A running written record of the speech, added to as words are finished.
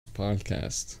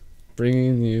podcast,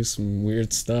 bringing you some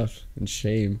weird stuff and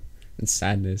shame and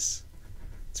sadness.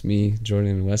 It's me, Jordan,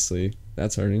 and Wesley.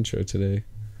 That's our intro today.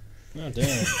 Oh, damn.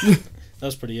 That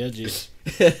was pretty edgy.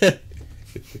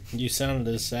 You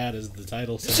sounded as sad as the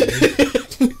title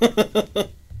sounded.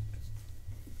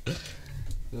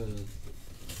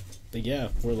 But yeah,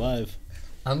 we're live.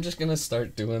 I'm just gonna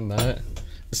start doing that.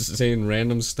 Saying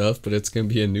random stuff, but it's gonna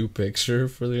be a new picture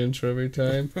for the intro every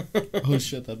time. Oh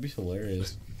shit, that'd be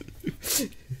hilarious.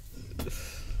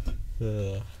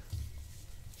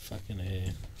 Fucking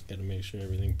A. Gotta make sure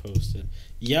everything posted.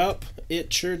 Yup,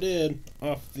 it sure did.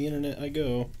 Off the internet I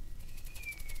go.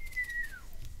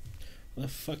 What the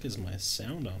fuck is my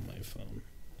sound on my phone?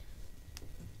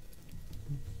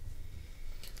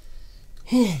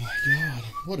 Oh my god,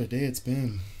 what a day it's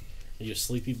been. Are you a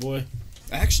sleepy boy?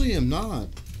 Actually, I'm not.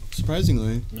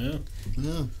 Surprisingly. Yeah.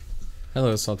 Yeah.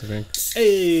 Hello, Salty Bank.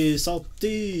 Hey,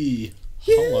 Salty!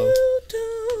 Hello.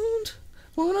 Don't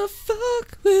wanna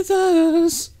fuck with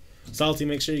us. Salty,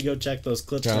 make sure you go check those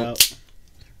clips out.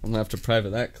 I'm gonna have to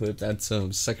private that clip. That's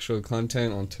some sexual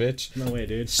content on Twitch. No way,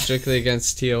 dude. Strictly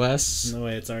against TOS. No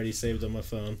way, it's already saved on my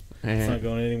phone. It's not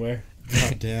going anywhere.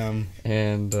 God damn.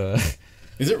 And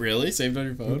Is it really saved on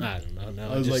your phone? I don't know.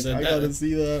 No, I was like, I gotta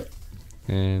see that.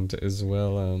 and as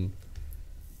well,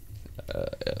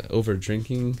 over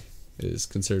drinking is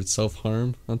considered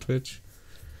self-harm on Twitch.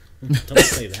 Don't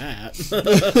say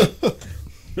that.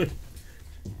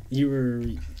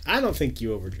 I don't think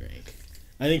you overdrank.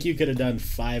 I think you could have done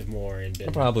 5 more and I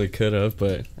been. probably could have,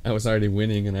 but I was already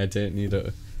winning and I didn't need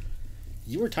a.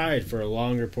 You were tied for a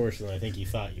longer portion than I think you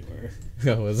thought you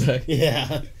were. Oh, was I?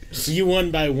 Yeah. You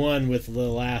won by 1 with the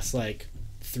last,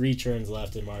 3 turns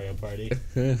left in Mario Party.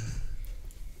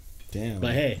 Damn.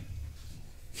 But hey,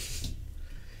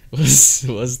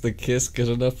 Was the kiss good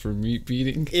enough for meat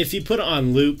beating? if you put it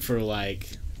on loop for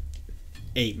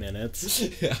 8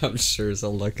 minutes. Yeah, I'm sure as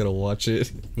I'm not gonna watch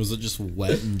it. Was it just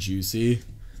wet and juicy?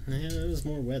 Yeah, it was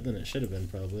more wet than it should have been,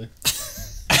 probably.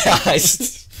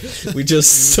 We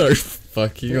just start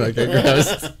fucking like I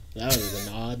guess. That was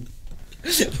a nod.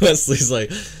 Wesley's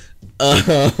like,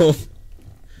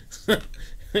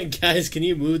 Guys, can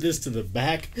you move this to the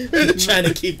back? I'm trying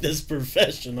to keep this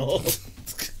professional. there's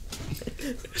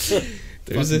Fucking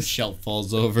this shelf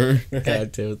falls over.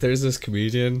 God damn it. There's this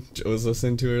comedian Joe was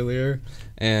listening to earlier,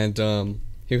 and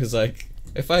he was like,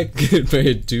 if I could marry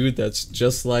a dude that's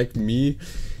just like me,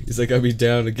 he's like, I'd be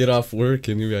down to get off work,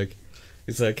 and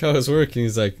he's like, how was work? And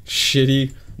he's like,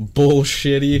 shitty,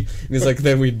 bullshitty. And he's like,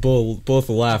 then we'd both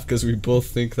laugh because we both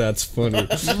think that's funny.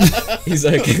 He's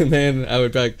like, and then I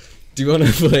would be like, do you want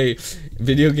to play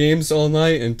video games all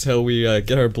night until we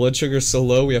get our blood sugar so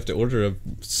low we have to order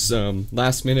some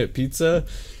last minute pizza?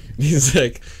 And he's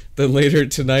like, then later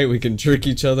tonight we can jerk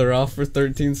each other off for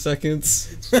 13 seconds.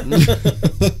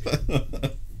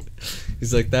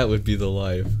 He's like, that would be the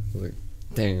life. I'm like,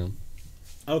 damn.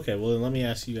 Okay, well then let me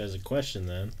ask you guys a question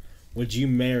then. Would you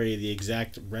marry the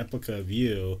exact replica of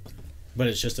you, but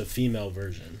it's just a female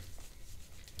version?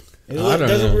 I don't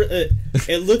know.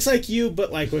 It looks like you,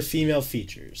 but with female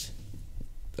features.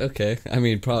 Okay, I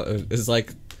mean, is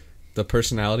the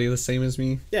personality the same as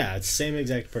me? Yeah, it's the same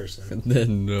exact person.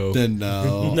 Then no. Then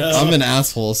no. No. I'm an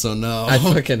asshole, so no. I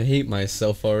fucking hate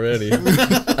myself already.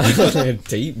 I don't want to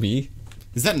date me.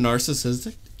 Is that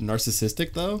narcissistic?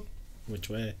 Narcissistic though? Which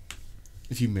way?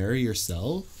 If you marry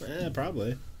yourself?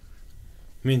 Probably.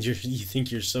 I mean, you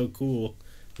think you're so cool,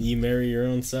 you marry your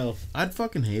own self. I'd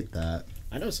fucking hate that.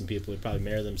 I know some people would probably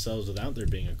marry themselves without there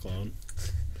being a clone.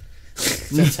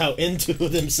 That's how into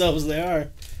themselves they are.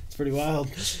 It's pretty wild.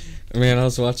 Man, I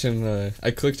was watching,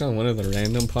 I clicked on one of the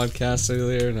random podcasts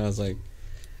earlier, and I was like,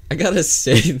 I gotta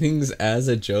say things as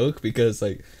a joke, because,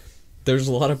 there's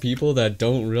a lot of people that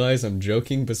don't realize I'm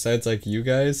joking besides, you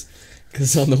guys.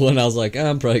 Because on the one, I was like,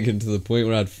 I'm probably getting to the point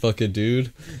where I'd fuck a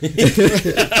dude.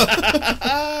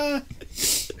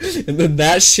 And then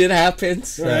that shit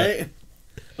happens. Right?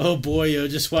 Oh boy, yo,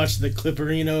 just watched the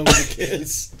Clipperino with the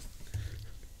kids.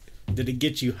 Did it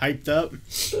get you hyped up?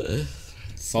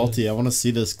 Salty, I want to see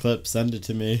this clip. Send it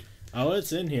to me. Oh,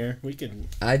 it's in here. We can...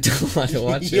 I don't want to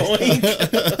watch it.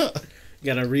 Yoink!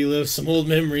 Gotta relive some old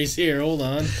memories here. Hold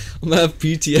on. I'm gonna have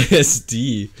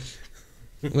PTSD.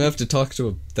 I'm gonna have to talk to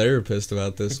a therapist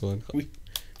about this one.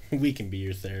 We can be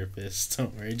your therapist.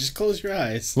 Don't worry. Just close your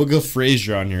eyes. We'll go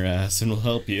Frasier on your ass and we'll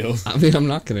help you. I mean, I'm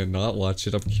not gonna not watch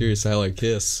it. I'm curious how I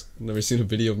kiss. I've never seen a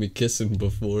video of me kissing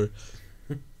before.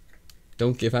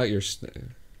 Don't give your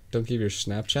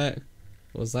Snapchat.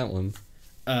 What was that one?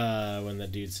 When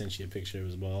that dude sent you a picture of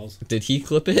his balls. Did he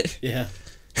clip it? Yeah.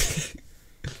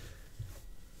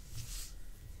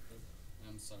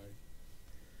 I'm sorry.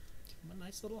 Give him a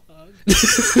nice little hug.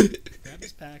 Grab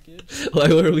his package. Why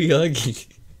were we hugging?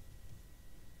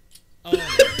 Oh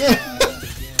my god.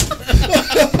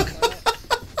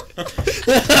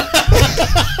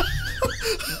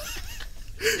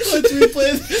 Let's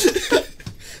replay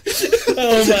this.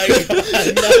 Oh my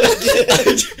god.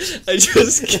 No, I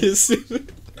just kissed him.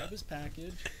 grab his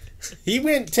package. He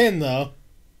went 10 though.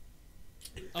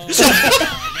 Oh my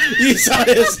god. You saw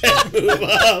his head move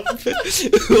up.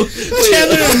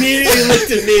 Chandler immediately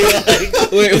looked at me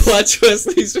like, Wait, watch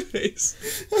Wesley's face.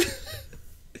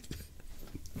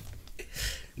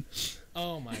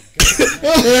 oh my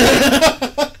god.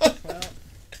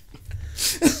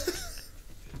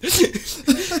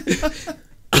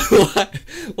 Well,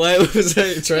 Why was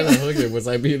I trying to hug him? Was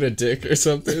I being a dick or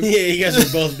something? yeah, you guys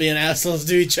were both being assholes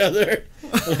to each other.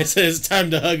 When I said it's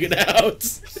time to hug it out.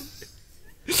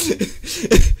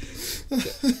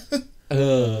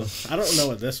 I don't know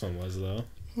what this one was though.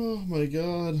 Oh my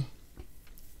god.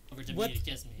 Over to What- me to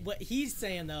kiss me. What he's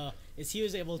saying though is he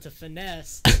was able to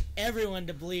finesse everyone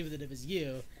to believe that it was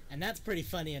you, and that's pretty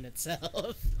funny in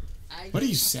itself. Why do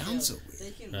you sound so weird?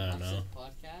 They can I don't watch know. the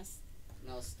podcast, and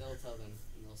I'll still tell them,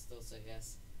 and they'll still say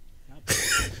yes.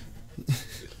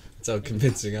 That's how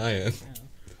convincing I am.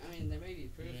 I mean, there may be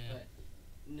proof, Yeah. but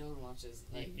no one watches.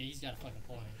 Like, Like, he's got a fucking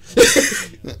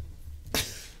point.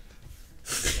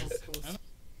 that's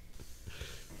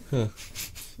cool.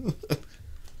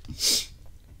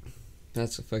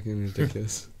 That's fucking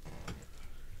ridiculous.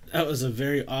 That was a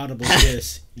very audible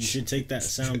kiss. You should take that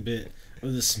sound bit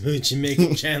with a smooch and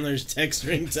make Chandler's text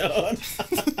ringtone.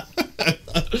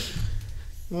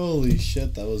 Holy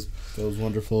shit, that was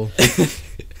wonderful.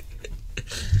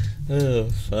 Oh,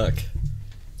 fuck.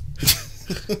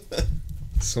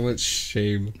 So much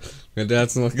shame. My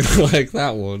dad's not gonna like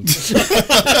that one.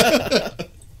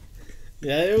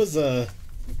 Yeah, it was a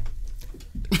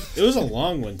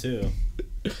long one too.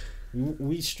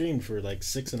 We streamed for like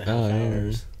 6.5 Oh, yeah.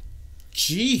 hours.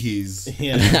 Jeez.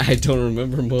 Yeah, I don't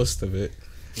remember most of it.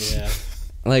 yeah.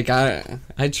 Like,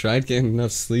 I tried getting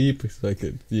enough sleep so I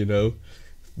could,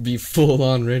 be full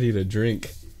on ready to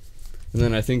drink. And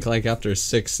then I think, like, after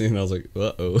 16, I was like,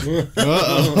 uh-oh.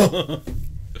 Uh-oh.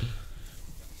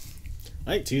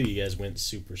 I think too, you guys went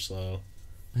super slow,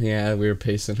 Yeah, we were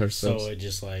pacing ourselves. so it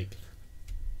just like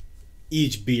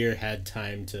each beer had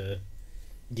time to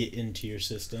get into your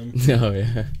system. Oh,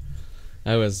 yeah.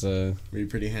 I was, Were you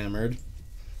pretty hammered?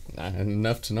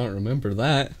 enough to not remember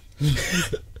that.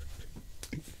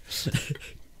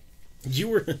 You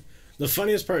were the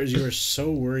funniest part is you were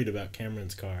so worried about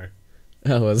Cameron's car.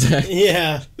 Oh, was that?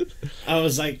 Yeah, I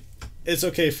was like, "It's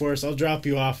okay, Forrest. I'll drop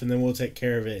you off, and then we'll take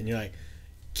care of it." And you're like,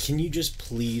 "Can you just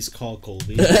please call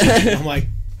Colby?" I'm like,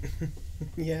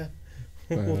 "Yeah,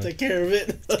 we'll take care of it."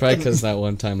 It's probably because that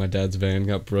one time my dad's van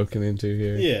got broken into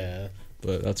here. Yeah,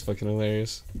 But that's fucking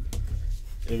hilarious.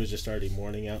 it was just already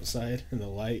morning outside in the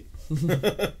light.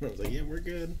 I was like, "Yeah, we're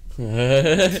good.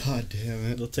 Yep. God damn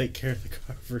it. They'll take care of the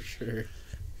car for sure."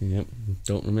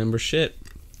 Don't remember shit.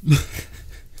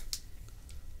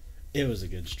 It was a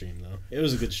good stream though. It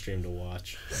was a good stream to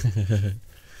watch.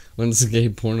 When's the gay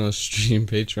porno stream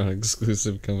Patreon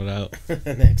exclusive coming out?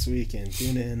 Next weekend,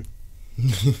 tune in.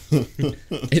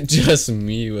 It's just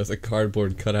me with a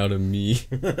cardboard cutout of me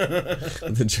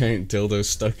with a giant dildo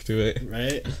stuck to it.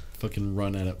 Right? Fucking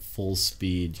run at full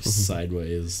speed, just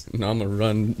sideways. And I'm gonna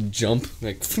run, jump,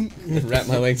 like wrap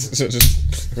my legs so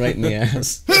just right in the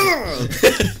ass.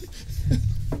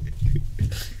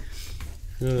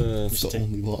 It's the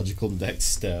only logical next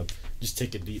step. Just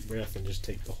take a deep breath and just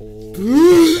take the whole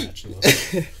spatula.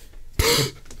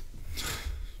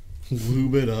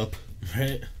 Lube it up.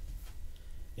 Right?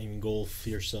 Engulf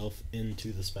yourself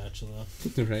into the spatula.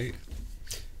 Right?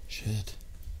 Shit.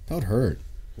 That would hurt.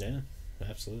 Yeah,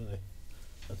 absolutely.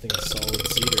 I think it's solid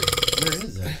cedar. Where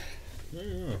is it? I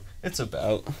don't know. It's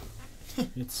about.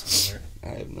 It's somewhere. I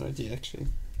have no idea actually.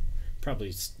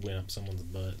 Probably went up someone's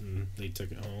butt and they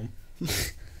took it home.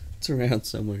 It's around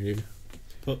somewhere here.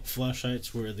 Put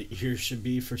flashlights where the ears should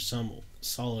be for some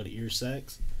solid ear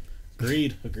sex.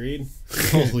 Agreed. Agreed.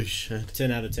 Holy shit.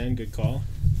 10 out of 10. Good call.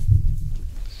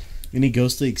 Any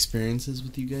ghostly experiences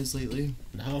with you guys lately?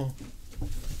 No.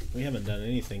 We haven't done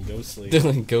anything ghostly.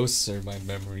 Dylan, ghosts are my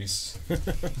memories.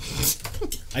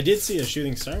 I did see a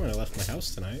shooting star when I left my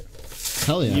house tonight.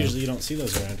 Hell yeah. Usually you don't see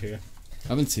those around here. I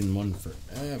haven't seen one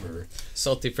forever.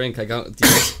 Salty Frank, I got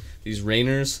these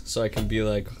rainers so I can be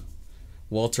like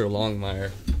Walter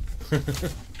Longmire.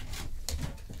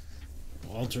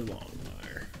 Walter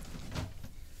Longmire.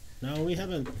 No, we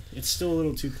haven't. It's still a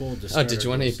little too cold to Oh, start. did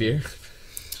you our want a ghostly. beer?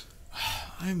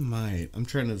 I might. I'm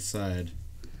trying to decide.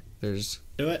 There's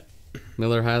Do it.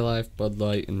 Miller High Life, Bud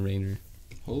Light, and Rainer.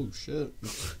 Oh shit.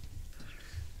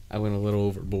 I went a little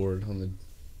overboard on the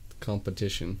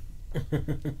competition,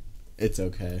 It's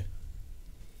okay.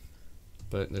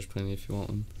 but there's plenty if you want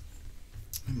one.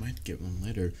 I might get one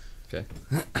later. Okay.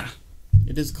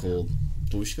 It is cold.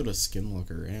 But we should go to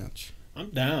Skinwalker Ranch. I'm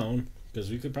down because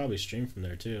we could probably stream from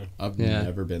there too. I've Yeah.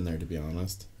 never been there, to be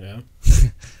honest. Yeah,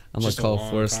 I'm gonna Just a call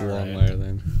long Forrest car ride. Longmire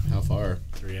then. How far?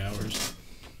 3 hours.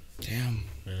 Damn.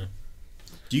 Yeah,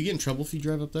 Do you get in trouble if you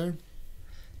drive up there?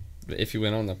 But if you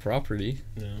went on the property,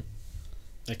 yeah.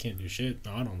 I can't do shit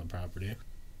not on the property.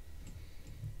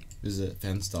 Is it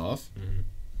fenced off? Mm-hmm.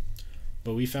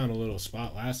 But we found a little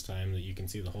spot last time that you can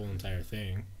see the whole entire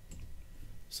thing.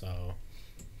 So,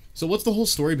 So what's the whole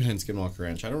story behind Skinwalker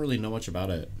Ranch? I don't really know much about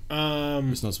it.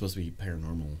 um, It's not supposed to be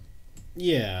paranormal.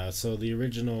 yeah. So the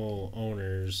original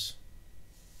owners.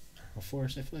 Well,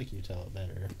 Forrest, I feel like you tell it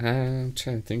better. I'm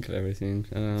trying to think of everything.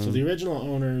 So the original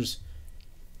owners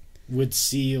would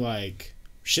see like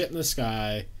shit in the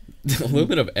sky. a little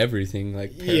bit of everything,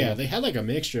 like Yeah, they had like a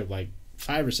mixture of like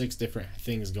 5 or 6 different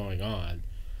things going on.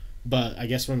 But I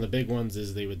guess one of the big ones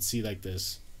is they would see like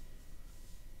this,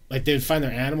 like they would find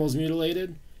their animals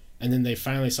mutilated, and then they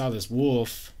finally saw this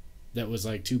wolf that was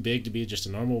like too big to be just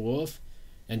a normal wolf.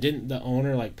 And didn't the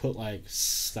owner like put like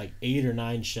 8 or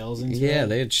 9 shells into yeah,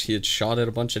 it? he had shot it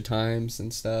a bunch of times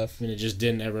and stuff. And it just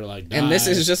didn't ever like die. And this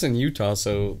is just in Utah,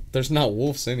 so there's not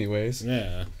wolves anyways.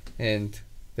 Yeah. And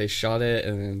they shot it,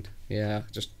 and then yeah,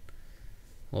 just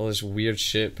all this weird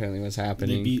shit apparently was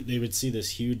happening. They would see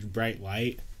this huge bright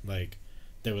light, like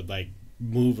that would like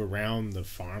move around the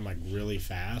farm like really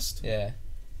fast, Yeah,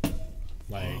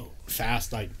 like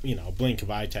fast, like blink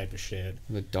of eye type of shit.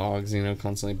 the dogs,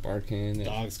 constantly barking. And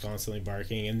Dogs constantly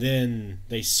barking, and then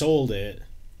they sold it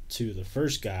to the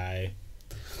first guy,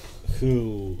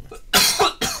 who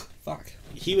fuck.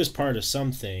 he was part of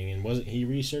something, and wasn't he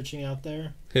researching out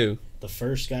there? Who? The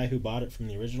first guy who bought it from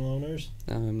the original owners.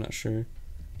 I'm not sure.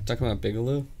 Talking about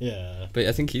Bigelow, Yeah. but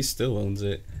I think he still owns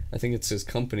it. I think it's his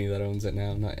company that owns it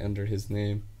now, not under his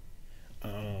name.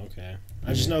 Oh, okay.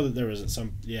 I just know that there was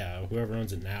whoever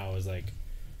owns it now is like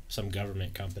some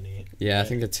government company. Yeah, I right?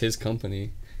 think it's his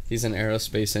company. He's an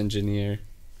aerospace engineer,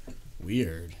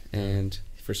 Weird. and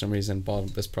for some reason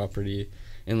bought this property.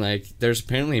 And like, there's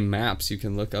apparently maps you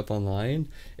can look up online,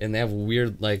 and they have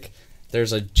weird like,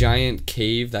 there's a giant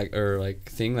cave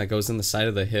thing that goes in the side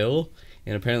of the hill,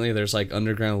 and apparently there's like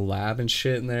underground lab and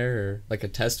shit in there, or like a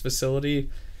test facility.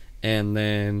 And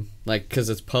then, like, because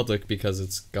it's public, because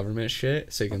it's government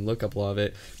shit, so you can look up a lot of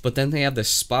it. But then they have this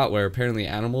spot where apparently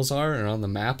animals are, and on the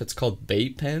map it's called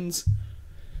bait pens.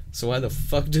 So why the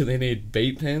fuck do they need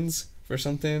bait pens for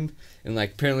something? And,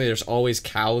 like, apparently there's always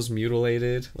cows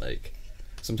mutilated. Like,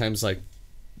 sometimes, like,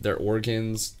 their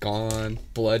organs gone,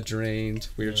 blood drained,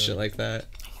 weird shit like that.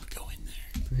 I want to go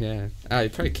in there. Yeah. You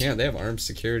probably can't. They have armed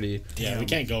security. Yeah, we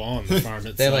can't go on the farm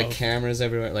itself. They have like cameras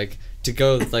everywhere, like to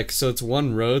go like, so it's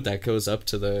one road that goes up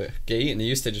to the gate, and it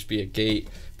used to just be a gate,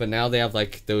 but now they have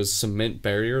like those cement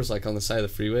barriers like on the side of the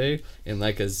freeway in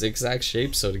like a zigzag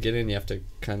shape, so to get in you have to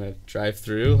kind of drive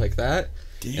through like that.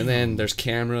 Damn. And then there's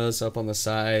cameras up on the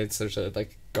sides, there's a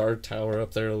like guard tower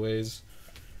up there a ways.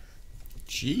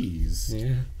 Jeez.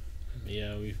 Yeah.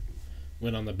 Yeah, we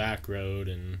went on the back road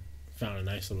and found a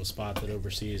nice little spot that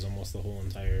oversees almost the whole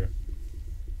entire.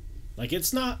 Like,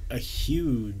 it's not a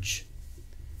huge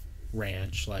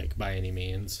ranch, like, by any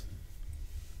means,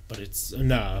 but it's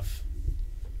enough.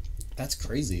 That's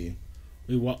crazy.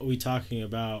 We talking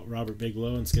about Robert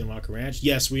Bigelow and Skinwalker Ranch?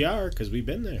 Yes, we are, because we've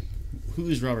been there. Who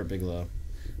is Robert Bigelow?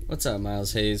 What's up,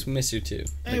 Miles Hayes? We miss you too.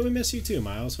 Hey, we miss you too,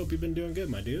 Miles. Hope you've been doing good,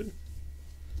 my dude.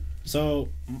 So,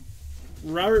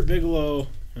 Robert Bigelow.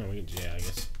 Oh, I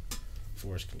guess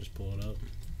Forrest can just pull it up.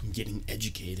 I'm getting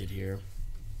educated here.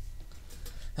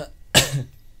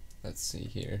 Let's see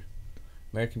here.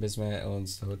 American businessman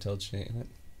owns the hotel chain.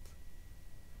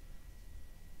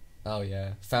 Oh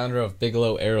yeah, founder of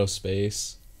Bigelow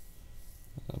Aerospace.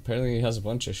 Apparently he has a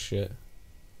bunch of shit.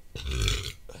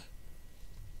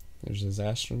 There's his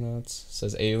astronauts.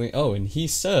 Says alien. Oh, and he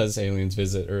says aliens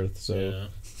visit Earth. So,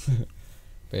 Yeah.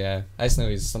 but yeah, I just know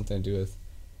he's something to do with.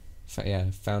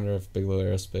 Founder of Bigelow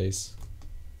Aerospace.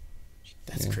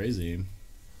 That's Yeah. crazy.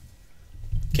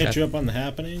 Catch you up on the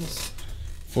happenings.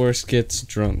 Forrest gets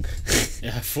drunk.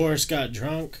 Yeah, Forrest got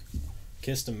drunk,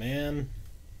 kissed a man.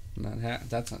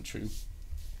 That's not true.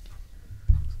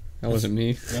 That wasn't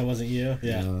me. That wasn't you?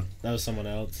 Yeah, that was someone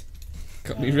else.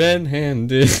 Got me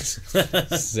red-handed.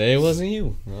 Say it wasn't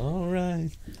you. All right.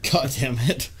 God damn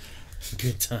it.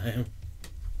 Good time.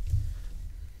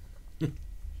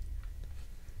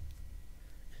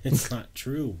 It's not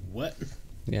true. What?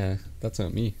 Yeah, that's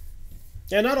not me.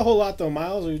 Yeah, not a whole lot though,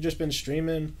 Miles. We've just been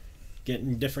streaming,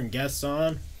 getting different guests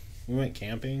on. We went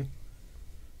camping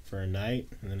for a night,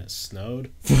 and then it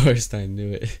snowed. First I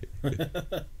knew it.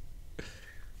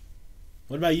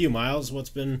 What about you, Miles?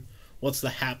 What's the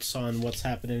haps on what's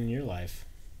happening in your life?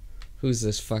 Who's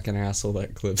this fucking asshole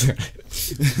that clips her?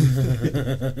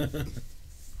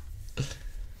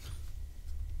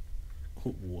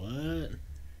 What?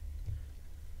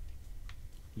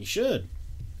 You should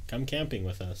come camping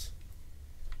with us.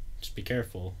 Just be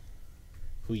careful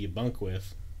who you bunk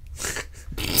with.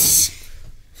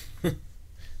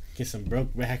 Get some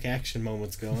broke back action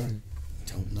moments going.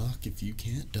 Don't knock if you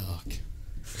can't dock.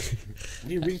 What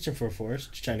are you reaching for,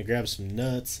 Forrest? Just trying to grab some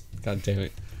nuts. God damn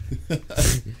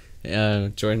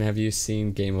it. Jordan, have you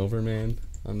seen Game Over Man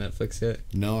on Netflix yet?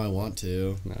 No, I want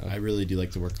to. No. I really do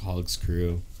like the Workaholics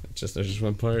crew. There's just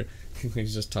one part.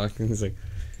 He's just talking. He's like,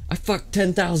 I fucked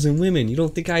 10,000 women. You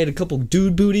don't think I had a couple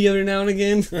dude booty every now and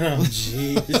again? Oh,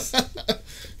 jeez.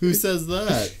 Who says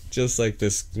that? Just like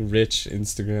this rich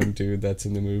Instagram dude that's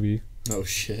in the movie. Oh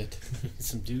shit.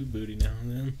 Some dude booty now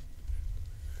and then.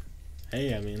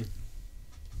 Hey, I mean,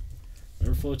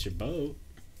 never float your boat.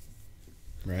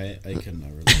 Right? I could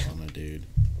never love on a dude.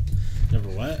 Never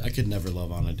what? I could never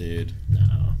love on a dude.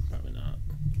 No, probably not.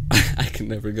 I can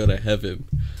never go to heaven.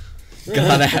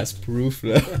 God has proof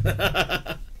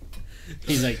now.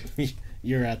 He's like,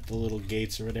 you're at the little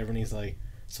gates or whatever, and he's like,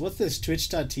 so what's this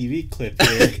Twitch.tv clip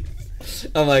here?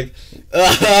 I'm like,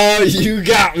 oh, you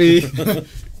got me.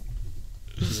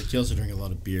 He's like, you also drink a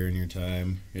lot of beer in your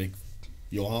time. You're like,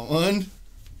 you want one?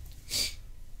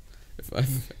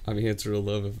 I'm here to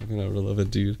love. If I'm gonna love a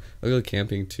dude, I'll go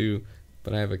camping too.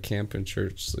 But I have a camp in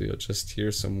church, so you'll just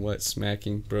hear some wet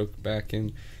smacking, broke back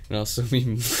in, and also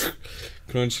me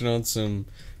crunching on some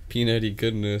peanutty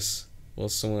goodness while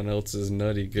someone else's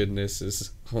nutty goodness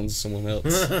is on someone else.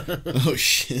 Oh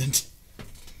shit.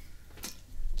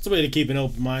 It's a way to keep an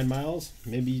open mind, Miles.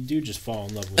 Maybe you do just fall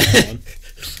in love with someone.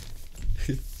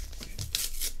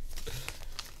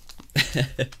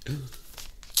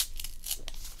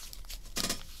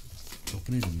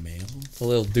 Opening a mail? A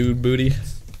little dude booty.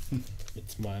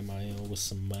 It's my mail with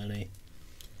some money.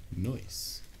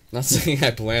 Nice. Not saying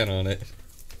I plan on it.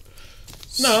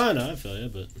 No, I know, I feel you,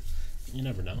 but you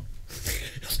never know.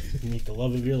 You meet the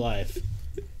love of your life.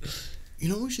 You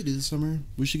know what we should do this summer?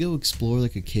 We should go explore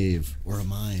like a cave or a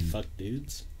mine. Fuck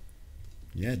dudes.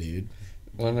 Yeah, dude.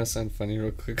 Wanna sound funny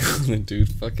real quick on the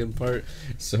dude fucking part?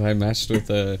 So I matched with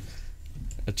a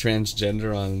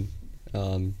transgender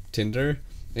on Tinder.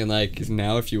 And like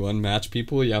now if you unmatch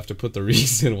people you have to put the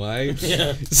reason why.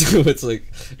 Yeah. So it's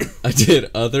like I did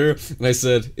other and I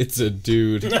said it's a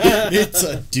dude. It's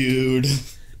a dude.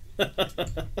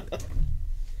 I'd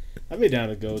be down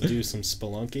to go do some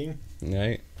spelunking.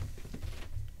 Right?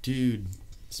 Dude,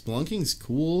 spelunking's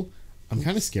cool. I'm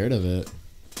kind of scared of it.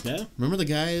 Yeah? Remember the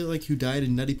guy like who died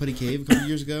in Nutty Putty Cave a couple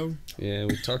years ago? Yeah,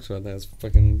 we talked about that. It's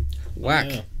fucking whack.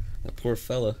 Yeah. That poor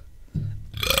fella.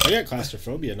 I got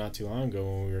claustrophobia not too long ago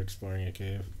when we were exploring a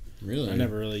cave. Really? I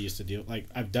never really used to deal like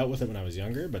I've dealt with it when I was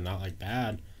younger, but not like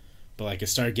bad. But like it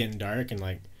started getting dark and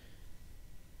like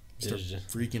it Start was just,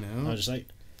 freaking I out. was just like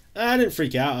I didn't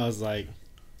freak out. I was like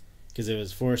because it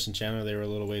was Forrest and Chandler, they were a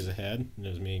little ways ahead, and it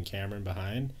was me and Cameron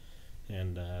behind.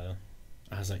 And I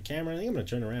was like, Cameron, I think I'm gonna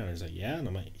turn around. And he's like, yeah, and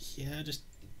I'm like, yeah, I just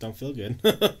don't feel good.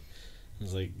 I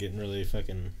was like getting really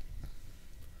fucking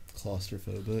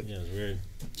Claustrophobic. yeah, it was weird.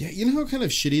 Yeah, you know how kind of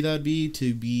shitty that'd be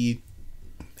to be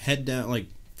head down, like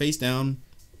face down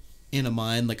in a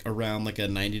mine, like around like a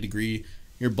 90-degree.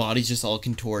 Your body's just all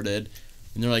contorted,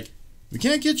 and they're like, "We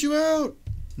can't get you out."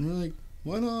 And we're like,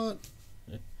 "Why not?"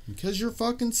 Because you're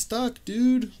fucking stuck,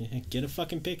 dude. Yeah, get a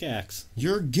fucking pickaxe.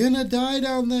 You're gonna die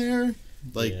down there.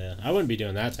 Like, yeah, I wouldn't be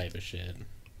doing that type of shit.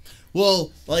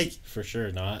 well, like, For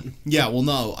sure not. yeah, well,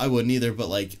 no, I wouldn't either. But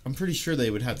like, I'm pretty sure they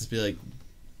would have to be like,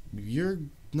 "You're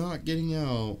not getting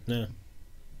out." No.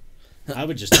 I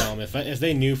would just tell them if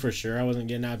they knew for sure I wasn't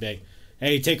getting out, I'd be like,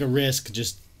 hey, take a risk,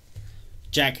 just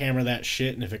jackhammer that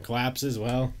shit, and if it collapses,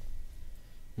 well,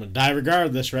 I'm gonna die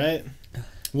regardless, right?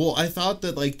 Well, I thought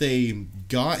that like they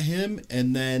got him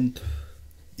and then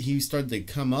he started to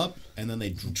come up and then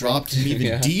they dropped him even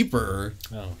Yeah. deeper.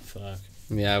 Oh fuck.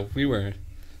 Yeah, we were.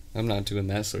 I'm not doing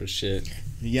that sort of shit.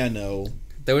 Yeah, no.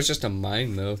 There was just a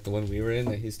mine though, the one we were in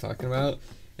that he's talking about,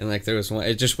 and like there was one.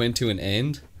 It just went to an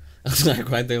end. I was like,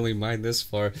 why'd they only mine this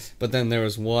far? But then there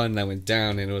was one that went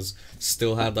down, and it was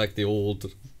still had like the old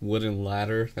wooden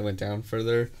ladder that went down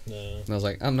further. No. And I was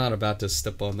like, I'm not about to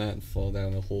step on that and fall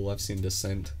down a hole. I've seen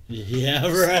Descent. Yeah,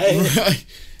 right. Right.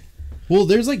 Well,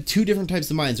 there's like two different types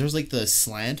of mines. There's like the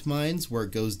slant mines where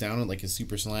it goes down at like a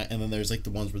super slant, and then there's like the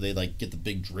ones where they like get the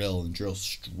big drill and drill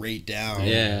straight down.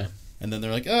 Yeah. And then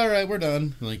they're like, all right, we're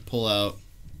done. And like pull out.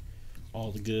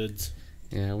 All the goods.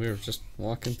 Yeah, we were just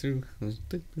walking through.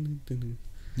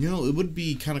 You know, it would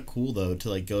be kind of cool though to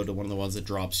like go to one of the ones that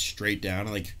drops straight down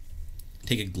and like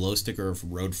take a glow stick or a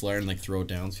road flare and like throw it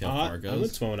down, see how far it I went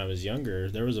goes. to one when I was younger.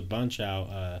 There was a bunch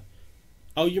out.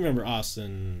 Oh, you remember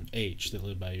Austin H that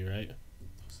lived by you, right?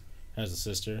 Has a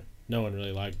sister. No one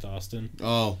really liked Austin.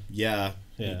 Oh yeah,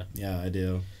 Yeah. yeah, I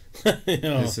do. You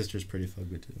know, His sister's pretty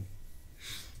fugly too.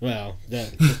 well,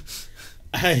 that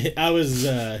I was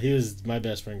he was my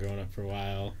best friend growing up for a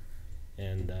while,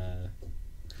 and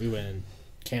we went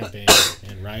camping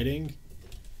and riding,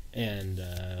 and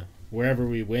wherever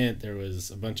we went there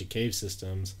was a bunch of cave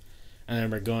systems. And I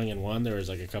remember going in one, there was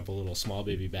like a couple little small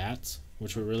baby bats,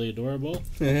 which were really adorable.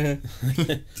 And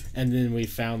then we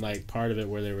found like part of it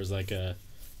where there was like a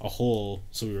hole,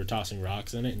 so we were tossing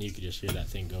rocks in it, and you could just hear that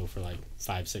thing go for like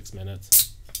 5-6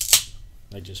 minutes,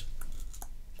 like just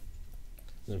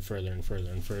then further and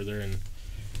further and further, and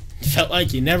it felt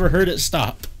like you never heard it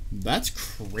stop. That's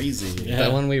crazy. Yeah.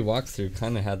 That one we walked through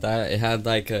kind of had that. It had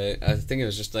like I think it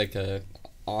was just like a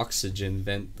oxygen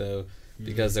vent though,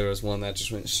 because there was one that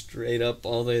just went straight up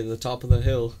all the way to the top of the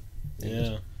hill.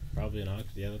 Yeah, probably an ox.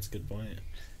 Yeah, that's a good point.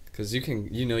 Because you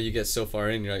can, you get so far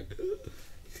in, you're like,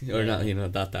 or not,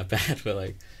 not that bad, but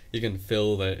like you can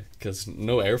feel that because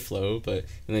no airflow, but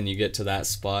and then you get to that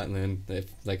spot, and then if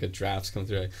like a draft's come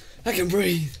through, like I can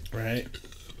breathe. Right.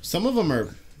 Some of them are.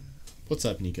 What's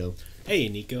up, Nico? Hey,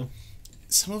 Nico.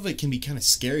 Some of it can be kind of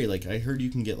scary. Like I heard you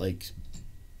can get like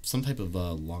some type of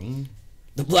lung.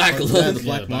 The black Yeah, lung. the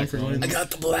black lung for lung. going. I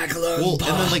got the black lung. Well, and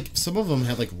then like some of them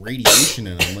have like radiation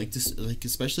in them, like this, like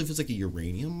especially if it's like a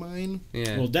uranium mine.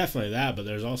 Yeah. Well, definitely that, but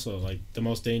there's also like the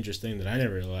most dangerous thing that I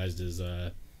never realized is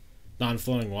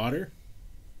non-flowing water.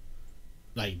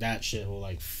 Like that shit will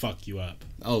like fuck you up.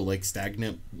 Oh, like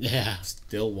stagnant, Yeah.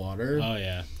 still water. Oh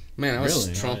yeah. Man, I was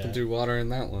Really? tromping Oh, yeah. through water in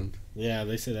that one. Yeah,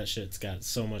 they say that shit's got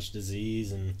so much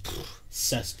disease and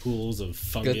cesspools of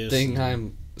fungus. Good thing and-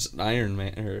 I'm Iron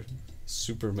Man or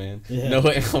Superman. Yeah. No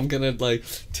way, I'm gonna like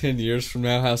 10 years from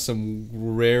now have some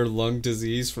rare lung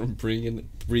disease from breathing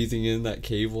in that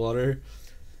cave water.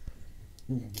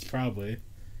 Probably.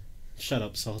 Shut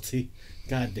up, Salty.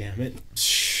 God damn it.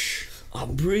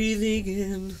 I'm breathing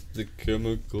in the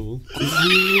chemical.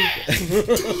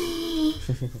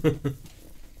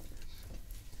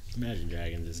 Imagine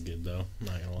Dragons is good though. I'm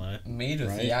not gonna lie. Made with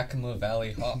Right. Yakima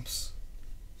Valley hops.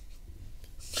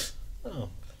 Oh,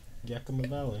 Yakima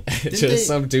Valley. Just they-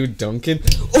 some dude dunking.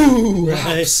 Ooh, Right.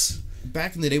 hops.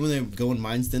 Back in the day when they would go in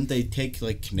mines, didn't they take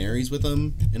like canaries with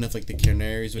them? And if like the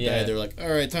canaries would die, Yeah. they were like, "All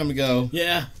right, time to go."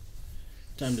 Yeah.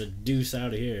 Time to deuce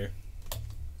out of here.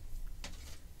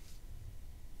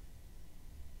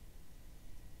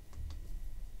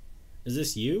 Is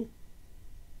this you?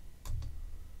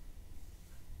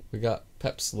 We got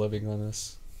Peps living on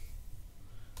us.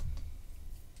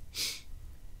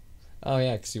 Oh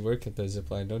yeah, 'cause you work at the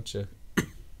zipline, don't you?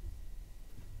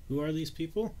 Who are these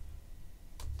people?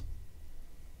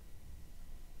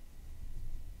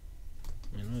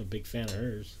 I'm a big fan of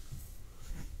hers.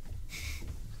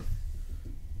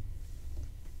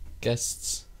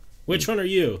 Guests. Which one are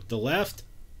you? The left?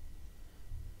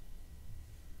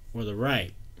 Or the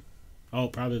right? Oh,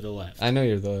 probably the left. I know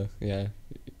you're the yeah.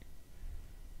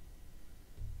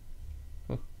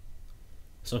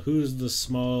 So who's the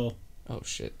small Oh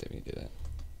shit, didn't mean to do that.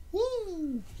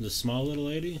 Woo! the small little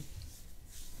lady?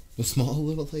 The small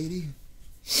little lady.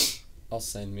 I'll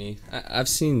send me. I've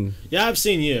seen. Yeah, I've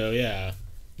seen you, yeah.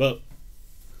 But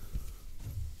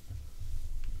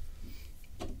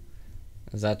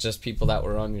Is that just people that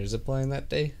were on your zipline that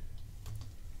day?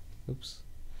 Oops.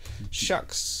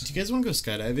 Shucks. Do you guys want to go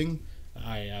skydiving?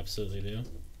 I absolutely do.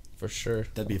 For sure.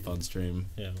 That'd be a fun stream,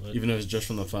 Yeah, even if it's just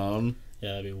from the phone. yeah,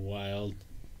 that'd be wild.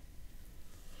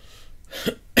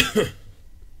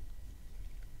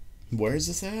 Where is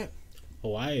this at?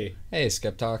 Hawaii. Hey,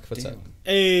 Skeptalk, what's up?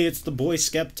 Hey, it's the boy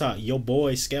Skeptalk. Yo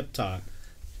boy Skeptalk.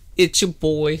 It's your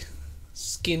boy,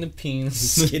 Skinny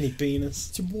Penis. Skinny penis.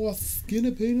 It's your boy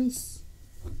Skinny Penis.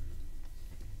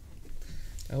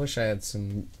 I wish I had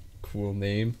some cool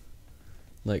name,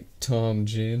 like Tom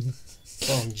Gin.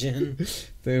 Oh, Jen.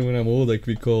 Then when I'm old, I could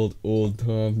be called Old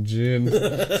Tom Gin.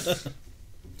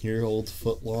 Your old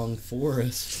footlong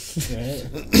forest. Right?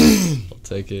 I'll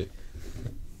take it.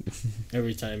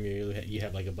 Every time you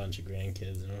have like a bunch of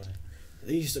grandkids, and like,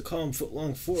 they used to call him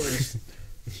Footlong Forest.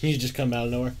 You just come out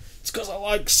of nowhere. It's because I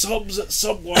like subs at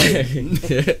Subway.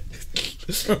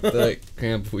 Like,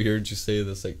 Camp, we heard you say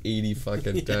this like 80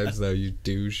 fucking times now, you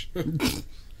douche. And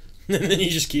then you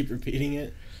just keep repeating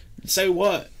it. Say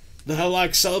what? The hell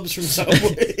like subs from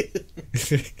Subway?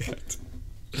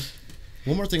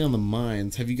 One more thing on the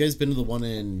mines. Have you guys been to the one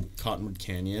in Cottonwood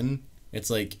Canyon? It's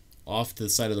like off the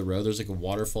side of the road. There's like a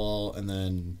waterfall, and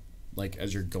then like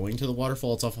as you're going to the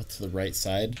waterfall, it's off to the right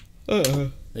side.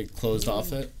 They closed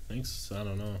off it. Thanks. I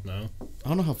don't know. No. I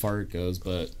don't know how far it goes,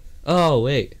 but Oh,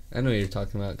 wait. I know what you're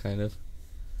talking about, kind of.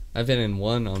 I've been in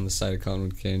one on the side of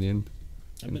Cottonwood Canyon.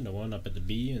 I've been to one up at the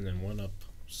B and then one up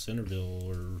Centerville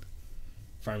or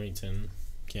Farmington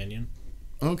Canyon.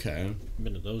 okay. I've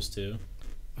been to those two.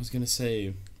 I was gonna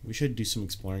say we should do some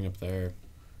exploring up there.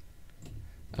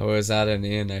 I was at an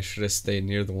inn. I should have stayed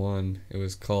near the one. It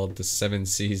was called the Seven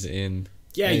Seas Inn.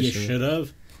 Yeah, Yeah, you sure. should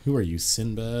have. Who are you,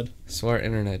 Sinbad? So our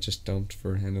internet just dumped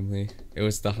for randomly. It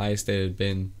was the highest it had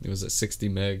been. It was at 60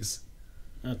 megs.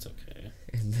 That's okay.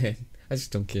 And then, I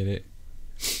just don't get it.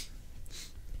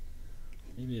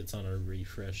 Maybe it's on a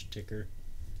refresh ticker.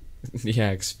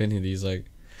 Yeah, Xfinity's like,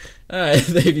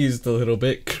 they've used a little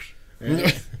bit.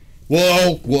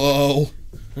 Whoa!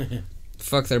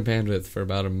 Fuck their bandwidth for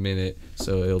about a minute,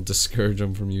 so it'll discourage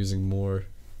them from using more.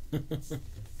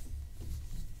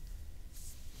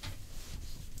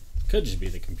 Could just be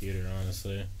the computer,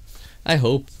 honestly. I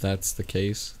hope that's the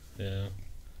case. Yeah.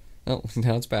 Oh,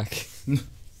 now it's back.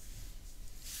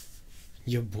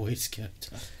 Your boys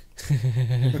kept up.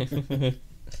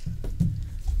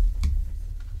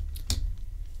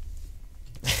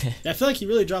 I feel like you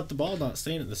really dropped the ball not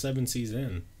staying at the Seven Seas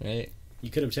Inn. Right? You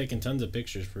could have taken tons of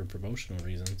pictures for promotional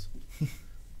reasons.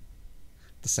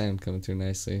 The sound coming through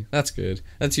nicely. That's good.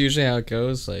 That's usually how it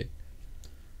goes. Like,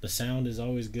 The sound is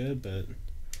always good, but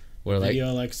where like,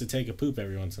 video likes to take a poop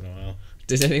every once in a while.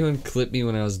 did anyone clip me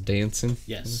when I was dancing?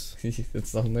 Yes.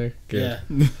 It's on there? Good.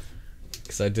 Yeah.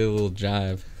 Because I did a little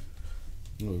jive.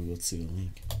 Oh, let's see the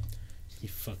link. You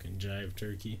fucking jive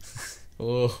turkey.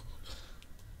 Oh.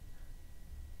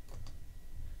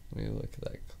 Let me look at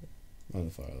that clip. On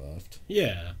the far left.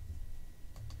 Yeah.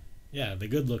 Yeah, the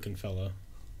good looking fellow.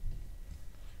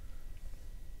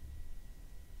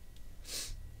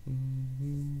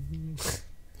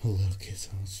 Look, it's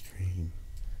on stream.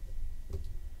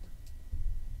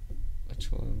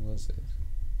 Which one was it?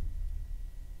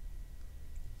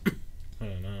 I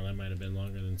don't know, that might have been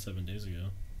longer than 7 days ago.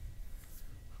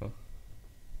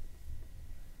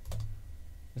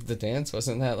 The dance,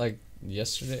 wasn't that like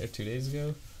yesterday or 2 days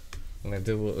ago? When I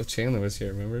did what Chandler was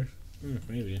here, remember?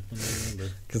 Maybe. I don't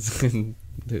remember.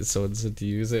 Because someone said to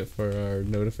use it for our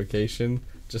notification.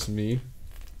 Just me.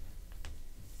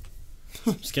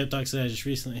 Skeptox said I just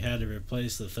recently had to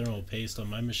replace the thermal paste on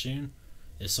my machine.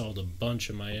 It solved a bunch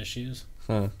of my issues.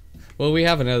 Huh. Well, we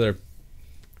have another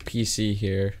PC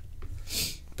here.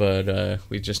 But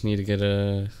we just need to get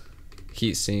a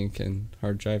heatsink and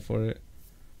hard drive for it.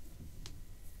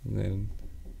 And then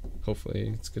hopefully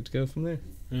it's good to go from there.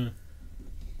 Yeah.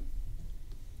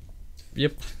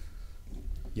 Yep.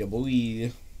 Yeah, boy.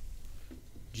 Did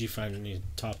you find any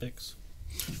topics?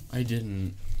 I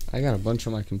didn't. I got a bunch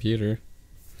on my computer.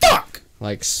 Fuck!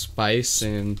 Like Spice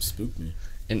and Spook me.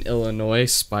 in Illinois,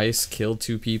 Spice killed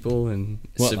 2 people and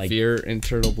What, like- severe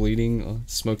internal bleeding.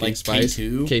 Smoking Like Spice.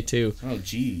 K2? K2. Oh,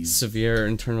 jeez. Severe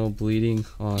internal bleeding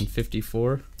on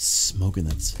 54. Smoking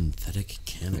that synthetic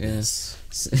cannabis.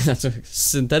 That's what,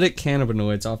 synthetic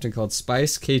cannabinoids, often called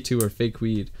Spice, K2, or fake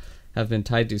weed, have been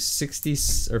tied to 60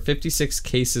 or 56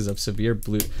 cases of severe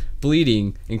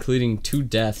bleeding, including 2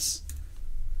 deaths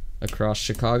across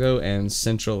Chicago and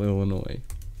central Illinois.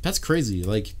 That's crazy.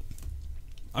 Like,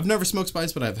 I've never smoked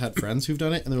Spice, but I've had friends who've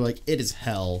done it, and they're like, it is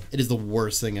hell. It is the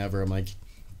worst thing ever. I'm like,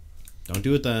 don't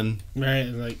do it then. Right,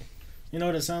 like, you know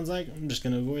what it sounds like? I'm just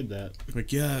gonna avoid that.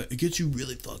 Like, yeah, it gets you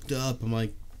really fucked up. I'm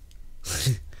like,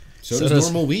 so, So does does-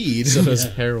 normal weed. So does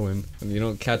Yeah. heroin, and you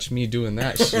don't catch me doing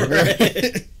that shit.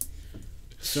 Right.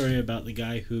 Story about the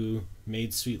guy who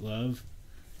made sweet love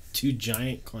to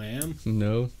giant clam.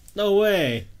 No. No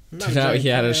way. Not Turned out giant he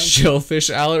had a clam. shellfish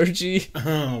allergy.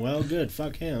 Oh, well, good.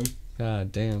 Fuck him.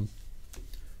 God damn.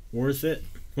 Worth it?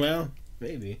 Well,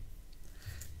 maybe.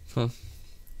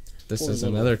 This Poor is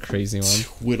little- another crazy one.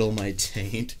 Twiddle my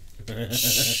taint.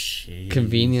 Shit.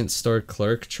 Convenience store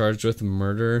clerk charged with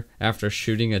murder after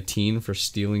shooting a teen for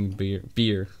stealing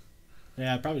beer.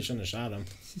 Yeah, I probably shouldn't have shot him.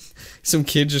 Some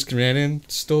kid just ran in,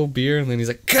 stole beer, and then he's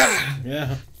like, "Gah!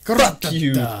 Yeah. Fuck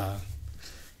you!" Duh.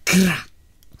 Gah!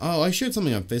 Oh, I shared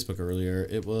something on Facebook earlier.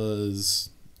 It was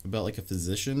about like a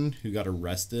physician who got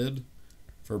arrested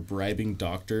for bribing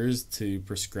doctors to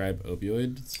prescribe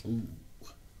opioids.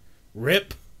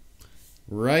 Rip.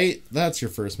 Right? That's your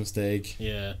first mistake.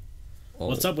 Yeah. Oh,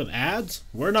 What's up with ads?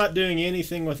 We're not doing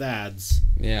anything with ads.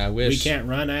 Yeah, I wish. We can't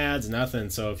run ads,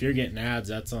 nothing. So if you're getting ads,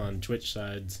 that's on Twitch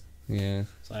sides. Yeah.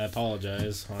 So I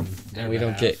apologize on their And we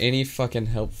don't behalf. get any fucking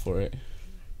help for it.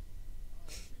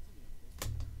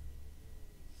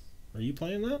 Are you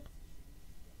playing that?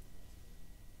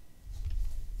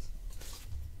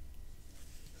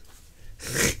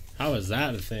 How is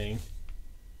that a thing?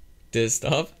 Did it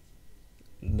stop?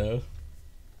 No.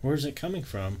 Where's it coming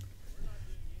from?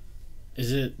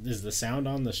 Is the sound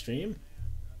on the stream?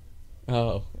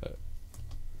 Oh.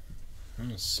 Oh,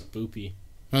 spoopy.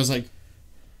 I was like,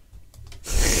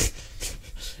 Wait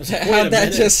a How'd that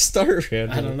minute. just start?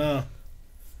 I don't know.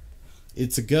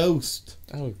 it's a ghost.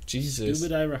 Oh, Jesus.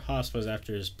 Scuba diver hospice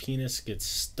after his penis gets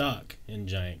stuck in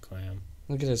giant clam.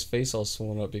 Look at his face all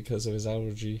swollen up because of his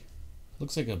allergy.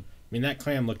 Looks like a... I mean, that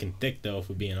clam looking thick though, if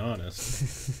we're being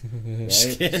honest. Right?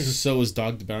 Skin. So was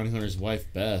Dog the Bounty Hunter's wife,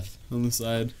 Beth, on the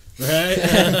side.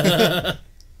 Right?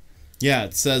 Yeah,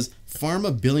 it says,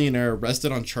 pharma billionaire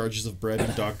arrested on charges of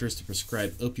bribing doctors to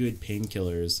prescribe opioid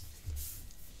painkillers.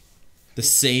 The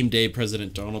same day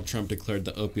President Donald Trump declared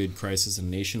the opioid crisis a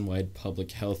nationwide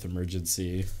public health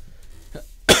emergency.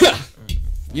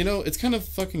 You know, it's kind of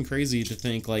fucking crazy to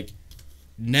think, like,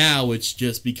 now it's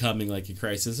just becoming, like, a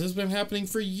crisis. This has been happening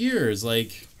for years.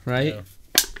 Like, Right?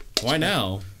 Yeah. why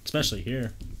now? Especially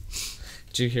here.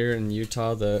 Did you hear in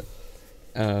Utah the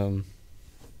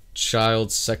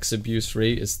child sex abuse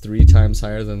rate is 3 times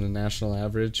higher than the national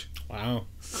average Wow.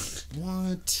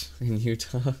 What? in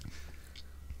Utah?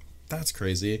 That's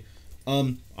crazy.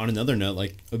 On another note,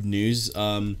 like, of news,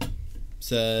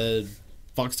 said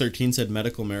Fox 13 said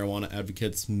medical marijuana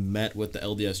advocates met with the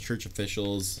LDS church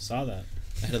officials Saw that.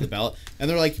 ahead of the ballot, and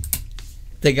they're like,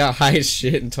 They got high as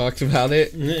shit and talked about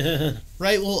it.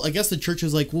 right, well, I guess the church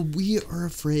was like, well, we are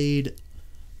afraid.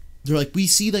 They're like, we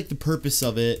see, like, the purpose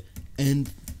of it and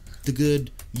the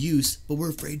good use, but we're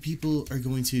afraid people are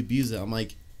going to abuse it. I'm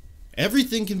like,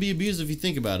 everything can be abused if you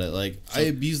think about it. Like, I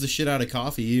abuse the shit out of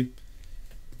coffee.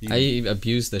 I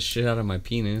abused the shit out of my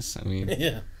penis. I mean,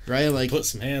 Yeah. Right? Like, Put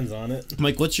some hands on it. I'm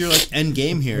like, what's your, like, end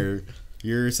game here?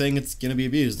 You're saying it's gonna be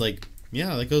abused. Like,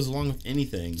 yeah, that goes along with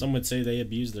anything. Some would say they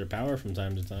abuse their power from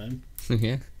time to time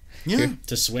yeah. Yeah.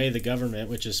 to sway the government,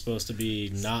 which is supposed to be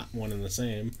not one and the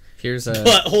same. Here's a.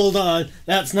 But hold on,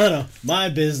 that's none of my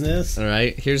business. All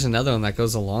right, here's another one that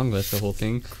goes along with the whole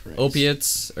thing.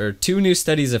 Opiates, or 2 new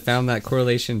studies have found that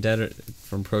correlation data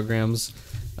from programs,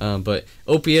 but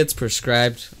opiates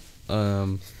prescribed.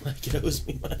 Like it owes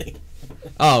me money.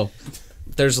 Oh,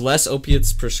 there's less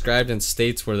opiates prescribed in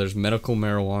states where there's medical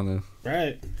marijuana.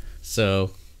 Right.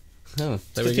 So, there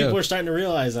Because we people go. are starting to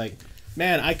realize, like,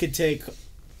 man, I could take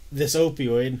this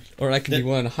opioid. Or I could be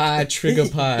one high trigger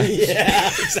pie. Yeah,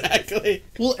 exactly.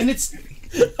 Well, and it's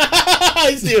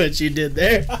I see what you did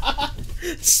there.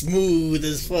 Smooth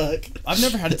as fuck. I've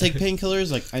never had to take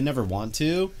painkillers. Like, I never want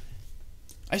to.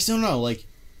 I just don't know. Like,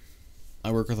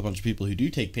 I work with a bunch of people who do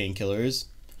take painkillers,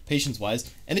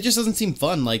 patience-wise, and it just doesn't seem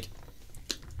fun. Like,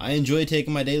 I enjoy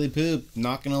taking my daily poop.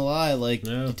 Not gonna lie. Like,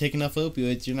 Yeah. you take enough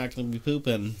opioids, you're not gonna be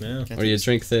pooping. Yeah. Or you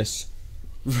drink this.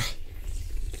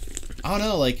 I don't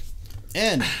know. Like,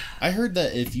 and I heard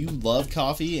that if you love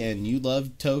coffee and you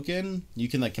love Token, you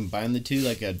can, like, combine the two,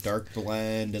 like a dark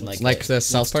blend and Like the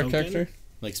South Park Token? character?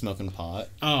 like smoking pot.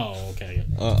 Oh, okay.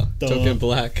 Duh. Token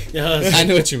Black. Yeah, I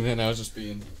know what you meant. I was just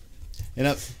being. And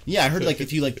I heard, like,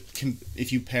 if you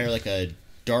if you pair, like, a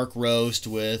dark roast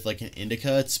with, like, an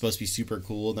indica, it's supposed to be super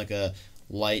cool. And, like, a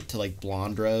light to, like,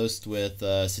 blonde roast with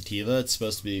sativa, it's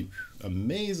supposed to be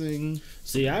amazing.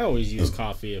 See, I always use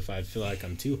coffee if I feel like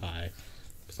I'm too high.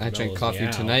 'Cause it I drank mellows coffee me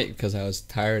out. tonight because I was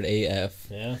tired AF.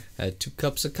 Yeah. I had 2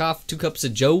 cups of coffee, 2 cups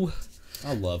of Joe.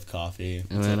 I love coffee.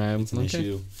 And then I'm It's an okay.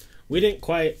 issue. We didn't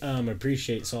quite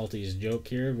appreciate Salty's joke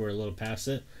here. We're a little past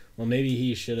it. Well, maybe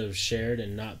he should have shared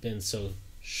and not been so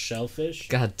shellfish.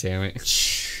 God damn it.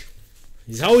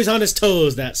 He's always on his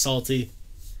toes, that Salty.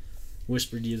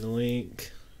 Whispered you the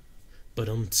link. But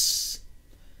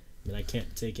but I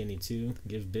can't take any to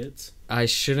give bits. I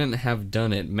shouldn't have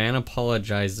done it. Man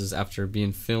apologizes after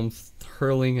being filmed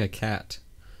hurling a cat.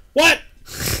 What?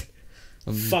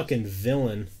 Um, Fucking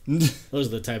villain. Those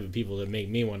are the type of people that make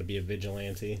me want to be a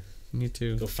vigilante. Me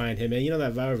too. Go find him. And you know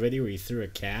that viral video where he threw a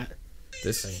cat?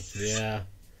 This. Like, yeah.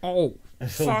 Oh, I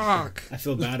feel, fuck. I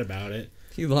feel bad about it.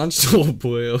 He launched old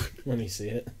boy. Let me see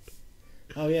it.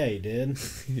 Oh yeah, he did.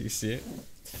 You see it?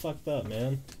 It's fucked up,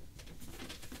 man.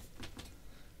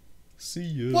 See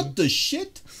ya. What the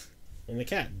shit? And the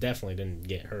cat definitely didn't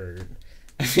get hurt.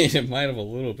 I mean, it might have a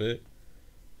little bit.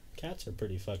 Cats are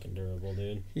pretty fucking durable,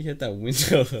 dude. He hit that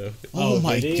window though. Oh, Oh,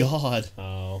 my did he? god.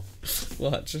 Oh.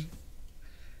 Watch.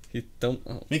 He don't.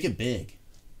 Oh. Make it big.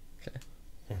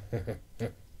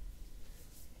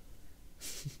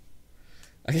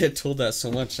 I get told that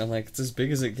so much. I'm like, it's as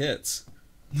big as it gets.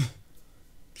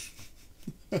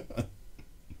 I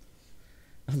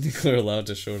don't think we're allowed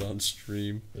to show it on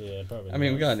stream. Yeah, probably. I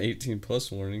mean, we not. got an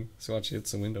 18+ warning. So watch, it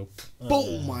hits the window. Oh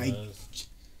yeah, my- it does.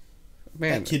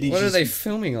 Man, That kid needs what are just- they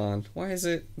filming on? Why is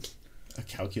it? A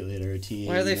calculator, a T81.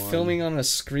 Why are they filming on a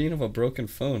screen of a broken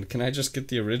phone? Can I just get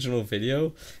the original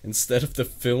video instead of the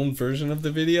filmed version of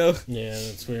the video? Yeah,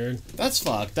 that's weird. That's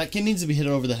fucked. That kid needs to be hit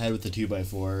over the head with a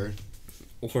 2x4.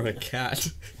 Or a cat?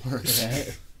 Or a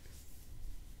cat.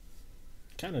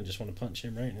 Kind of just want to punch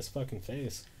him right in his fucking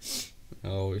face.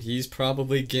 Oh, he's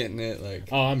probably getting it. Like,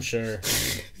 Oh, I'm sure.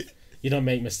 You don't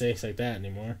make mistakes like that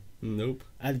anymore. nope.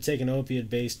 I had to take an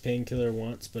opiate-based painkiller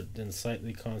once, but then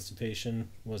slightly constipation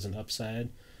was an upside,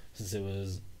 since it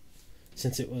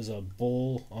was a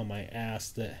bowl on my ass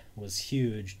that was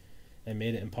huge, and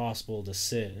made it impossible to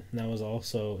sit. And I was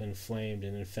also inflamed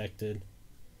and infected.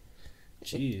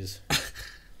 Jeez,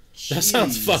 that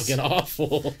sounds Jeez. fucking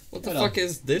awful. What the What fuck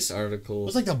is this article?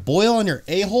 It's like the boil on your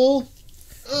a-hole?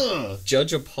 Ugh.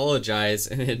 Judge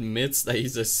apologized and admits that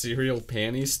he's a serial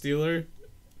panty stealer.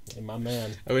 Hey, my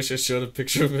man. I wish I showed a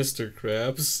picture of Mr.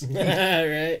 Krabs.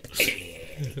 Right?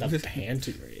 The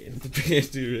panty raid. The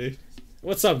panty raid.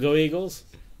 What's up, Go Eagles?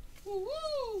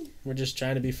 We're just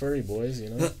trying to be furry boys, you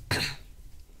know?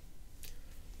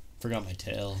 Forgot my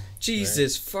tail.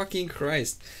 Jesus fucking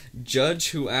Christ. Judge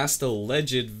who asked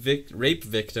alleged rape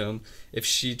victim if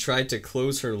she tried to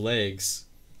close her legs.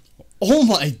 Oh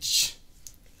my...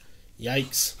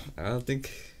 Yikes. I don't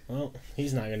think... Well,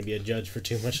 he's not going to be a judge for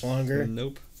too much longer.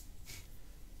 Nope.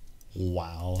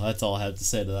 Wow, that's all I have to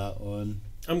say to that one.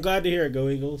 I'm glad to hear it, Go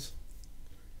Eagles.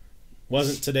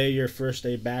 Wasn't today your first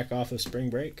day back off of spring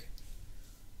break?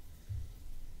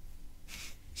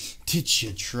 Did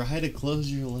you try to close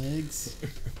your legs?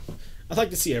 I'd like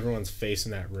to see everyone's face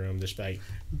in that room just like,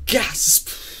 Gasp!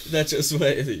 That's just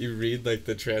what you read, like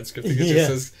the transcript. It Yeah. just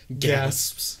says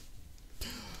gasps.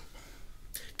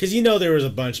 because you know there was a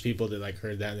bunch of people that like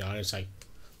heard that in the audience like,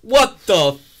 What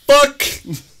the fuck?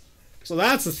 so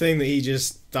that's the thing that he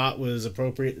just thought was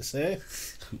appropriate to say.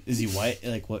 Is he white?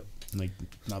 Like what? Like,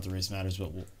 not the race matters,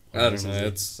 but... what I don't race know.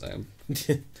 is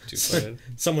he? It's too quiet.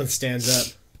 Someone stands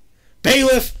up.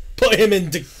 Bailiff, put him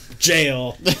into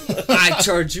jail. I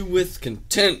charge you with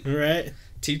contempt. Right?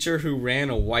 Teacher who ran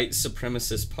a white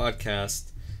supremacist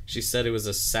podcast. She said it was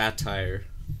a satire.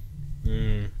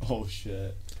 Oh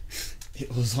shit.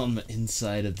 It was on the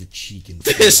inside of the cheek and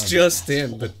This of just the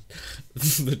in.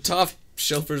 The Top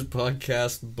Shelfers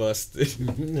podcast busted.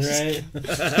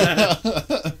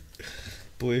 Right?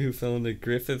 Boy who fell into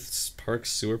Griffiths Park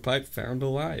sewer pipe found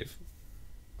alive.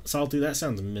 Salty, that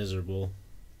sounds miserable.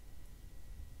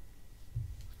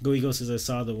 Go Eagle says I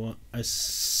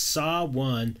saw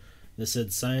one that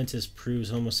said scientist proves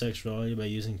homosexuality by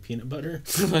using peanut butter.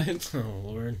 What? Oh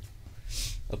Lord.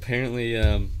 Apparently,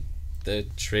 the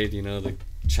trade, the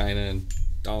China and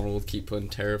Donald keep putting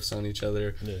tariffs on each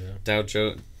other. Yeah.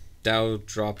 Dow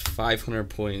dropped 500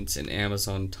 points and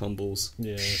Amazon tumbles.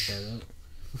 Yeah, I saw that.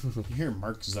 You hear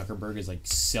Mark Zuckerberg is like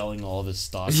selling all of his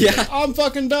stock. Yeah. He's like, I'm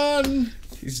fucking done.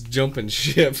 He's jumping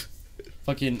ship.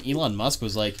 Fucking Elon Musk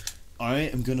was like, I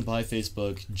am gonna buy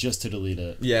Facebook just to delete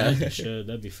it. Yeah. You should.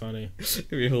 That'd be funny. It'd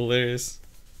be hilarious.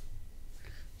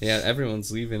 Yeah,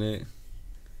 everyone's leaving it.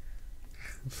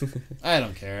 I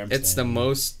don't care. I'm It's the staying.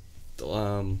 most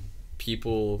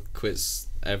people quits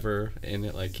ever in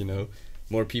it. Like,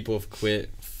 more people have quit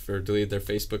or deleted their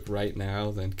Facebook right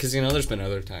now than... Because, there's been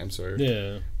other times where...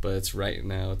 Yeah. But it's right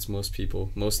now. It's most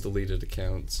deleted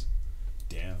accounts.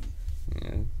 Damn. Yeah.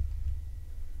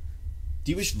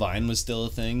 Do you wish Vine was still a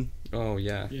thing? Oh,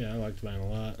 yeah. Yeah, I liked Vine a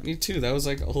lot. Me too. That was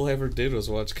like all I ever did was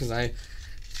watch because I,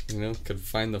 could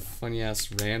find the funny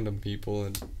ass random people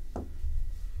and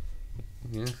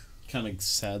yeah. Kind of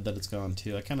sad that it's gone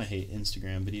too. I kind of hate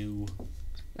Instagram video.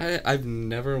 I've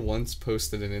never once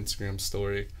posted an Instagram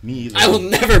story. Me either. I will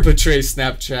never betray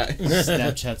Snapchat.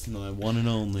 Snapchat's my one and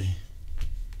only.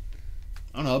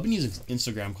 I don't know. I've been using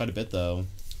Instagram quite a bit though.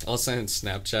 All of a sudden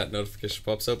Snapchat notification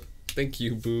pops up. Thank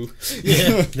you, boo.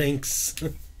 Yeah, thanks.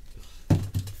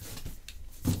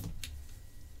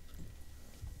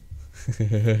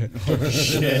 Oh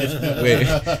shit. Wait,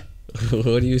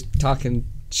 what are you talking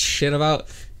shit about?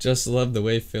 Just love the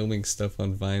way filming stuff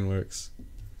on Vine works.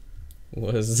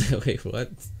 Wait, what?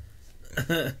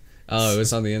 Oh, it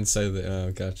was on the inside of the...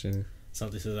 Oh, gotcha.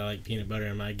 Something says I like peanut butter.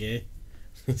 Am I gay?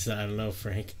 He said, I don't know,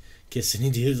 Frank. kiss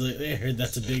any dudes lately? I heard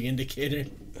that's a big indicator.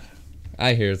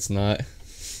 I hear it's not.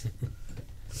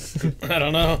 I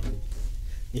don't know.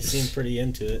 You seem pretty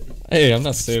into it. Hey, I'm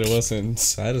not saying it wasn't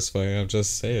satisfying. I'm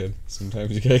just saying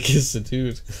sometimes you gotta kiss a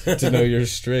dude to know you're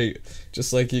straight.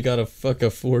 Just like you gotta fuck a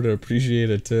 4 to appreciate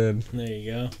a 10. There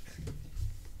you go.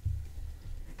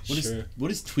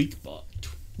 What is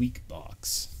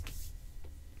Tweakbox?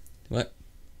 What?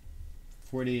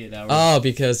 48 hours. Oh,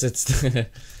 because it's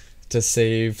to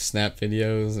save snap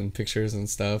videos and pictures and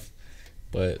stuff.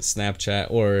 But Snapchat,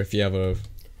 or if you have a,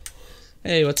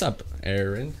 hey, what's up,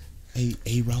 Aaron?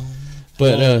 Aaron.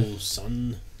 But Hello,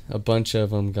 son. a bunch of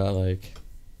them got like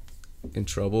in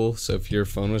trouble. So if your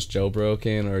phone was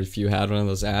jailbroken, or if you had one of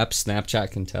those apps,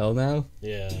 Snapchat can tell now.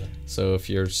 Yeah. So if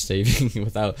you're saving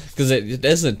without, because it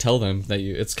doesn't tell them that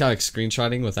you, it's kind of like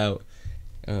screenshotting without,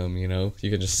 you know,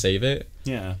 you can just save it.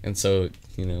 Yeah. And so,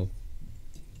 you know,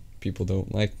 people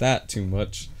don't like that too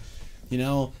much. You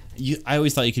know, I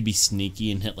always thought you could be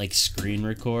sneaky and hit like screen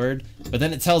record, but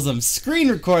then it tells them screen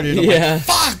recorded. I'm Yeah. like,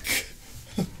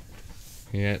 fuck.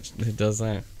 Yeah, it does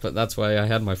that. But that's why I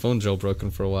had my phone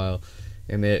jailbroken for a while.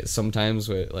 And it sometimes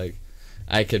with like,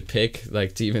 I could pick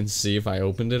like to even see if I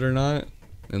opened it or not.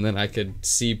 And then I could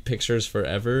see pictures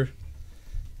forever.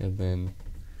 And then,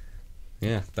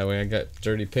 yeah, that way I got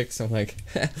dirty pics. I'm like,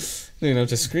 you know,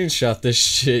 just screenshot this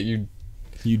shit, you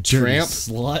tramp.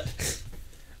 slut.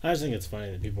 I just think it's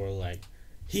funny that people are like,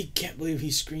 he can't believe he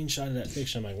screenshotted that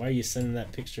picture. I'm like, why are you sending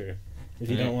that picture if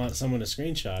you don't want someone to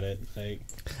screenshot it? Like,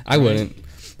 I wouldn't.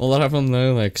 A lot of them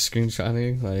though, like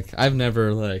screenshotting, like I've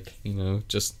never like, you know,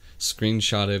 just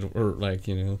screenshotted or like,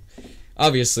 you know,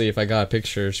 obviously if I got a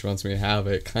picture, she wants me to have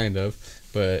it, kind of,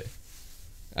 but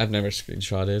I've never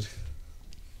screenshotted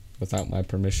without my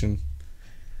permission.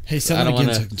 Hey, I send don't it again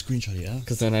wanna- so I can screenshot it, yeah?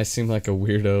 Because then I seem like a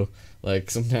weirdo.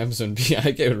 Like sometimes when I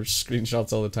get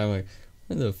screenshots all the time, like,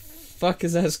 where the fuck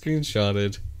is that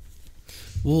screenshotted?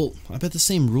 Well, I bet the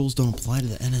same rules don't apply to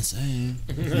the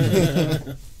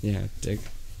NSA. Yeah, dick.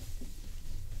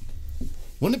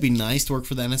 Wouldn't it be nice to work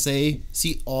for the NSA?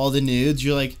 See all the nudes,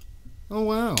 you're like, oh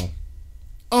wow.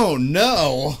 Oh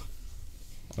no!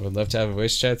 I would love to have a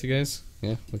voice chat with you guys.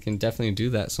 Yeah, we can definitely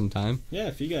do that sometime. yeah,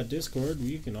 if you got Discord,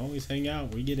 you can always hang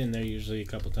out. We get in there usually a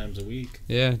couple times a week.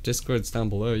 Yeah, Discord's down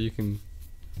below. You can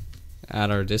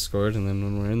add our Discord, and then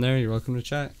when we're in there, you're welcome to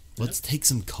chat. Let's take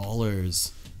some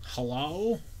callers.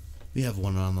 Hello? We have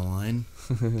one on the line.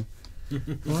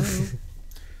 Hello.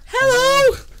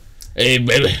 Hello! Hey,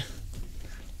 baby.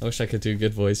 I wish I could do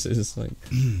good voices, like,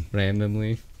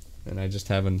 randomly. And I just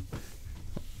haven't...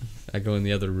 I go in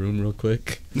the other room real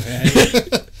quick.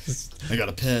 I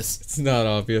gotta piss. It's not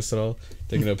obvious at all.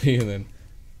 Taking a pee and then...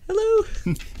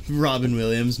 Hello! Robin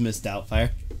Williams, Miss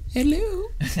Doubtfire. Hello.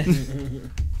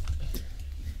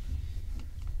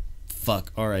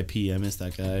 Fuck, R.I.P. I miss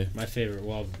that guy. My favorite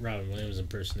Robin Williams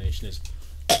impersonation is,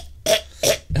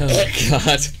 Oh,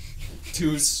 God.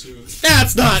 Too soon.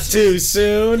 that's not too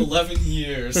soon! 11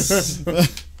 years.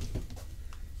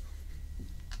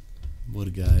 What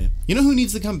a guy. You know who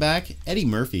needs to come back? Eddie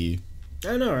Murphy.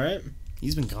 I know, right?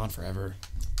 He's been gone forever.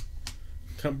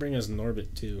 Come bring us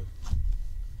Norbit too.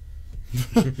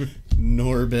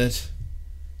 Norbit.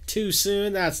 Too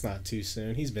soon? That's not too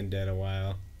soon. He's been dead a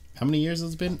while. How many years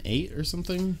has it been? 8 or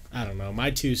something? I don't know. My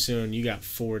too soon, you got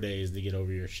 4 days to get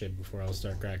over your shit before I'll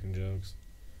start cracking jokes.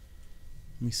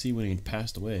 Let me see when he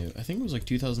passed away. I think it was like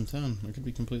 2010. I could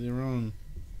be completely wrong.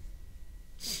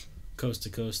 Coast to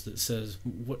coast that says,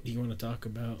 what do you want to talk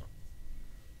about?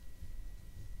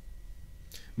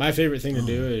 My favorite thing to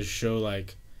do is show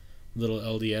like little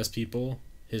LDS people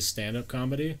his stand-up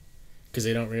comedy because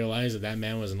they don't realize that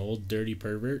man was an old dirty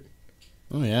pervert.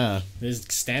 Oh, yeah. His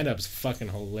stand-up's fucking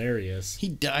hilarious. He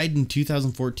died in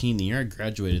 2014, the year I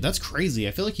graduated. That's crazy.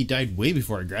 I feel like he died way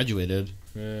before I graduated.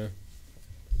 Yeah.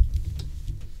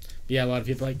 Yeah, a lot of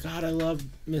people are like, God, I love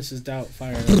Mrs.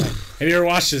 Doubtfire. And I'm like, have you ever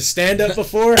watched his stand-up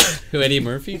before? Who, Eddie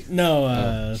Murphy?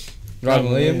 No,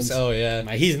 Robin Williams? Oh, yeah.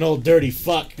 Like, he's an old dirty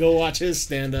fuck. Go watch his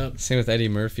stand-up. Same with Eddie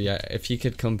Murphy. If he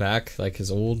could come back, like his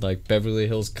old, like Beverly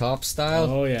Hills Cop style,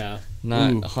 Oh, yeah.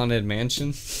 not Ooh. Haunted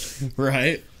Mansion.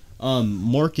 Right?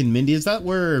 Mork and Mindy, is that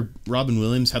where Robin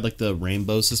Williams had like the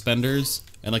rainbow suspenders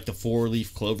and like the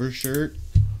 4-leaf clover shirt?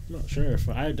 I'm not sure.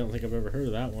 I don't think I've ever heard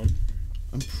of that one.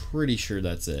 I'm pretty sure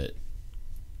that's it.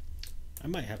 I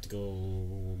might have to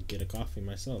go get a coffee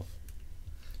myself.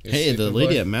 Hey, the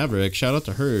lady at Maverick, shout out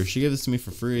to her. She gave this to me for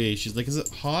free. She's like, is it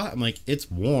hot? I'm like, it's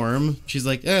warm. She's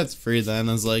like, yeah, it's free then.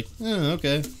 I was like,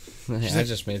 okay. I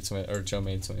just made some, or Joe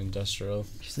made some industrial.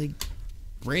 She's like,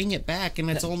 bring it back and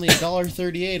it's only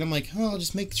 $1.38. I'm like, oh, I'll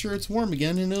just make sure it's warm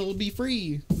again and it'll be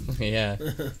free. Yeah.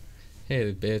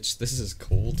 Hey, bitch, this is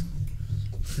cold.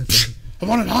 I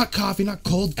wanted hot coffee, not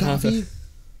cold coffee.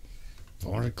 If I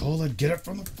wanted cold, I'd get it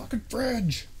from the fucking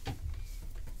fridge.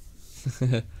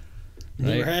 Right?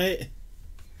 Right?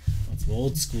 That's some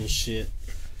old school shit.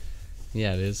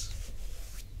 Yeah, it is.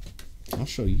 I'll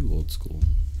show you old school.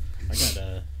 I got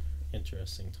a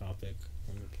interesting topic.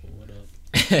 Let me pull it up.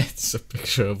 It's a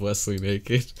picture of Wesley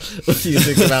naked. What do you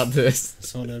think about this?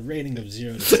 So on a rating of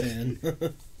 0 to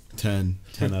 10, 10.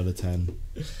 10 out of 10.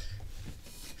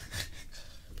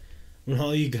 when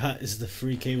all you got is the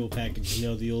free cable package, you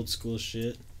know, the old school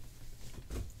shit.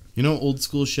 You know old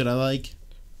school shit I like?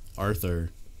 Arthur.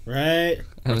 Right?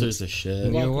 Arthur's the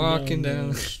shit. You're walking down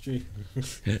the street.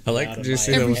 I like. Out Did of you my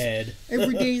see that? head.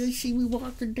 Every day they see me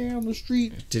walking down the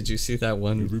street. Did you see that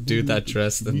one dude that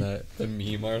dressed in the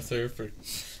meme Arthur for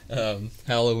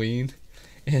Halloween?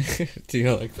 Do you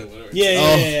know like the one? where- Yeah,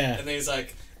 Oh. yeah. And then he's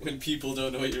like, when people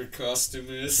don't know what your costume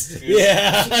is.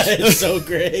 Yeah, it's so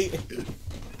great.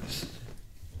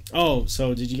 Oh,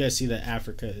 so did you guys see that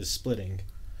Africa is splitting?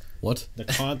 What? The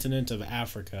continent of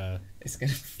Africa It's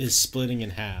gonna. is splitting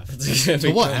in half. So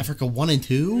what? Africa 1 and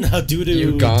 2? Now, due to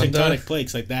Uganda? tectonic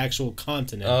plates, like the actual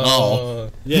continent.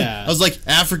 Oh, Yeah. I was like,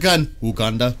 Africa and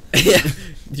Uganda.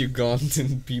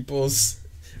 Ugandan peoples.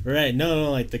 Right.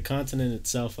 No, like the continent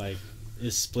itself, like,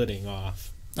 is splitting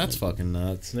off. That's fucking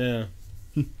nuts. Yeah.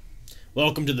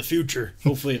 Welcome to the future.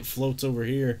 Hopefully it floats over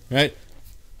here. Right?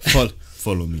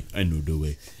 Follow me. I know the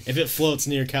way. If it floats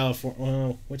near California,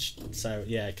 well, which side?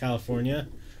 Yeah, California.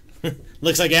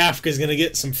 Looks like Africa's gonna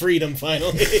get some freedom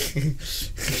finally.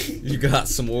 You got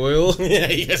some oil? Yeah,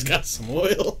 you guys got some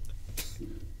oil.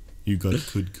 You got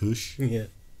good kush? Yeah.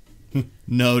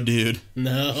 No, dude.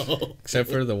 No. Except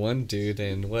for the one dude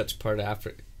in which part of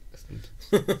Africa?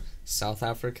 South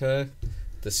Africa,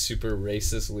 the super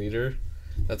racist leader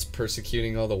that's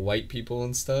persecuting all the white people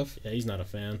and stuff. Yeah, he's not a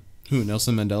fan. Who,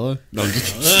 Nelson Mandela? No, I'm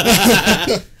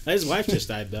just... His wife just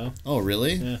died though. Oh,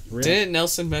 really? Yeah. Real. Didn't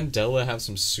Nelson Mandela have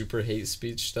some super hate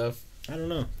speech stuff? I don't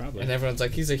know. Probably. And everyone's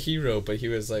like, he's a hero, but he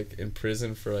was like in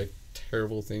prison for like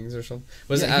terrible things or something.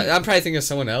 Was Yeah, it, I'm probably thinking of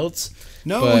someone else.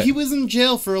 No, But- he was in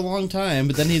jail for a long time,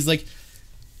 but then he's like,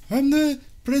 I'm the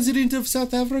president of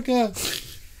South Africa.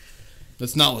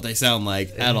 That's not what they sound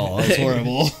like at all. It's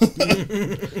horrible.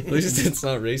 At least it's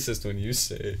not racist when you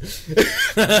say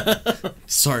it.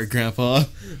 Sorry, Grandpa.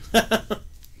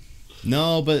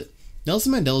 No, but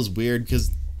Nelson Mandela's weird because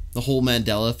the whole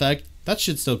Mandela effect, that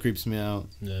shit still creeps me out.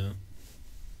 Yeah.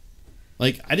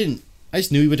 Like, I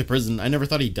just knew he went to prison. I never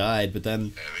thought he died, but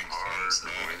then...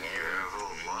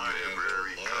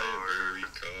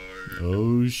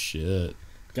 Oh, shit.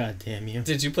 God damn you.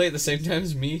 Did you play at the same time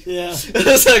as me? Yeah. I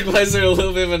was like, why is there a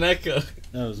little bit of an echo?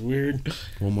 That was weird.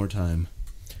 One more time.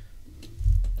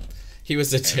 He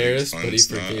was a terrorist, but he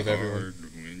forgave everyone.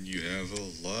 When you have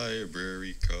a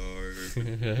library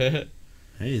card.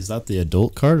 Hey, is that the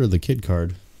adult card or the kid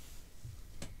card?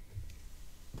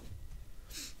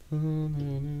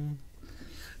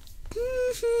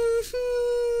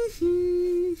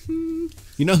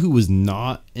 You know who was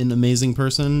not an amazing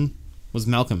person? Was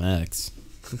Malcolm X.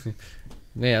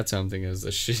 Yeah, that's what I'm thinking is the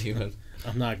shitty one.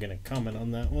 I'm not gonna comment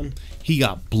on that one. He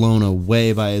got blown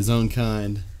away by his own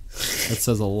kind. That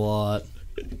says a lot.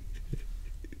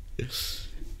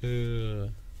 He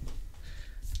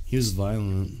was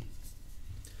violent.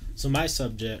 So my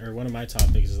subject, or one of my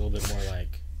topics, is a little bit more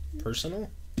like personal,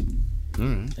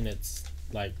 Alright. and it's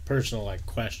like personal, like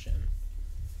question.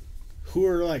 Who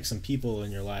are like some people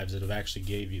in your lives that have actually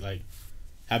gave you like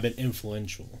have been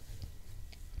influential?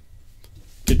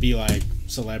 Could be like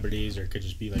celebrities, or it could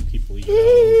just be like people you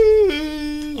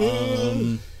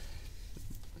know.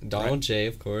 Donald J,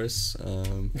 of course.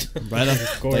 Right off,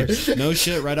 Of course. like, no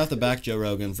shit, right off the back, Joe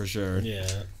Rogan for sure. Yeah,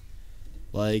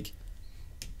 Like,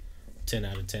 10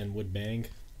 out of 10 would bang.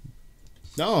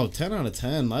 no, 10 out of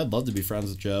 10. I'd love to be friends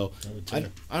with Joe. I would too.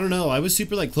 I don't know. I was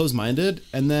super like closed-minded,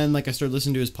 and then like I started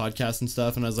listening to his podcast and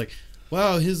stuff, and I was like,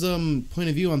 wow, his point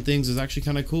of view on things is actually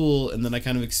kind of cool. And then I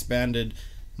kind of expanded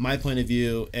my point of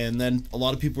view, and then a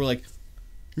lot of people were like,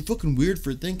 you're fucking weird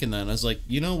for thinking that. And I was like,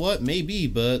 you know what? Maybe,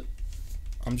 but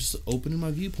I'm just opening my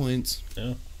viewpoints.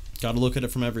 Yeah, Got to look at it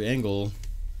from every angle.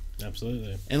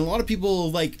 absolutely. And a lot of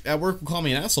people like at work will call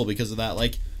me an asshole because of that.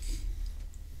 Like,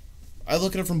 I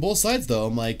look at it from both sides though.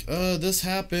 I'm like, this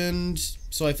happened,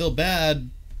 so I feel bad,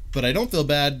 but I don't feel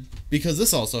bad because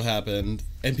this also happened.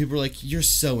 And people are like, you're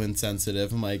so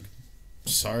insensitive. I'm like,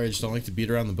 sorry, I just don't like to beat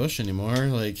around the bush anymore.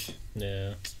 Like,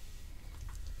 Yeah.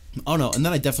 oh no. And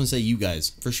then I definitely say you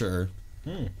guys for sure.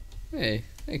 Hmm. Hey,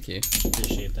 Thank you.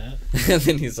 Appreciate that. And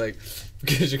then he's like,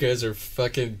 because you guys are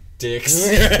fucking dicks.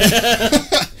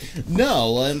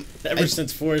 No, Ever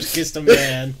since Forrest kissed a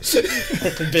man,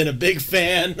 I've been a big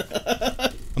fan.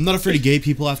 I'm not afraid of gay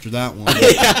people after that one.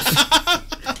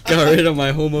 Got rid of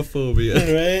my homophobia.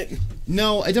 Right?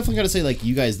 No, I definitely gotta say, like,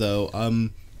 you guys, though,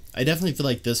 I definitely feel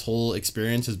like this whole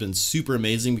experience has been super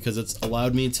amazing because it's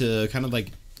allowed me to kind of,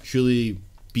 like, truly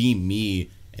be me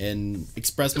and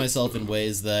express myself in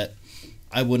ways that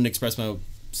I wouldn't express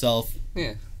myself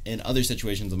Yeah. in other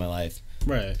situations of my life.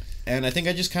 Right. And I think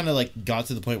I just kind of, like, got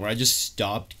to the point where I just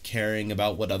stopped caring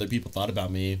about what other people thought about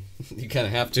me. You kind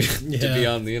of have to Yeah. be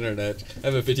on the internet. I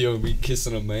have a video of me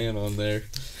kissing a man on there.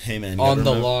 Hey, man. you On gotta the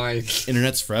remember, line.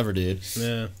 Internet's forever, dude.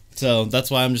 Yeah. So that's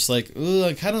why I'm just like, ooh,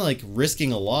 I'm kind of, like,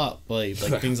 risking a lot by,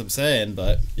 like, things I'm saying,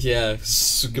 but Yeah.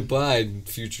 So goodbye,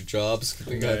 future jobs. I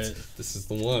think Right. this is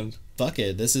the one. fuck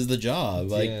it. This is the job.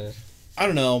 Like, yeah. I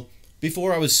don't know.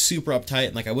 Before I was super uptight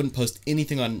and like I wouldn't post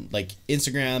anything on like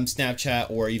Instagram,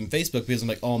 Snapchat, or even Facebook because I'm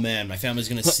like, oh man, my family's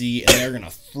gonna see and they're gonna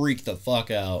freak the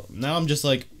fuck out. Now I'm just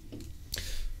like,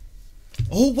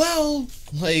 oh well,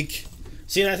 like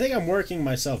See, and I think I'm working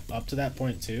myself up to that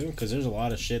point too, because there's a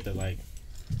lot of shit that like,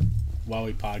 while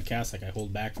we podcast, like I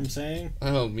hold back from saying.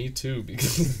 Oh, me too.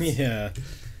 Because Yeah.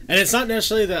 And it's not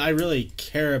necessarily that I really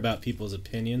care about people's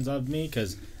opinions of me,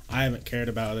 because I haven't cared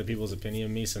about other people's opinion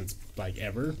of me since like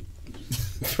ever.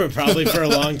 Probably for a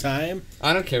long time.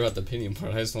 I don't care about the opinion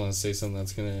part. I just want to say something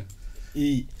that's gonna.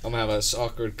 E- I'm gonna have a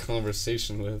awkward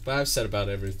conversation with. But I've said about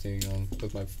everything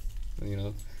with my, you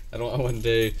know. I don't want one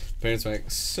day parents are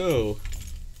like, so.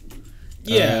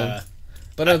 Yeah.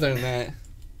 But other than that,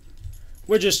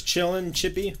 We're just chilling,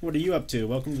 Chippy. What are you up to?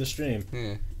 Welcome to the stream.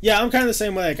 yeah. Yeah, I'm kind of the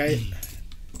same way. Like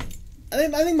I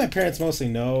think my parents mostly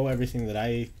know everything that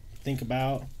I think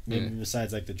about, maybe Yeah.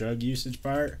 besides like the drug usage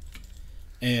part.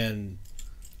 And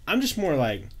I'm just more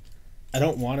like, I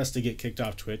don't want us to get kicked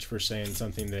off Twitch for saying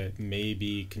something that may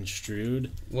be construed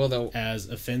Well, though, as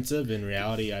offensive. In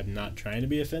reality, I'm not trying to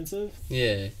be offensive.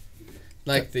 yeah.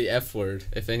 Like the F word.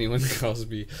 If anyone calls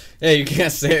me, hey, you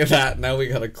can't say that. Now we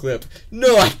got a clip.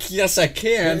 No, yes, I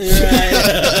can.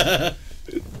 Right.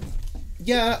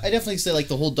 yeah, I definitely say like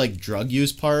the whole like drug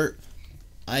use part.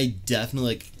 I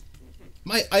definitely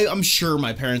like I'm sure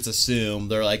my parents assume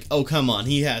they're like, oh come on,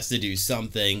 he has to do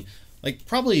something. Like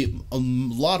probably a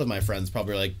lot of my friends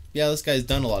probably are like, yeah, this guy's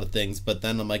done a lot of things, but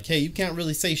then I'm like, hey, you can't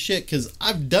really say shit because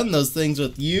I've done those things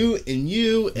with you and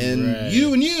you and Right.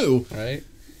 you and you. Right?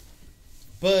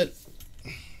 But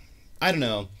I don't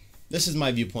know. This is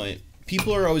my viewpoint.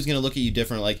 People are always gonna look at you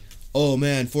different. Like, oh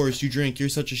man, Forrest, you drink. You're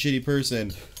such a shitty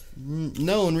person.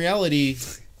 No, in reality,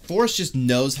 Forrest just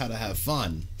knows how to have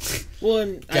fun. Well,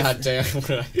 and God damn.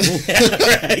 yeah,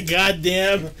 right,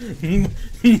 goddamn.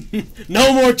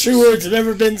 No more true words have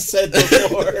ever been said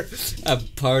before. I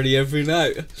party every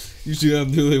night. Usually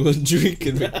I'm the only one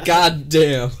drinking, but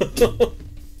goddamn.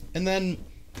 And then,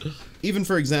 even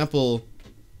for example,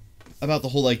 about the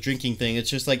whole like drinking thing, it's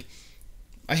just like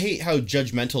I hate how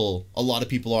judgmental a lot of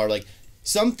people are. Like,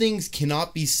 some things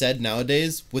cannot be said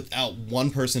nowadays without one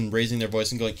person raising their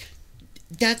voice and going,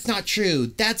 that's not true,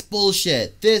 that's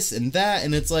bullshit, this and that.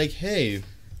 And it's like, hey,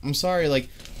 I'm sorry, like,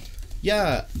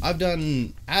 yeah, I've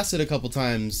done acid a couple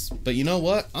times, but you know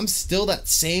what? I'm still that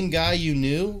same guy you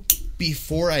knew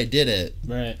before I did it.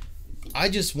 Right. I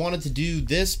just wanted to do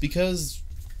this because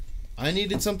I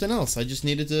needed something else. I just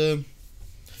needed to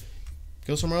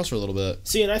go somewhere else for a little bit.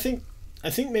 See, and I think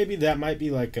maybe that might be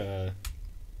like a,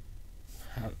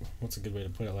 what's a good way to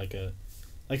put it, like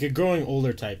a growing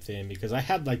older type thing, because I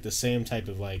had like the same type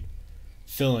of like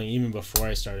feeling even before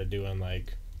I started doing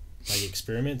like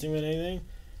experimenting with anything.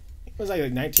 It was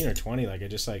like 19 or 20. Like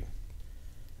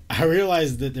I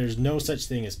realized that there's no such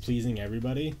thing as pleasing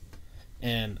everybody,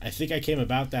 and I think I came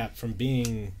about that from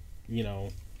being,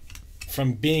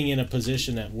 from being in a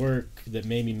position at work that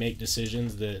made me make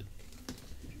decisions that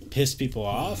pissed people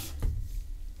off.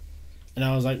 And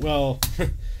I was like, well,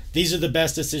 these are the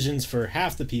best decisions for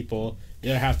half the people.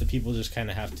 The other half the people just kind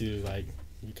of have to, like,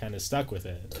 you kind of stuck with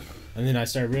it. And then I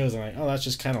started realizing, like, oh, that's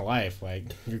just kind of life. Like,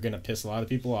 you're going to piss a lot of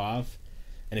people off.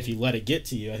 And if you let it get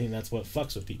to you, I think that's what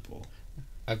fucks with people.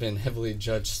 I've been heavily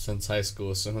judged since high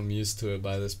school, so I'm used to it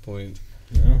by this point.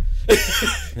 You know?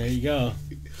 There you go.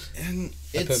 And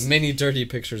I put many dirty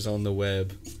pictures on the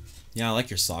web. yeah, I like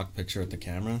your sock picture with the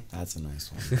camera. That's a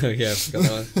nice one. Yeah, I forgot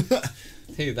that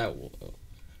one. Hey, that.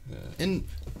 And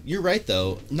you're right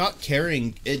though. Not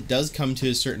caring, it does come to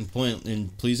a certain point in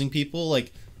pleasing people.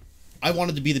 Like, I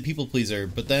wanted to be the people pleaser,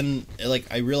 but then like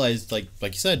I realized, like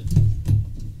you said,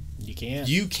 You can't.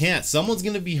 you can't. Someone's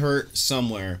gonna be hurt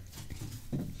somewhere.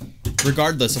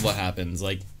 regardless of what happens.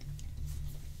 Like,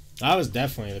 I was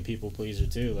definitely the people pleaser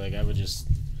too. Like, I would just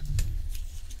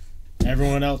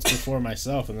everyone else before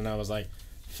myself, and then I was like,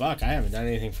 fuck, I haven't done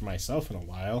anything for myself in a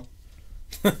while.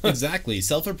 exactly.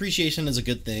 Self-appreciation is a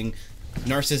good thing.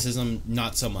 Narcissism,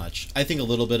 not so much. I think a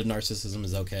little bit of narcissism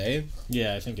is okay.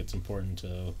 Yeah, I think it's important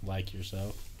to like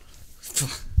yourself.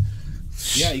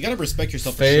 Yeah, you gotta respect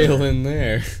yourself. Fail For sure. in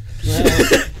there.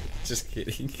 Just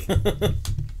kidding.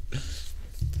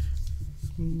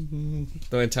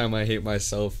 The only time I hate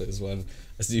myself is when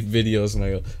I see videos and I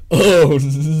go, "Oh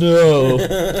no,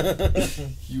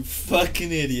 You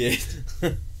fucking idiot.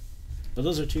 But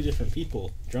those are two different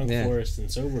people. Drunk Yeah. Forrest and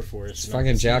sober Forrest. it's not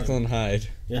fucking the same. Jekyll and Hyde."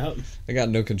 Yep. I got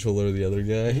no control over the other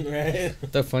guy.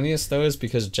 Right? The funniest though is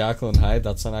because Jekyll and Hyde,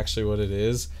 that's not actually what it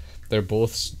is. They're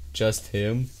both just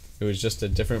him. It was just a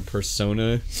different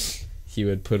persona he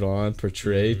would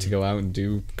portray to go out and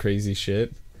do crazy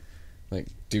shit. Like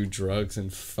do drugs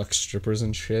and fuck strippers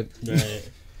and shit. Right.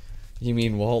 You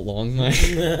mean Walt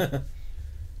Longmire?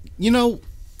 You know,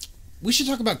 we should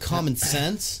talk about common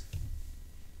sense.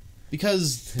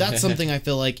 Because that's something I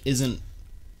feel like isn't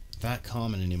that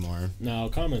common anymore. No,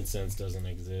 common sense doesn't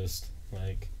exist.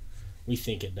 Like, we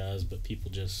think it does, but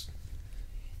people just...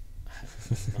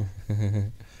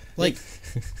 Like,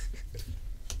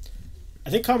 I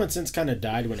think common sense kind of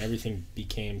died when everything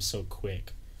became so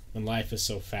quick. When life is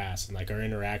so fast, and, like, our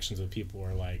interactions with people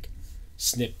are, like,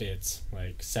 snippets,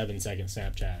 like 7-second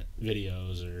Snapchat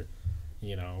videos or,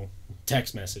 you know,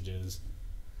 text messages.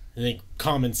 I think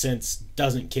common sense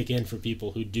doesn't kick in for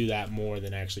people who do that more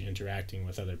than actually interacting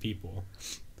with other people.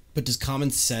 but does common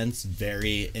sense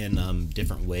vary in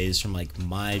different ways from like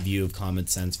my view of common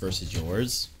sense versus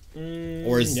yours?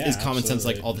 Or is common sense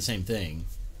like all the same thing?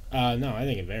 No, I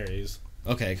think it varies.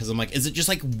 Okay, because I'm like, is it just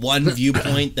like one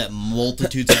viewpoint that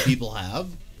multitudes of people have?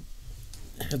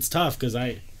 It's tough because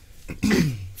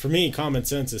for me, common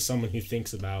sense is someone who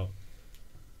thinks about,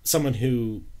 someone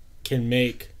who can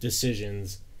make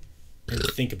decisions and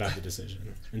think about the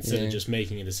decision instead of just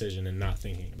making a decision and not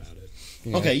thinking about it.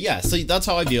 Yeah. Okay, yeah, so that's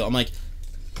how I view it. I'm like,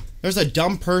 there's a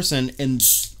dumb person, and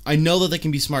I know that they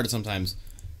can be smart sometimes.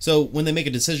 So when they make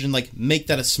a decision, like, make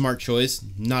that a smart choice,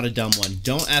 not a dumb one.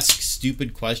 Don't ask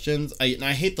stupid questions.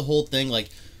 I hate the whole thing, like,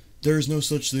 there's no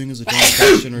such thing as a dumb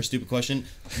question or a stupid question.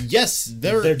 Yes,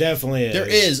 There definitely is. there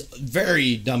is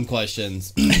very dumb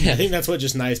questions. I think that's what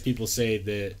just nice people say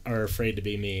that are afraid to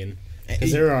be mean.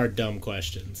 Because there are dumb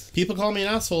questions. People call me an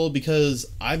asshole because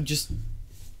I'll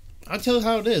tell you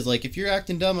how it is. Like, if you're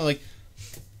acting dumb, I'm like,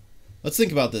 let's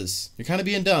think about this. You're kind of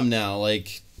being dumb now.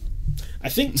 Like, I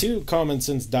think, too, common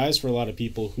sense dies for a lot of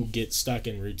people who get stuck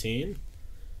in routine.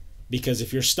 Because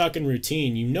if you're stuck in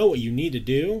routine, you know what you need to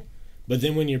do. But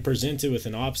then when you're presented with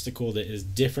an obstacle that is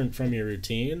different from your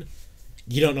routine,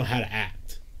 you don't know how to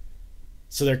act.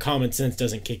 So their common sense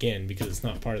doesn't kick in because it's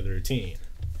not part of the routine.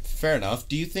 fair enough.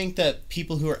 Do you think that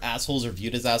people who are assholes or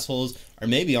viewed as assholes are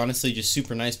maybe honestly just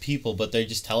super nice people, but they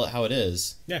just tell it how it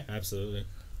is? Yeah, absolutely.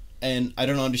 And I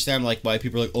don't understand like why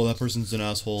people are like, oh, that person's an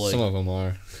asshole. Like, Some of them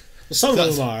are. Some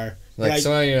of them are. Like, but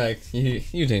some of you are like, you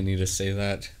didn't need to say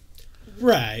that.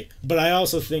 right. But I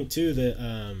also think, too, that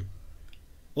a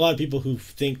lot of people who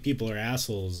think people are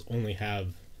assholes only have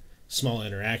small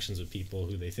interactions with people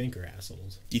who they think are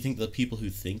assholes. do you think the people who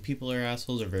think people are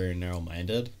assholes are very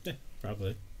narrow-minded? Yeah,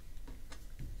 probably.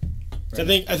 So I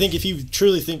think if you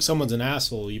truly think someone's an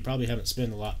asshole, you probably haven't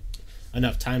spent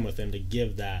enough time with them to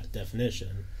give that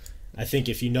definition. I think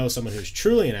if you know someone who's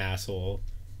truly an asshole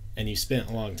and you spent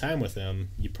a long time with them,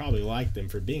 you probably like them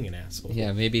for being an asshole.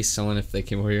 Yeah, maybe someone, if they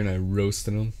came over here and I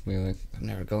roasted them, they're like, I'm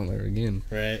never going there again.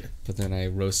 Right? But then I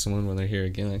roast someone when they're here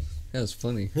again, like, that was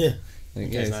funny. Yeah. Like,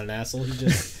 He's guys, not an asshole.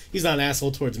 He's not an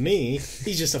asshole towards me.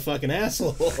 He's just a fucking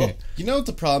asshole. You know what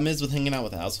the problem is with hanging out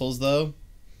with assholes, though?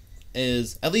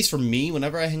 Is, at least for me,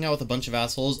 whenever I hang out with a bunch of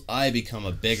assholes, I become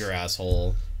a bigger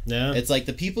asshole. Yeah. It's like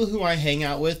the people who I hang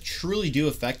out with truly do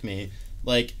affect me.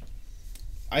 Like,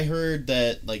 I heard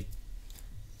that, like,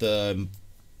 the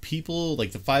people,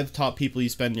 like, the 5 top people you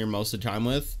spend your most of the time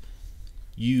with,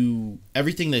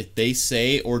 everything that they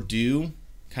say or do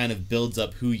kind of builds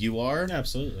up who you are.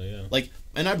 Absolutely, yeah. Like,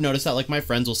 and I've noticed that, like, my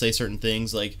friends will say certain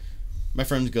things, like, my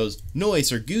friend goes,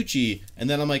 Noise or Gucci, and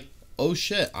then I'm like, oh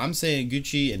shit, I'm saying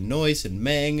Gucci and Noise and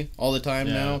Mang all the time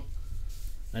Yeah. now.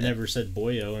 I never said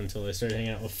boyo until I started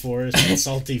hanging out with Forrest and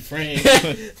Salty Frank.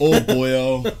 Oh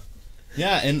boyo.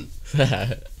 Yeah, and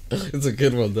it's a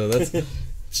good one, though. That's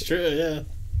It's true, yeah.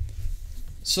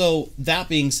 so that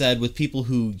being said, with people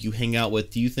who you hang out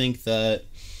with, do you think that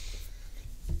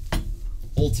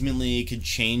ultimately it could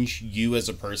change you as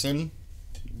a person?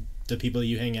 the people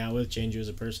you hang out with change you as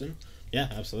a person? Yeah,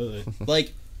 absolutely.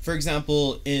 Like, for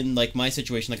example, in like my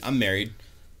situation, like I'm married,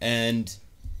 and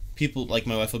people like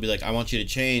my wife will be like, I want you to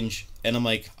change, and I'm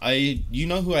like, you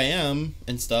know who I am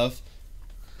and stuff,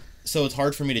 so it's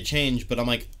hard for me to change, but I'm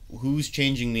like, who's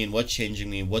changing me and what's changing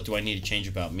me and what do I need to change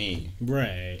about me?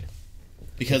 Right.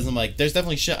 Because I'm like, there's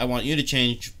definitely shit I want you to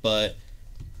change, but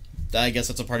I guess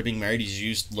that's a part of being married, is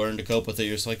you just learn to cope with it.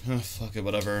 You're just like, oh, fuck it,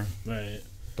 whatever. Right.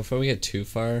 Before we get too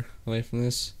far away from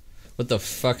this, what the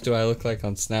fuck do I look like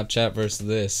on Snapchat versus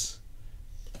this?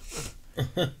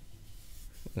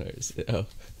 There's, oh.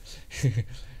 He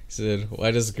said,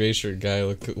 why does gray shirt guy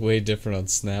look way different on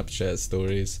Snapchat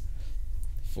stories?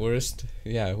 Forrest?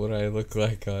 Yeah, what do I look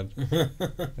like on?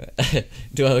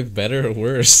 Do I look better or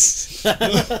worse?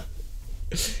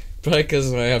 Probably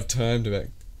because I have time to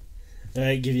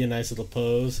Alright, give you a nice little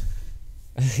pose.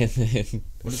 and then,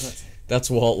 What is that? that's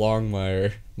Walt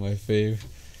Longmire, my fave.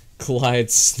 Clyde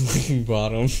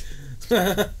Slingbottom.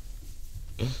 A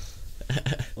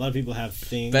lot of people have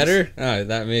things. Better? Oh,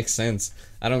 that makes sense.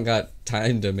 I don't got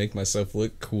time to make myself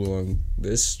look cool on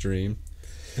this stream.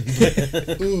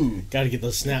 Ooh. Gotta get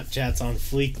those Snapchats on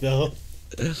fleek, though.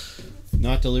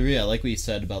 Not delivery. I like what you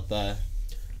said about that.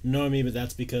 No, I mean, but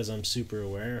that's because I'm super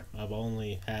aware. I've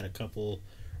only had a couple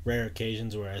rare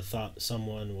occasions where I thought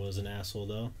someone was an asshole,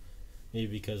 though.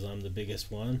 Maybe because I'm the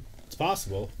biggest one. It's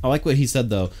possible. I like what he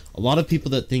said, though. A lot of people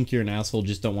that think you're an asshole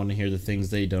just don't want to hear the things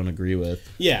they don't agree with.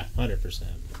 Yeah, 100%.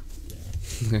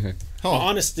 Yeah.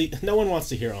 Honesty. No one wants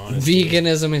to hear honesty.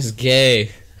 Veganism is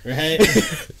gay. Right?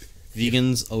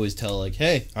 Vegans always tell, like,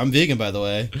 hey, I'm vegan, by the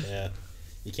way. Yeah.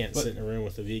 You can't sit in a room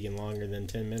with a vegan longer than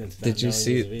 10 minutes. Not Did you knowing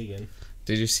see- he's a vegan.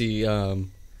 Did you see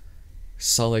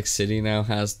Salt Lake City now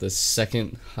has the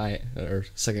second, I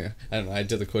don't know, I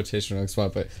did the quotation wrong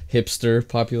spot, but hipster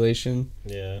population.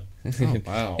 Yeah. Oh,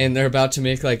 wow. And they're about to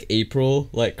make like April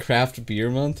like craft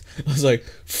beer month. I was like,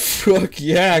 fuck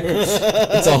yeah,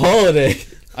 it's a holiday.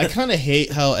 I kind of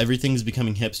hate how everything's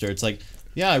becoming hipster. It's like,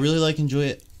 yeah, I really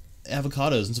enjoy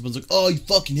avocados. And someone's like, oh, you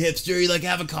fucking hipster, you like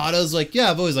avocados? Like,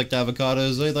 yeah, I've always liked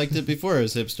avocados. I liked it before I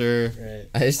was hipster. Right.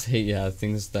 I just hate,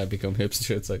 things that become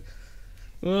hipster. It's like,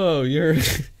 oh, you're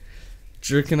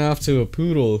jerking off to a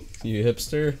poodle, you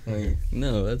hipster. Like,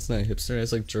 no, that's not hipster.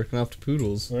 It's like jerking off to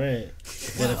poodles. Right.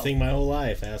 Been a thing my whole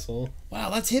life, asshole.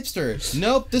 Wow, that's hipster.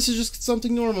 Nope, this is just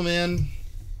something normal, man.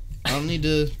 I don't need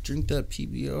to drink that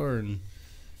PBR and...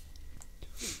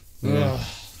 Yeah. Ugh,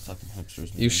 fucking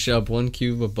hipsters, man. You shove one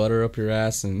cube of butter up your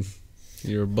ass and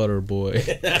you're a butter boy.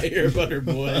 Now you're a butter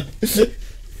boy.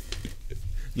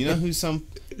 You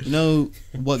know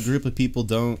what group of people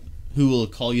who will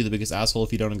call you the biggest asshole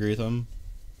if you don't agree with them?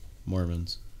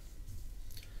 Mormons.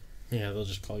 Yeah, they'll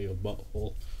just call you a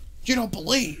butthole. You don't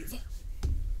believe.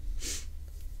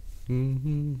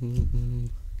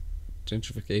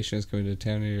 Gentrification is coming to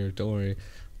town here. Don't worry.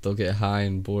 They'll get high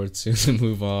and bored soon and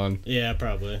move on. Yeah,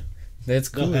 probably. That's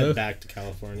cool. They'll though. head back to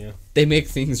California. They make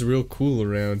things real cool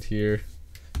around here.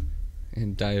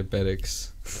 And diabetics.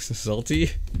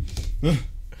 Salty?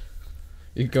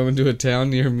 You coming to a town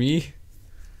near me?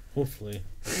 Hopefully.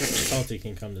 Salty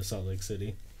can come to Salt Lake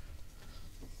City.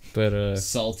 But,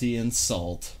 Salty and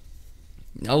salt.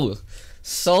 oh,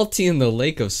 salty in the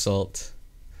lake of salt.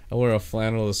 I wore a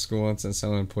flannel to school once and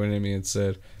someone pointed at me and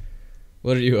said,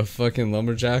 what are you, a fucking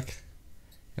lumberjack?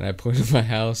 And I pointed at my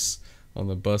house on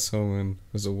the bus home and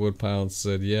it was a woodpile and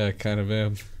said, yeah, I kind of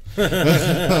am.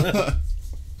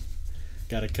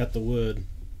 Gotta cut the wood.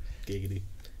 Giggity.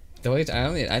 Though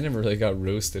I never really got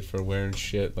roasted for wearing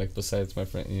shit, like, besides my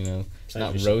friend, you know. Besides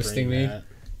Not your roasting Supreme me. hat.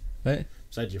 What?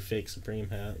 Besides your fake Supreme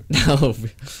hat. No,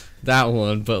 that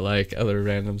one, but, like, other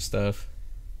random stuff.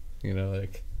 You know,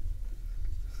 like,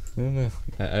 I don't know.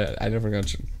 I never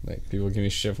got, like, people give me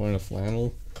shit for wearing a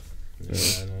flannel. Yeah,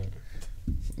 I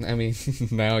know. I mean,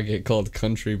 now I get called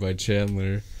country by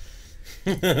Chandler.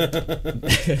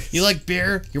 You like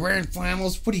beer? You're wearing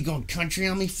flannels? What are you going country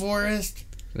on me, Forrest?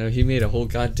 No, he made a whole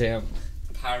goddamn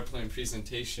PowerPoint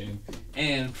presentation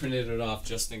and printed it off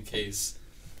just in case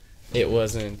it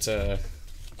wasn't,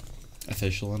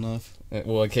 Official enough.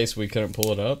 well, in case we couldn't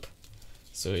pull it up.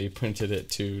 So he printed it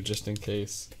too, just in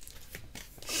case.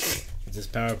 It's this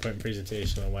PowerPoint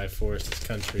presentation on why Forrest is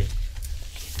country.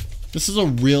 This is a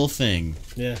real thing.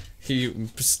 Yeah.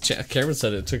 Cameron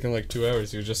said it took him like 2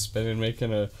 hours. He was just spending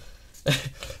making a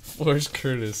Forrest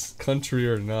Curtis, country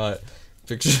or not.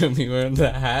 Picture me wearing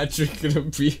the hat, drinking a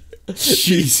beer.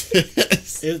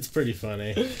 Jesus. It's pretty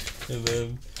funny. And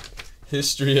then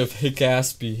history of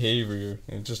hick-ass behavior.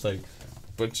 And just like,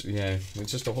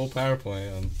 it's just a whole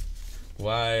PowerPoint on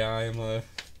why I'm a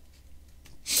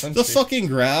The fucking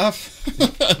graph.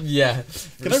 Yeah.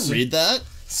 Can I read that?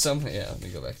 Yeah, let me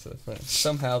go back to the front.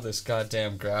 Somehow this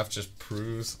goddamn graph just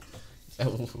proves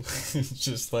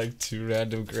just like two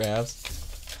random graphs.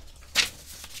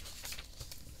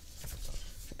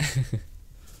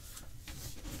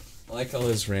 I like all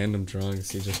his random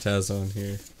drawings he just has on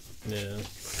here. Yeah.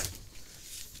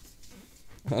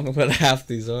 I don't know what half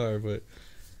these are, but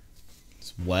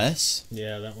It's Wes.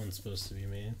 Yeah, that one's supposed to be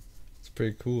me. it's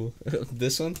pretty cool.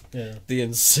 This one? Yeah. The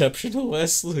Inceptional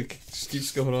West, look, just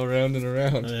keeps going all around and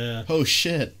around. Yeah. Oh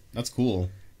shit, that's cool.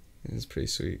 It's pretty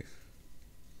sweet.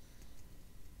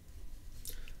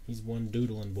 He's one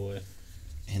doodling boy.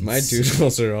 And My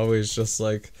doodles are always just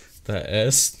like the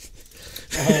S.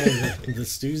 Oh, the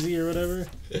Stoozy or whatever?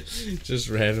 Just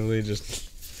randomly, just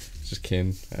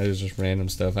kidding. I was just random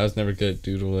stuff. I was never good at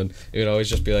doodling. It would always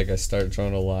just be like I start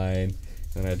drawing a line,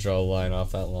 and I draw a line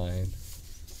off that line.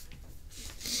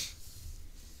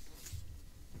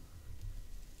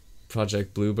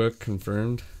 Project Blue Book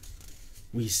confirmed.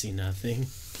 We see nothing.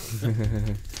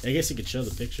 I guess you could show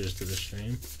the pictures to the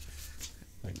stream.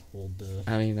 Like hold the.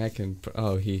 I mean, I can. I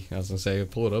was gonna say I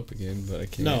could pull it up again, but I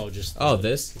can't. No, just. Oh, the-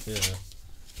 this. Yeah.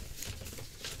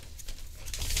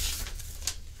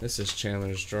 This is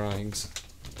Chandler's drawings.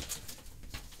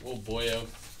 Oh boyo.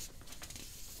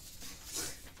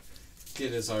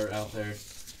 Get his art out there.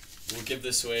 We'll give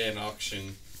this away at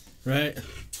auction. Right?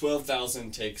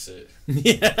 12,000 takes it.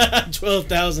 Yeah,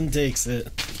 12,000 takes it.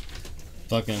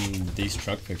 fucking these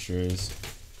truck pictures.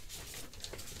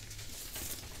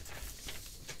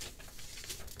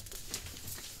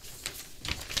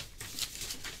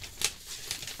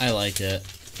 I like it.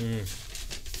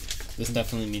 This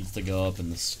definitely needs to go up in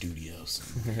the studios.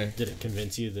 Did it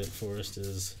convince you that Forrest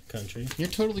is country? You're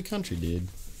totally country, dude.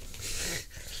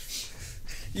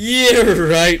 Yeah,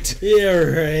 right. Yeah,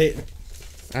 right.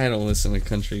 I don't listen to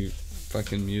country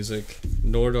fucking music,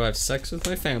 nor do I have sex with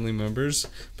my family members.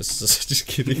 But just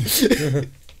kidding.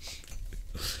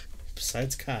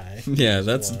 Besides Kai. Yeah,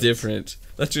 that's What? different.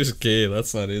 That's just gay.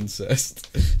 That's not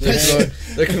incest.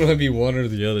 There can only be one or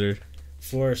the other.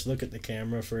 Forrest, look at the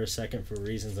camera for a second for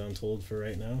reasons untold for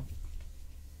right now.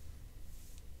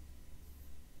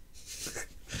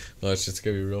 Oh, it's just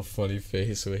gonna be a real funny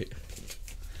face. Wait.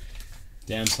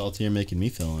 Damn, Salty, you're making me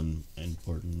feel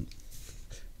important.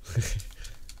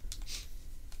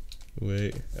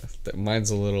 Wait.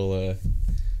 Mine's a little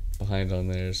behind on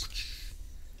theirs.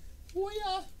 Oh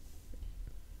yeah.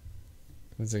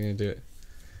 When's I gonna do it?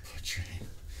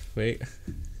 Wait.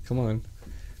 Come on.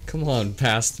 Come on,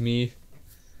 past me.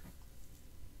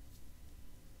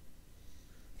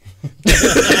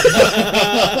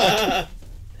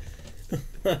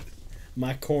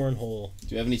 My cornhole. Do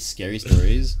you have any scary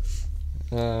stories?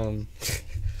 Ooh,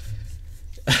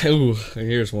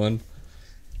 here's one.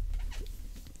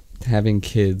 Having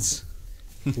kids.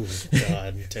 Ooh,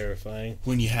 God, terrifying.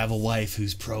 When you have a wife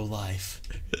who's pro-life.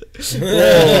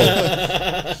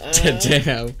 Damn.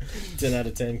 10 out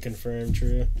of 10 confirmed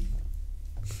true.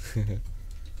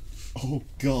 Oh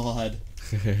God.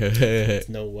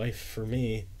 No wife for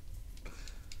me.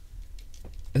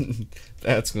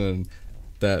 That's when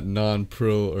that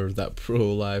non-pro or that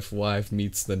pro-life wife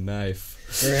meets the knife.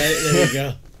 Right, there we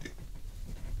go.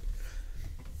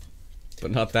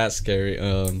 But not that scary.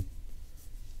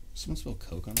 Someone spill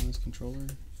Coke on this controller?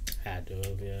 Had to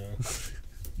have, yeah.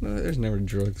 No, there's never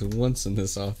drugs once in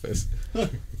this office.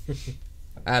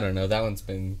 I don't know. That one's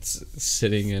been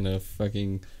sitting in a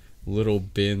fucking little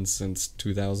bin since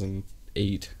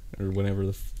 2008 or whenever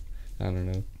I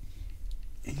don't know.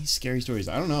 Any scary stories?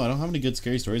 I don't know. I don't have any good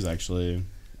scary stories, actually.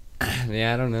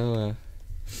 Yeah, I don't know.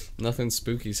 Nothing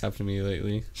spooky's happened to me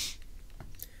lately.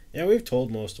 Yeah, we've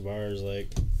told most of ours,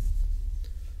 like,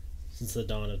 since the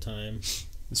dawn of time.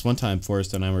 This one time,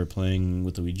 Forrest and I were playing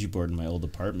with the Ouija board in my old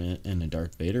apartment, and a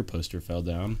Darth Vader poster fell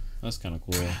down. That's kind of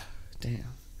cool. Damn.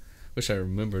 Wish I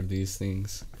remembered these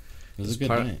things. It was a good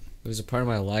part, night. It was a part of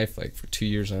my life. Like for 2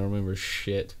 years, I don't remember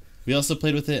shit. We also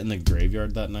played with it in the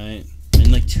graveyard that night.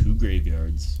 In like 2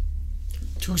 graveyards.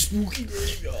 2 spooky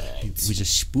graveyards. It was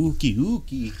just spooky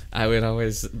ooky. I would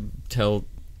always tell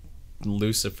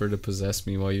Lucifer to possess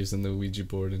me while using the Ouija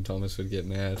board, and Thomas would get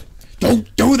mad.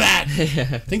 Don't do that!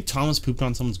 I I think Thomas pooped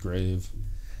on someone's grave.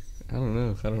 don't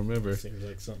know. I don't remember. Seems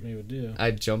like something he would do.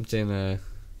 I jumped in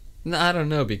No, I don't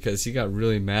know, because he got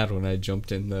really mad when I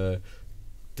jumped in the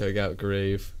dugout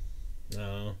grave.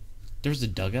 No. There was a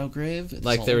dugout grave?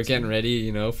 Like, they were getting ready,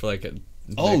 you know, for like a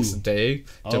Oh. next day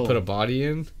to Oh. put a body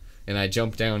in, and I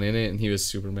jumped down in it, and he was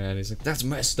super mad. He's like, "That's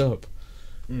messed up."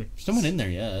 There's no one in there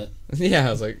yet. Yeah,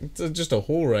 I was like, "It's just a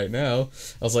hole right now."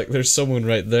 I was like, "There's someone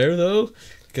right there, though."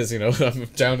 Because, you know, I'm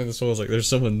down in this hole. I was like, there's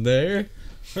someone there?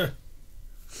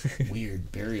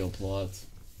 Weird burial plots.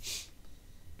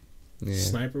 Yeah.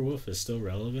 Sniper Wolf is still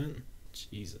relevant?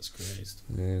 Jesus Christ.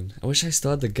 Man, I wish I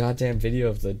still had the goddamn video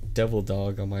of the devil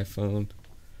dog on my phone.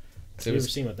 Have you ever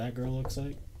seen what that girl looks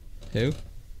like? Who?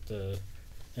 The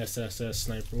SSS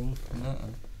Sniper Wolf? Uh-uh.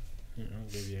 Here, I'll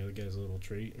give you guys a little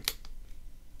treat.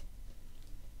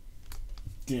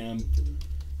 Damn.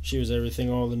 She was everything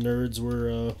all the nerds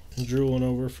were drooling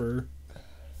over for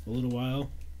a little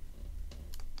while.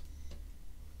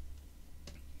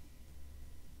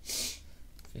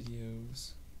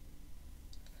 Videos.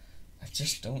 I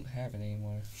just don't have it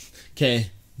anymore.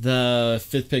 Okay, the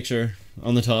 5th picture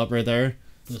on the top right there.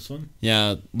 This one?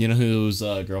 Yeah, you know whose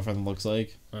girlfriend looks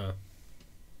like? Oh.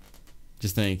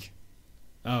 Just think.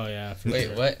 Oh, yeah. for Wait,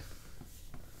 sure. what?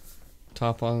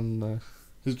 Top on the...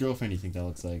 Whose girlfriend do you think that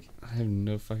looks like? I have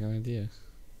no fucking idea.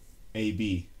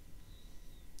 AB.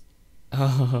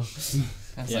 Oh.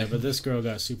 Yeah, but this girl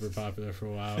got super popular for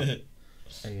a while.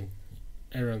 And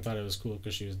everyone thought it was cool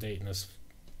because she was dating this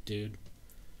dude.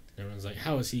 Everyone's like,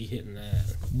 how is he hitting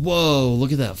that? Whoa,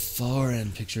 look at that far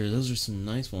end picture. Those are some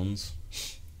nice ones.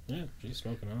 Yeah, she's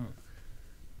smoking on. I'm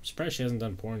surprised she hasn't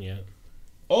done porn yet.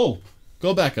 Oh,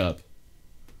 go back up.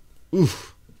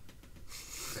 Oof.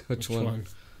 Which one?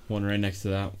 One right next to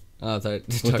that. Oh, I thought,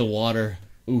 With the water.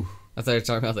 Ooh. I thought you were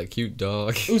talking about that cute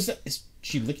dog. Ooh, is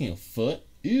she licking a foot?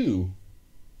 Ew.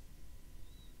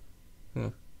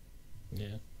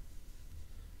 Yeah.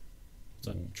 Is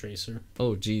that Tracer?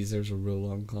 Oh, geez, there's a real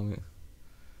long comment.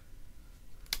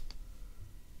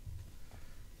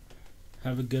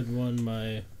 Have a good one.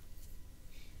 My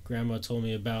grandma told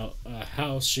me about a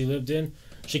house she lived in.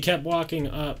 She kept walking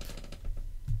up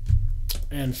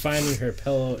and finding her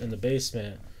pillow in the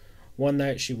basement. One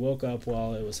night she woke up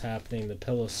while it was happening. The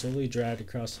pillow slowly dragged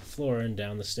across the floor and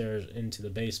down the stairs into the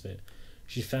basement.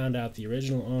 She found out the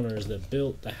original owners that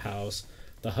built the house,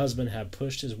 the husband had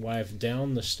pushed his wife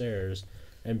down the stairs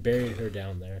and buried her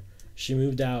down there. She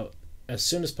moved out as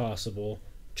soon as possible.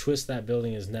 Twist, that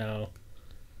building is now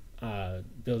a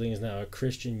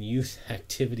Christian youth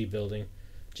activity building.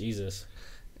 Jesus.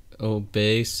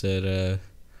 Obey said,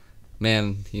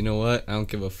 man, you know what? I don't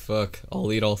give a fuck.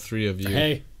 I'll eat all 3 of you.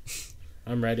 Hey,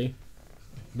 I'm ready.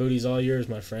 Booty's all yours,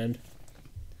 my friend.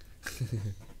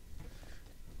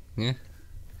 Yeah.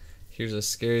 Here's a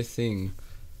scary thing.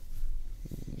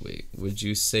 Wait, would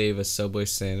you save a Subway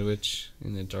sandwich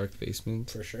in a dark basement?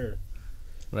 For sure.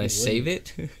 Would I You save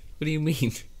it? What do you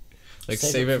mean? Like,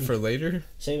 save it for later?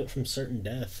 Save it from certain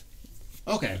death.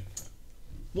 Okay.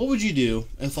 What would you do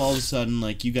if all of a sudden,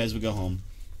 like, you guys would go home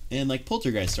and, like,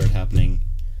 poltergeist started happening?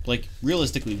 Like,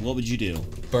 realistically, what would you do?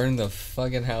 Burn the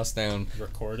fucking house down.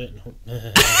 Record it. And hope.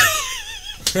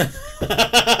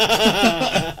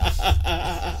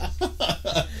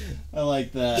 I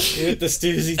like that. With the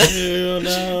Stoozy too,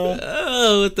 no.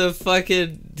 Oh, with the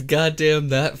fucking goddamn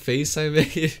that face I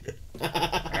made.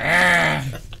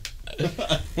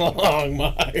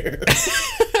 Longmire.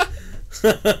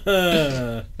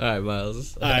 Alright,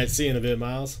 Miles. Alright, see you in a bit,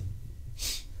 Miles.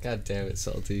 God damn it,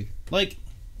 Salty. Like,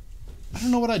 I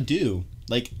don't know what I'd do.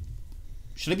 Like,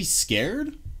 should I be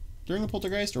scared during a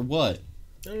poltergeist or what?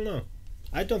 I don't know.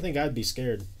 I don't think I'd be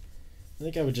scared. I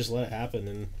think I would just let it happen,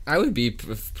 and I would be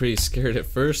pretty scared at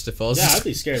first if I was. yeah, I'd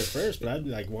be scared at first, but I'd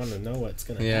be like want to know what's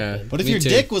gonna Yeah. happen. What if Me your too.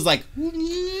 dick was like,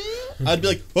 I'd be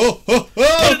like, oh, oh, Put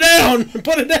oh, it down!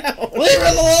 Put it down! leave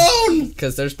it alone!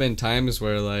 Because there's been times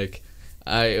where, like,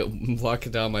 I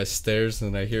walking down my stairs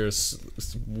and I hear a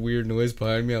weird noise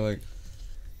behind me. I'm like,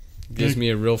 gives me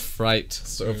a real fright.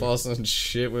 So if all of a sudden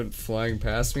shit went flying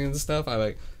past me and stuff, I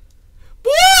like,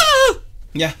 whoa!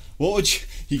 Yeah, what would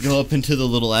you go up into the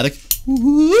little attic?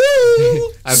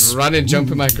 I'd run and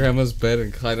jump in my grandma's bed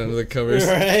and climb under the covers.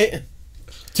 Right?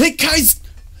 Take Kai's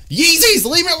Yeezys,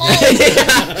 leave me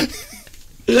alone!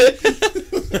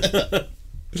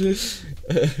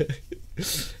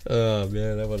 Oh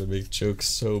man, I want to make jokes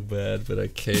so bad, but I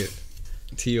can't.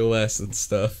 TOS and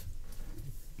stuff.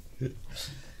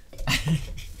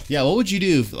 Yeah, what would you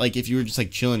do if you were just like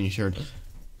chilling and you heard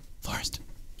Forrest?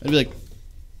 I'd be like,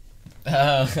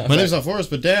 my name's not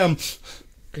Forrest, but damn.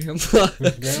 Grandma.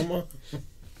 Grandma?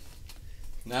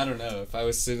 I don't know. If I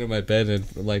was sitting in my bed and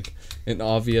like an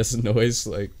obvious noise,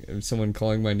 like someone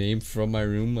calling my name from my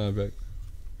room, I'd be like,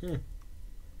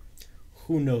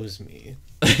 Who knows me?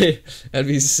 I'd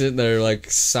be sitting there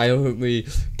like silently,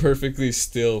 perfectly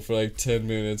still for like 10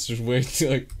 minutes, just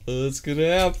waiting like, oh, what's gonna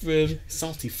happen?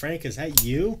 Salty Frank, is that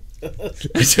you? I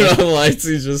turn on the lights,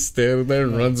 he's just standing there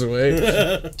and runs away.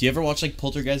 Do you ever watch like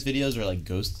poltergeist videos or like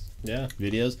ghost Yeah.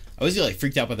 videos? I always get like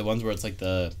freaked out by the ones where it's like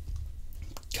the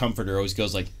comforter always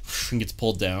goes like and gets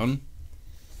pulled down.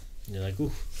 And you're like,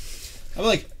 ooh. I'm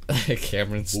like,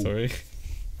 Cameron's story.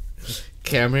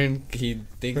 Cameron, he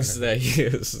thinks that he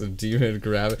is a demon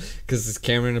gravity because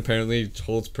Cameron apparently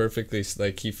holds perfectly,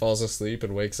 like he falls asleep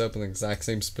and wakes up in the exact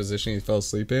same position he fell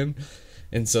asleep in.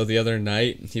 And so the other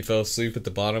night, he fell asleep at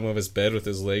the bottom of his bed with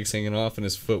his legs hanging off and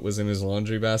his foot was in his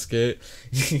laundry basket.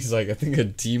 He's like, I think a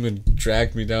demon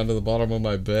dragged me down to the bottom of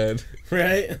my bed.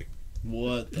 Right?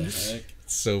 what the heck?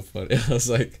 It's so funny. I was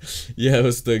like, yeah, it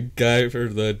was the guy for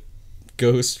the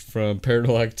ghost from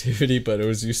Paranormal Activity, but it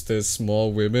was used to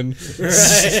small women.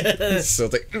 Right. So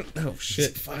it's like, oh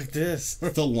shit. Fuck this.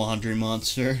 The laundry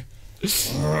monster.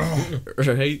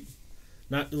 Right?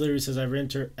 Not Delivery says, I've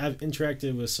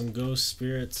interacted with some ghost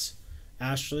spirits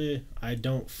astrally. I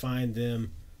don't find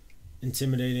them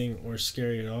intimidating or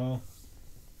scary at all.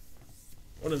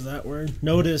 What is that word?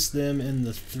 Notice them in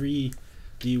the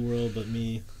 3D world, but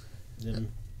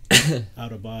them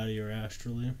out of body or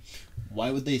astrally.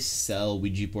 Why would they sell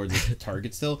Ouija boards at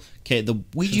Target still? Okay, the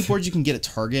Ouija boards you can get at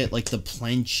Target, like the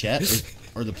planchette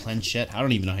or the planchette. I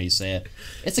don't even know how you say it.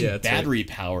 It's like Yeah, it's battery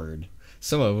powered.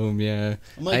 Some of them, yeah.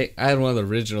 I'm like- I had one of the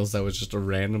originals that was just a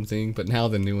random thing, but now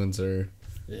the new ones are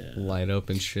Yeah. light up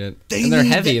and shit. They and they're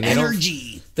need heavy the and they don't.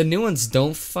 energy. The new ones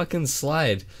don't fucking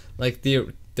slide. Like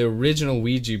the original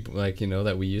Ouija, like, you know,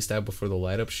 that we used to have before the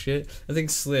light up shit. I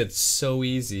think slid so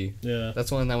easy. Yeah.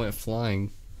 That's one that went flying.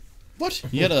 What?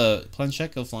 You had a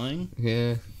planchette go flying?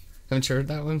 Yeah. Haven't you heard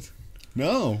that one?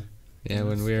 No. Yeah,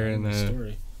 when we were in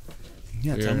story.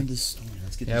 Yeah, We tell were- me this story.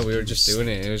 Let's get yeah, this we were dude just to doing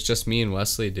it. It was just me and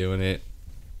Wesley doing it.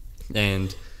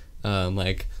 And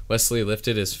like Wesley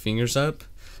lifted his fingers up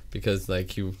because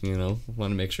like you know,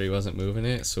 wanted to make sure he wasn't moving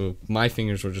it. So my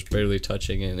fingers were just barely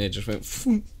touching it and it just went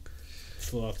phoom.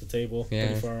 Flew off the table. Yeah.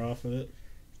 Pretty far off of it.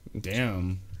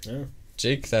 Damn. Yeah.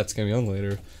 Jake, that's gonna be on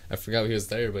later. I forgot he was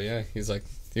there, but yeah, he's like,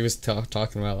 he was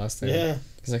talking about last time. Yeah.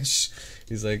 He's like, shh.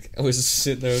 He's like, I was just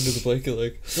sitting there under the blanket,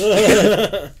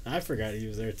 like. I forgot he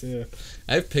was there too.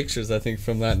 I have pictures, I think,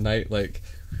 from that night. Like,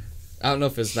 I don't know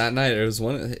if it's that night or it was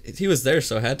one. He was there,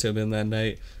 so it had to have been that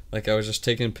night. Like, I was just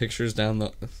taking pictures down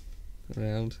the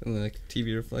around and like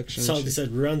TV reflection. Somebody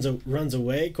said runs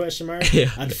away? Question mark. Yeah.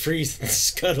 I'd freeze and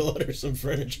scuttle under some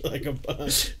furniture like a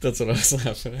bug. That's what I was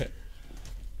laughing at.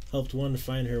 Helped one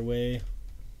find her way.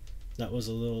 That was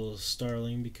a little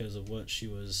startling because of what she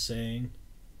was saying.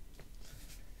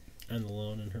 And the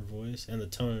tone in her voice. And the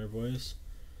tone in her voice.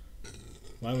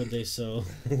 Why would they sell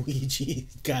Ouija?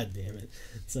 God damn it.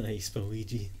 That's not how you spell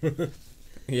Ouija.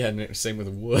 Yeah, and same with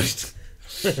wood.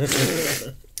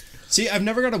 See, I've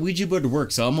never got a Ouija board to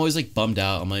work, so I'm always like bummed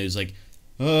out. I'm always like,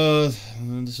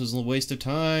 this was a waste of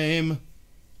time.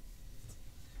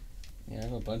 Yeah, I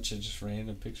have a bunch of just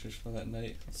random pictures from that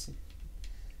night.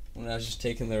 When I was just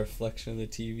taking the reflection of the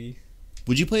TV.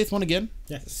 Would you play with one again?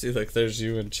 See, like, there's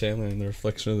you and Chandler in the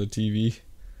reflection of the TV.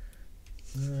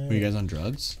 Were you guys on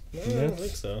drugs? No, I don't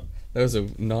think so. That was a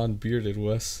non-bearded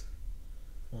Wes.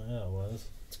 Oh, yeah, it was.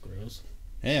 It's gross.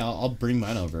 Hey, I'll bring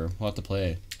mine over. We'll have to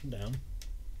play. I'm down.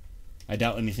 I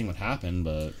doubt anything would happen,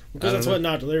 but Because I that's don't what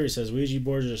Not Delirious says. Ouija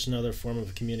boards are just another form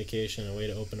of communication, a way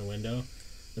to open a window.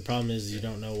 The problem is you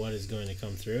don't know what is going to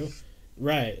come through.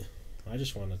 Right. I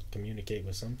just want to communicate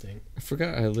with something. I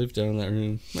forgot I lived down in that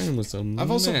room. My room was a mess.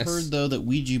 I've also heard though that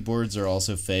Ouija boards are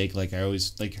also fake. Like I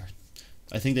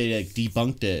think they like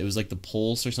debunked it. It was like the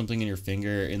pulse or something in your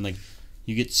finger, and like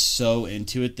you get so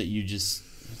into it that you just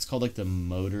it's called like the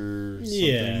motor. Or something.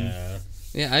 Yeah.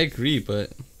 Yeah, I agree,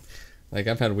 but like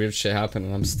I've had weird shit happen,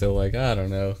 and I'm still like, I don't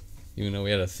know. Even though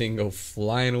we had a thing go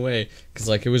flying away, because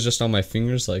like it was just on my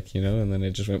fingers, like, you know, and then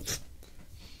it just went.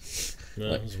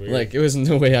 No, it was weird. Like it was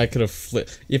no way I could have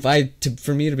flipped.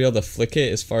 For me to be able to flick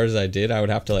it as far as I did, I would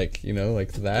have to like, you know,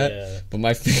 like that. Yeah. But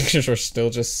my fingers were still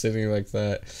just sitting like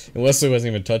that. And Wesley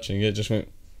wasn't even touching it; it just went.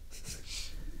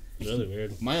 Really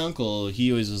weird. My uncle,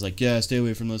 he always was like, yeah, stay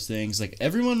away from those things. Like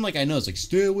everyone, like I know, is like,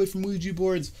 stay away from Ouija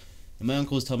boards. And my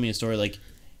uncle was telling me a story like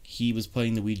he was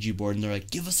playing the Ouija board, and they're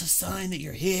like, give us a sign that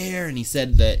you're here. And he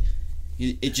said that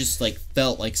it just like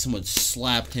felt like someone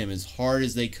slapped him as hard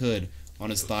as they could on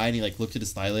his thigh, and he like looked at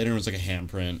his thigh later and it was like a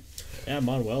handprint. Yeah,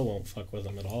 Manuel won't fuck with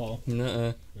him at all.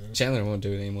 Nuh-uh. Chandler won't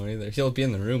do it anymore either. He'll be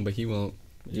in the room, but he won't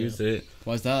use it.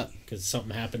 Why's that? Because something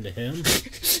happened to him.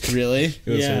 Really? It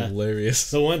was Yeah. hilarious.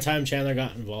 So one time Chandler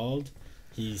got involved,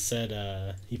 he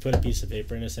said he put a piece of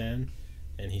paper in his hand,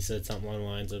 and he said something along the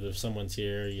lines of, if someone's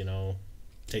here, you know,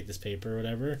 take this paper or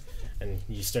whatever. And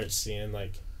you start seeing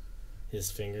like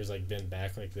his fingers like bend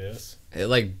back like this. It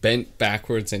like bent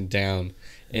backwards and down,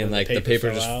 and then like the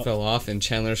paper just fell off. And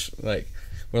Chandler's like,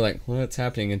 we're like, what's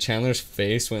happening? And Chandler's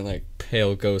face went like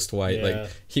pale ghost white. Yeah. Like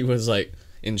he was like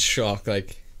in shock.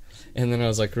 Like, and then I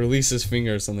was like, release his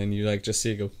fingers, and then you like just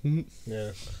see it go.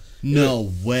 Yeah.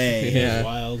 No way. Yeah. It was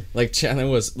wild. Like Chandler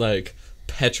was like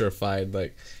petrified.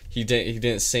 Like he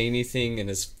didn't say anything, and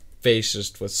his face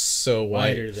just was so white.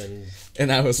 Whiter than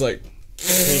And I was like,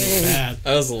 it was bad.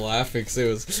 I was laughing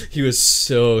because he was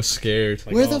so scared.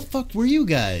 Like, Where oh, the fuck were you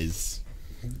guys?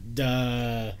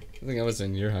 Duh. I think I was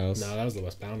in your house. No, that was the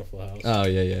West Bountiful house, Oh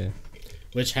yeah.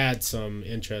 which had some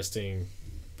interesting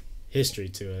history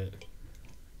to it.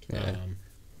 Yeah.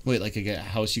 Wait, like a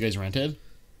house you guys rented?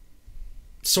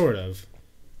 Sort of.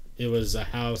 It was a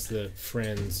house that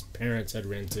friends' parents had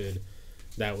rented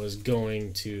that was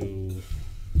going in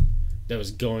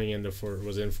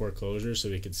foreclosure, so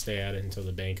we could stay at it until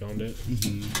the bank owned it.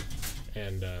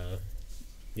 And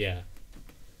yeah,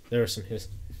 there was some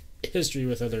history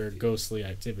with other ghostly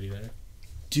activity there.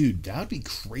 Dude, that would be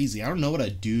crazy. I don't know what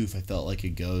I'd do if I felt like a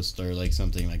ghost or like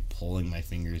something like pulling my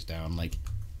fingers down. Like,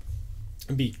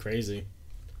 It'd be crazy.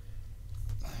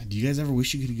 do you guys ever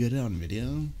wish you could get it on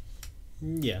video?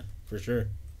 Yeah, for sure.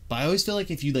 But I always feel like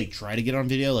if you like try to get on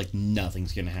video, like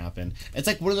nothing's gonna happen. It's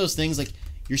like one of those things like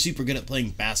you're super good at playing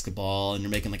basketball and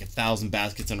you're making like 1,000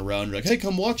 baskets in a row and you're like, hey,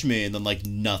 come watch me, and then like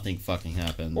nothing fucking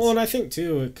happens. Well, and I think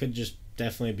too, it could just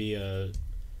definitely be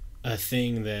a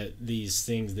thing that these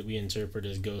things that we interpret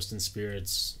as ghosts and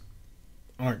spirits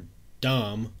aren't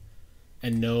dumb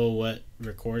and know what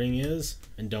recording is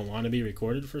and don't want to be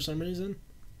recorded for some reason.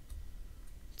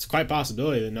 It's quite a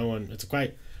possibility that no one.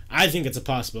 I think it's a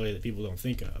possibility that people don't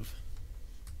think of.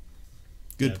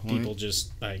 Good That point. People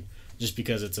just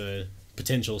because it's a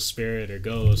potential spirit or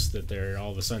ghost that they're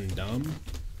all of a sudden dumb.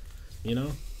 You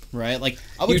know. Right? Like,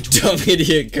 I You would dumb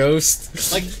idiot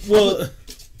ghost. like, Well,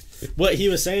 what he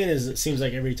was saying is, it seems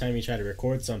like every time you try to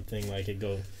record something, like it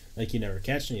go, like you never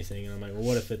catch anything. And I'm like, well,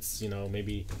 what if it's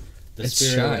maybe the It's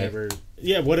spirit shy. or whatever?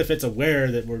 Yeah, what if it's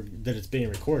aware that it's being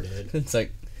recorded? It's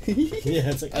like, Yeah,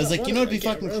 it's like I was like, don't it'd be want it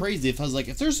on fucking camera. crazy if I was like,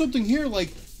 if there's something here,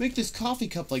 like, make this coffee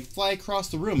cup like fly across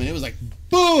the room, and it was like,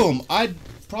 boom! I'd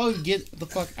probably get the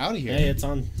fuck out of here. Hey, it's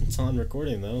on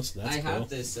recording though, so that's I cool. have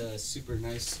this super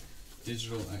nice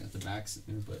digital at the back,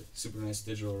 but super nice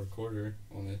digital recorder.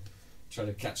 I want to try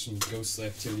to catch some ghostly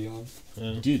activity on.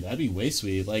 Yeah. Dude, that'd be way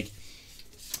sweet. Like,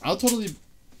 I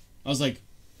was like,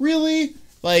 really?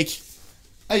 Like,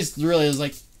 I just really was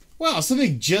like, wow,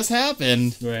 something just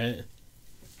happened. Right.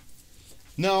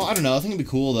 No, I don't know. I think it'd be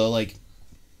cool though. Like,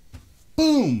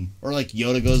 boom, or like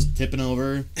Yoda goes tipping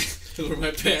over. Where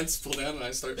my pants pull down and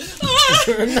I start.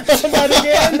 Not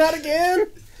again! Not again!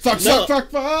 Fuck! No.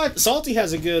 Fuck! Salty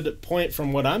has a good point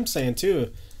from what I'm saying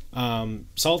too.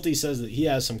 Salty says that he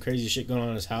has some crazy shit going on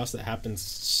in his house that happens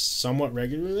somewhat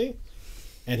regularly,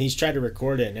 and he's tried to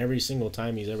record it, and every single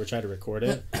time he's ever tried to record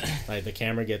it, like the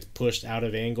camera gets pushed out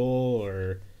of angle,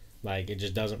 or like it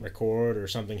just doesn't record, or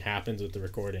something happens with the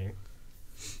recording.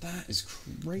 That is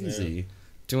crazy.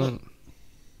 Do you want?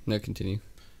 No, continue.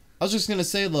 I was just gonna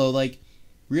say though, like,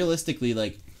 realistically,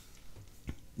 like,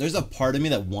 there's a part of me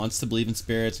that wants to believe in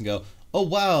spirits and go, oh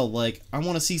wow, like, I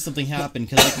want to see something happen,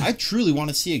 because like, I truly want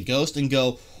to see a ghost and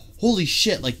go, holy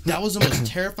shit, like, that was the most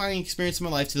terrifying experience of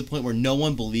my life, to the point where no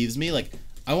one believes me. Like,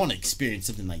 I want to experience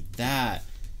something like that.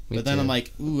 Me But then too. I'm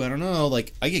like, ooh, I don't know,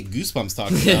 like, I get goosebumps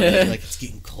talking about it. Like, it's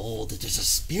getting cold, there's a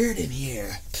spirit in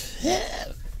here.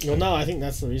 Well, no, I think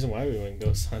that's the reason why we went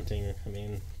ghost hunting. I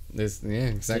mean, Yeah, to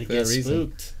exactly get that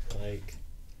reason. spooked, like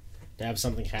to have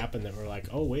something happen that we're like,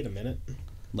 oh wait a minute.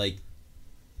 Like,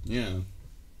 yeah.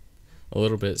 A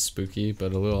little bit spooky,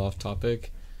 but a little off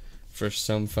topic. For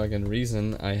some fucking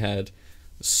reason, I had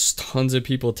tons of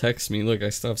people text me. Look, I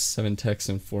still have 7 texts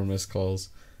and 4 missed calls.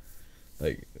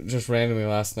 Like, just randomly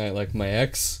last night, like, my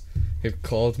ex had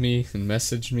called me and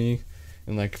messaged me.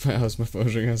 And, like, my phone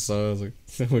ring, I saw it, I was like,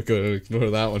 I'm going to ignore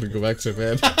that one and go back to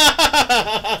bed.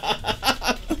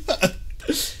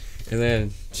 And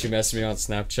then she messaged me on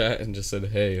Snapchat and just said,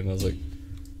 hey. And I was like,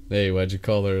 hey, why'd you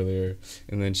call earlier?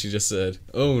 And then she just said,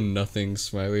 oh, nothing,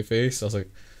 smiley face. I was like,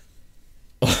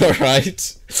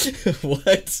 alright.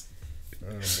 What?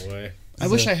 Oh boy. I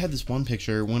wish I had this one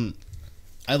picture when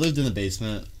I lived in the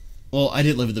basement. Well, I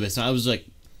didn't live in the basement. I was like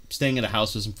staying at a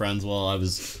house with some friends while I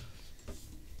was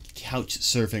couch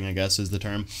surfing, I guess is the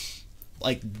term.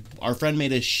 Like, our friend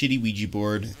made a shitty Ouija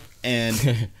board,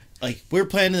 and like, we were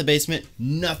playing in the basement,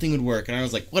 nothing would work, and I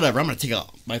was like, whatever, I'm gonna take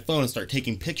out my phone and start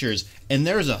taking pictures, and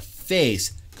there's a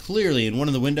face clearly in one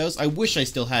of the windows. I wish I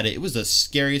still had it. It was the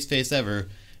scariest face ever.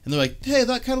 And they're like, hey,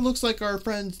 that kind of looks like our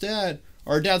friend's dad,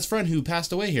 our dad's friend who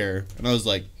passed away here. And I was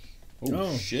like, oh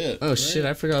Oh. shit. Oh, shit,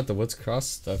 I forgot the What's Cross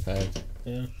stuff had.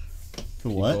 Yeah.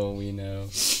 What? People we know.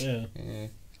 Yeah. Yeah.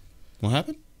 What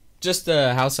happened? Just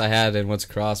the house I had in Woods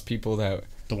Cross, people that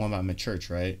The one by my church,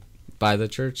 right? by the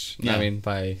church. Yeah. I mean,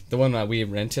 by the one that we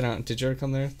rented out. Did you ever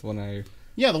come there? The one I.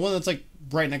 Yeah, the one that's like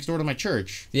right next door to my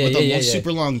church. Yeah, with yeah, the yeah, yeah.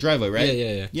 super long driveway, right?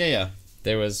 Yeah. Yeah, yeah.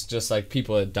 There was just like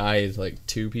people had died, like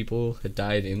 2 people had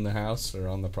died in the house or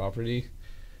on the property,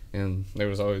 and there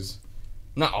was always,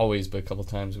 not always, but a couple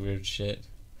times weird shit.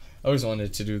 I always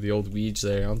wanted to do the old Ouija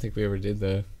there. I don't think we ever did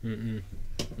though. Mm-mm.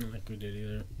 I don't think we did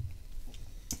either.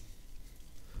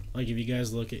 Like, if you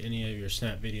guys look at any of your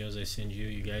Snap videos I send you,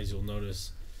 you guys will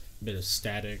notice a bit of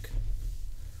static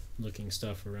looking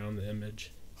stuff around the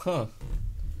image. Huh.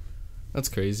 That's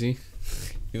crazy.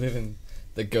 You live in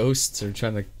the ghosts are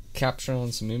trying to capture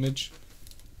on some image.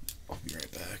 I'll be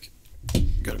right back.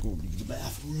 Gotta go to the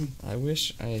bathroom. I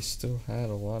wish I still had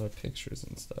a lot of pictures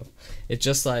and stuff. It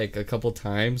just like a couple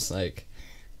times like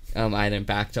I hadn't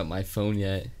backed up my phone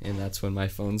yet, and that's when my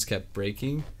phones kept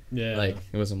breaking. Yeah. Like,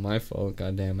 it wasn't my fault,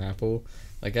 goddamn Apple.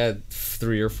 Like, I had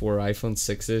 3 or 4 iPhone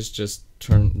 6s just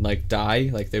die.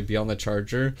 Like, they'd be on the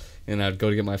charger, and I'd go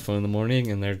to get my phone in the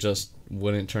morning, and they just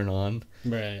wouldn't turn on.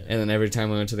 Right. And then every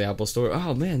time I went to the Apple store,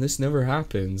 oh man, this never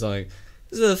happens. Like,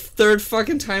 this is the 3rd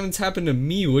fucking time it's happened to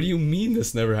me. What do you mean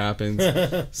this never happens?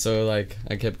 So, like,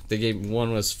 they gave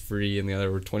one was free, and the other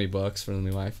were $20 for the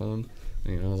new iPhone.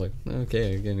 And, you know, I was like,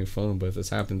 okay, I get a new phone, but if this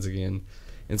happens again.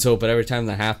 And so, but every time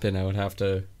that happened, I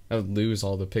would lose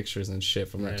all the pictures and shit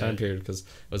from that time period because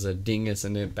I was a dingus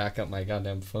and didn't back up my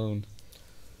goddamn phone.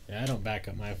 Yeah, I don't back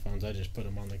up my phones. I just put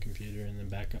them on the computer and then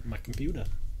back up my computer.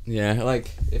 Yeah, like,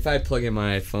 if I plug in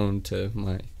my phone to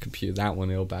my computer, that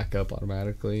one, it'll back up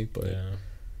automatically, but Yeah.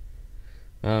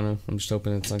 I don't know. I'm just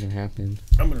hoping it's not going to happen.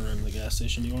 I'm gonna run to the gas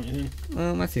station. You want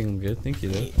anything? I think I'm good. Thank you,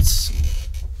 though. Need some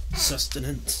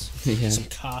sustenance. Yeah. Some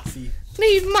coffee.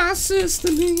 Need my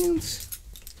sustenance.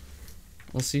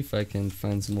 I'll see if I can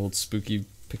find some old spooky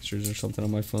pictures or something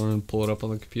on my phone and pull it up on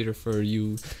the computer for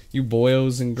you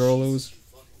boyos and girlos.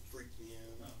 Fucking freak me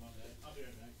out. I'll be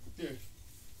right back. Here.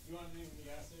 You want anything from the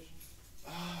gas station?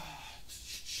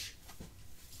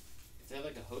 If they have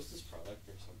like a Hostess product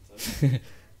or something.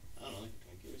 I don't know, like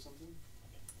a Twinkie or something.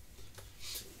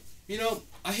 You know,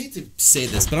 I hate to say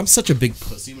this, but I'm such a big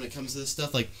pussy when it comes to this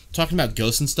stuff. Like, talking about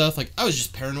ghosts and stuff, like, I was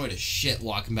just paranoid as shit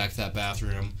walking back to that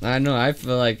bathroom. I know, I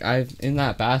feel like in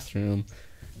that bathroom,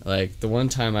 like, the one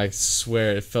time I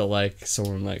swear it felt like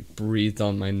someone, like, breathed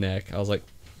on my neck. I was like,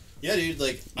 Yeah, dude,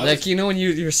 like... you know when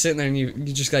you're sitting there and you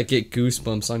just, like, get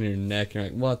goosebumps on your neck. You're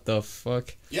like, what the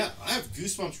fuck? Yeah, I have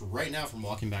goosebumps right now from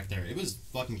walking back there. It was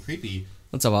fucking creepy.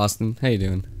 What's up, Austin? How you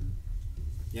doing?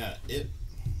 Yeah,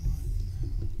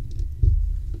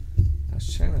 I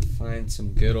was trying to find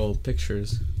some good old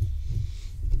pictures.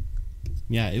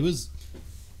 Yeah, it was...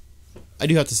 I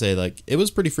do have to say, like, it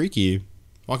was pretty freaky.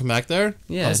 Walking back there,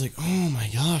 Yeah. I was like, oh my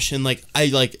gosh. And, like,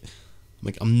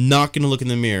 I'm not going to look in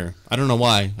the mirror. I don't know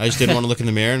why. I just didn't want to look in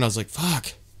the mirror, and I was like,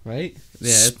 fuck. Right?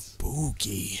 Yeah,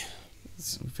 Spooky.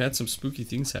 we've had some spooky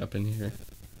things happen here.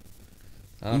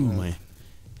 I Ooh, don't know. my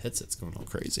headset's going all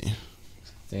crazy.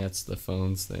 I think that's the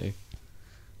phones. They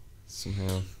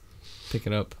somehow pick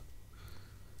it up.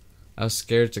 I was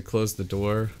scared to close the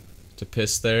door to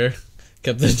piss there.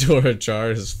 Kept the door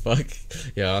ajar as fuck.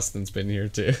 Yeah, Austin's been here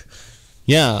too.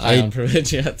 Yeah, Ion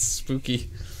privilege. Yeah, it's spooky.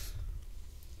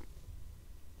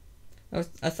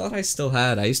 I thought I still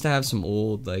had. I used to have some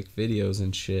old like videos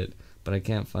and shit, but I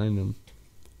can't find them.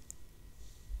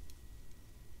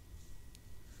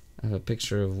 I have a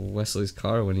picture of Wesley's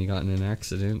car when he got in an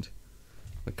accident.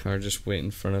 The car just went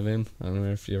in front of him. I don't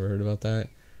know if you ever heard about that.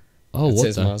 Oh, It's what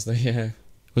his the? Mazda, yeah.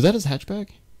 Was that his hatchback?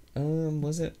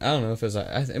 Was it? I don't know if it was.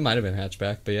 It might have been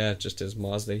hatchback, but yeah, just his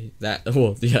Mazda.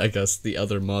 I guess the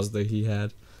other Mazda he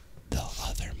had. The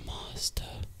other Mazda.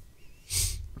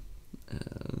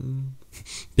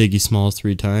 Biggie Smalls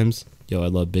 3 times. Yo, I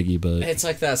love Biggie, but... It's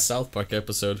like that South Park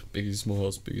episode, Biggie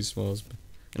Smalls,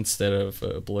 instead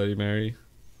of Bloody Mary.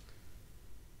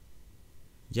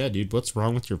 Yeah, dude, what's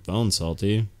wrong with your phone,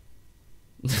 Salty?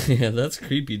 Yeah, that's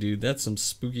creepy, dude. That's some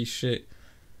spooky shit.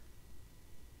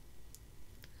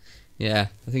 Yeah,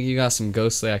 I think you got some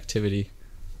ghostly activity.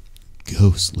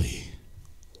 Ghostly.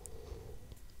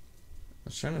 I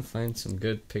was trying to find some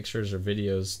good pictures or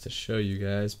videos to show you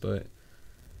guys, but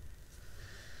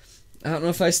I don't know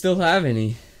if I still have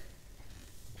any.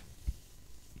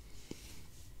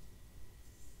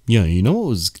 Yeah, you know what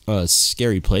was a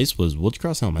scary place was Woods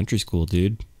Cross Elementary School,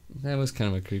 dude. That was kind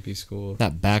of a creepy school.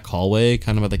 That back hallway,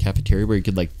 kind of by the cafeteria where you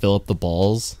could, like, fill up the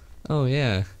balls. Oh,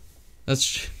 yeah. I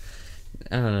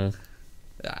don't know.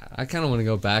 I kind of want to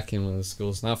go back in one of the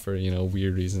schools, not for,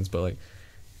 weird reasons, but, like,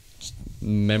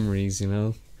 memories, you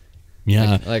know.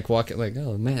 Yeah. Like walking, like,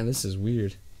 oh man, this is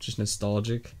weird. Just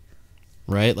nostalgic.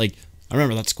 Right? Like, I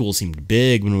remember that school seemed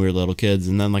big when we were little kids,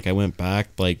 and then, like, I went back,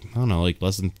 like, I don't know, like,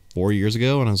 less than 4 years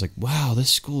ago, and I was like, wow, this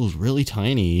school is really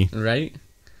tiny. Right?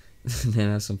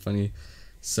 Man, that's some funny.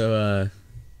 So,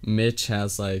 Mitch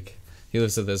has, like, he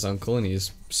lives with his uncle, and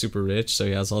he's super rich, so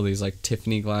he has all these, like,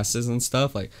 Tiffany glasses and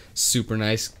stuff, like, super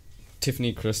nice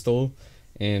Tiffany crystal,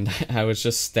 and I was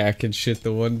just stacking shit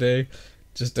the one day,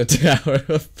 just a tower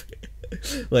of,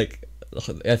 like,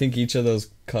 I think each of those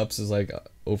cups is, like,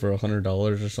 over $100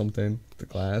 or something, the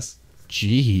glass.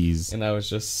 Jeez. And I was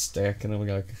just stacking them.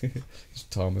 Like,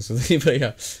 Thomas with me, but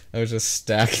yeah, I was just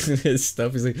stacking his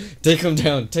stuff. He's like, take him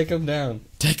down, take him down.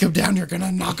 Take him down, you're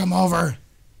gonna knock him over.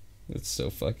 It's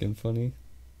so fucking funny.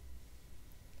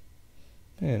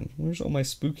 Man, where's all my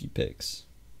spooky pics?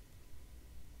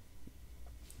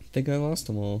 I think I lost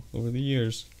them all over the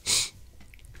years.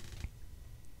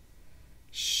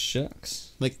 Shucks.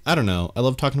 Like, I don't know. I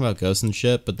love talking about ghosts and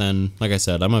shit, but then, like I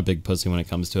said, I'm a big pussy when it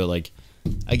comes to it. Like,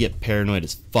 I get paranoid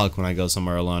as fuck when I go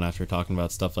somewhere alone after talking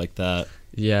about stuff like that.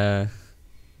 Yeah.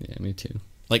 Yeah, me too.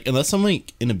 Like, unless I'm,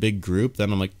 like, in a big group,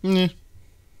 then I'm like, meh.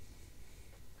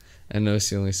 I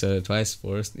noticed you only said it twice,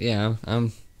 Forrest. Yeah,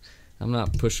 I'm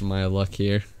not pushing my luck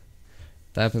here.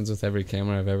 That happens with every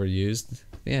camera I've ever used.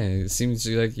 Yeah, it seems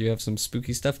like you have some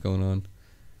spooky stuff going on.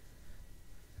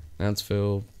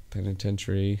 Mountsville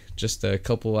Penitentiary, just a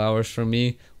couple hours from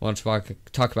me. Want to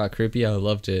talk about creepy? I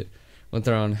loved it. Went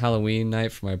there on Halloween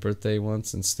night for my birthday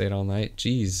once and stayed all night.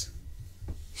 Jeez.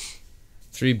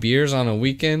 3 beers on a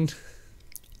weekend?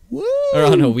 Woo! Or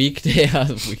on a weekday? Yeah,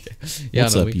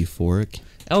 What's up, Euphoric?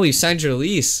 Oh, he signed your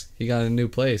lease. He got a new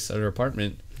place at her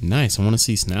apartment. Nice. I want to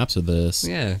see snaps of this.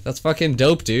 Yeah, that's fucking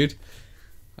dope, dude.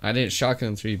 I didn't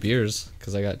shotgun 3 beers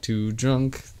because I got too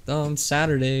drunk on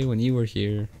Saturday when you were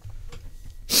here.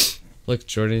 Look,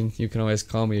 Jordan, you can always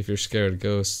call me if you're scared of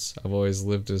ghosts. I've always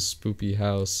lived in a spoopy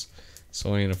house,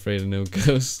 so I ain't afraid of no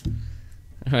ghosts.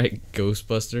 Alright,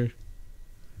 Ghostbuster.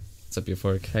 What's up,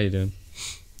 Euphoric? How you doing?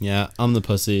 Yeah, I'm the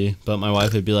pussy, but my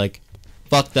wife would be like,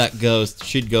 fuck that ghost.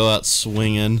 She'd go out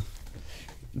swinging.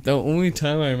 The only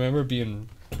time I remember being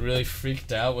really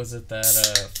freaked out was at that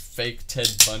fake Ted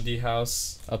Bundy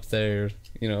house up there,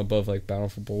 you know, above like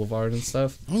Bountiful Boulevard and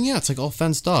stuff. Oh yeah, it's like all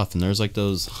fenced off, and there's like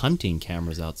those hunting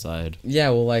cameras outside. Yeah,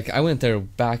 well, like I went there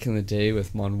back in the day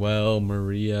with Manuel,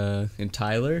 Maria, and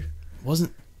Tyler.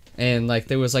 Wasn't... And like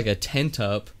there was like a tent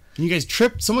up. And you guys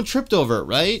tripped... Someone tripped over it,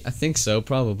 right? I think so,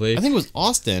 probably. I think it was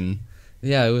Austin.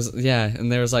 Yeah, it was, yeah,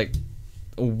 and there was like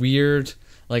a weird,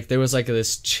 like there was like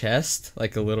this chest,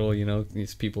 like a little, you know,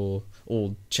 these people,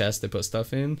 old chest they put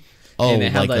stuff in. Oh, and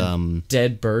it had like, a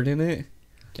dead bird in it,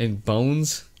 and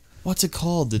bones. What's it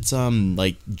called? It's,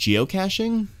 like,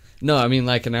 geocaching? No, I mean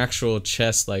like an actual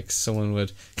chest, like someone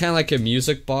would, kind of like a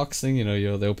music box thing, you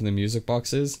know, they open the music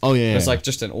boxes. Oh, yeah, It's yeah. like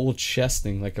just an old chest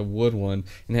thing, like a wood one,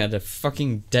 and it had a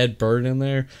fucking dead bird in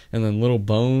there, and then little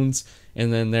bones,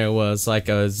 and then there was like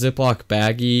a Ziploc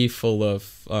baggie full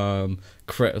of,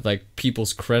 like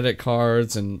people's credit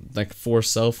cards and like 4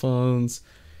 cell phones,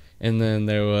 and then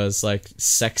there was like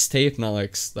sex tape, not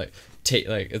like tape,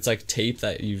 like it's like tape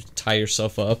that you tie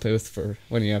yourself up with for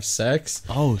when you have sex.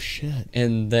 Oh, shit.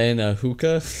 And then a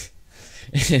hookah.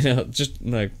 You know, just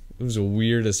like it was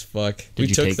weird as fuck. Did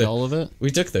you take all of it? We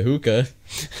took the hookah.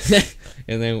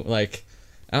 And then like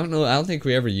I don't think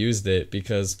we ever used it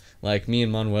because like me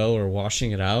and Manuel were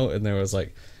washing it out, and there was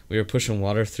like we were pushing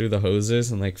water through the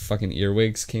hoses and like fucking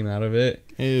earwigs came out of it.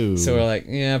 Ew. So we're like,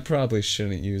 yeah, probably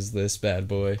shouldn't use this bad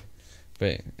boy.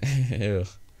 But ew.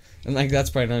 And like that's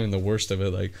probably not even the worst of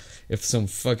it. Like if some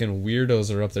fucking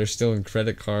weirdos are up there stealing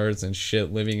credit cards and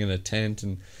shit, living in a tent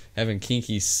and having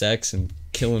kinky sex and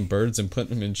killing birds and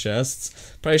putting them in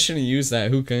chests, probably shouldn't use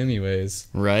that hookah anyways.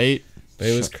 Right? But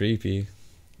it was creepy.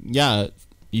 Yeah,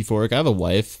 Euphoric. I have a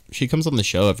wife. She comes on the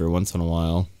show every once in a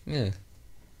while. Yeah.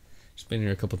 She's been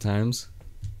here a couple times.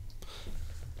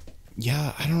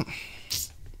 Yeah, I don't...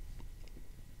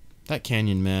 That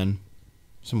canyon, man.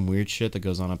 Some weird shit that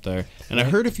goes on up there. And I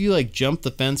heard if you, like, jump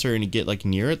the fence or and you get, like,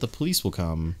 near it, the police will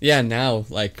come. Yeah, now,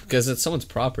 like, because it's someone's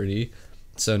property,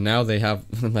 so now they have,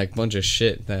 like, a bunch of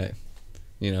shit that,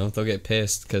 you know, they'll get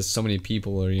pissed because so many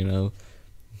people are, you know,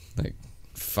 like,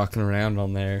 fucking around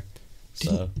on there.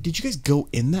 So. Did you guys go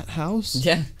in that house?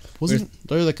 Yeah. Wasn't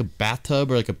there, like, a bathtub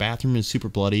or, like, a bathroom is super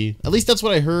bloody? At least that's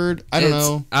what I heard. I don't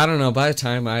know. I don't know. By the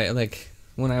time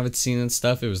when I would see and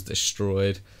stuff, it was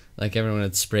destroyed. Like, everyone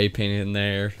had spray painted in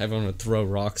there. Everyone would throw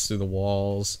rocks through the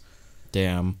walls.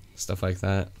 Damn. Stuff like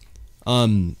that.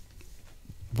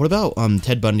 What about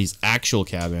Ted Bundy's actual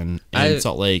cabin? I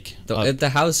Salt Lake. The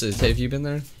houses. Have you been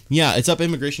there? Yeah, it's up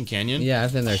Immigration Canyon. Yeah,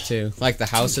 I've been there too. Like the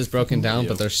house is broken down,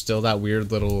 but there's still that weird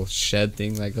little shed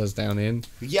thing that goes down in.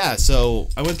 Yeah, so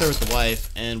I went there with the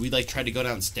wife, and we like tried to go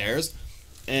downstairs,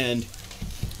 and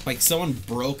like someone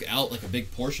broke out like a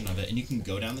big portion of it, and you can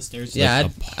go down the stairs. Yeah,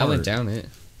 like, I went down it.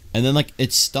 And then like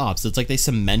it stops. It's like they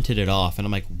cemented it off, and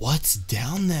I'm like, what's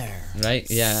down there? Right?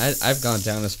 Yeah, I've gone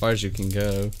down as far as you can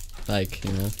go. Like,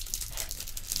 you know.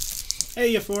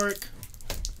 Hey, Euphoric.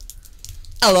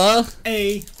 Hello.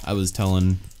 Hey. I was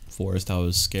telling Forrest I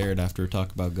was scared after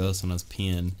talking about ghosts when I was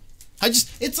peeing.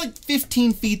 It's like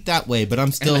 15 feet that way, but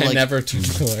I'm still And I like. never turn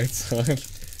the lights on.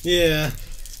 Yeah.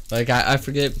 Like I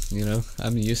forget, you know,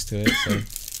 I'm used to it, so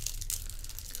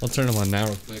I'll turn them on now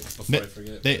real quick before I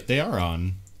forget. They are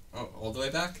on. Oh, all the way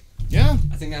back? Yeah.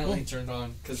 I think I only turned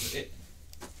on because it.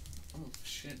 Oh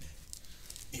shit!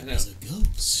 It was a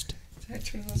ghost. Did I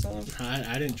turn those on?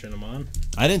 I didn't turn them on.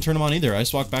 I didn't turn them on either. I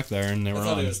just walked back there and they were I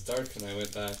thought on. it was dark when I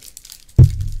went back.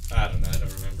 I don't know. I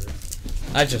don't remember.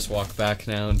 I just walk back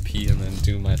now and pee and then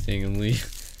do my thing and leave.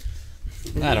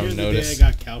 I don't Here's notice. The day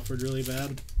I got Calford really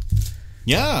bad.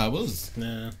 Yeah, I was.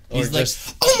 Nah. Or He's like,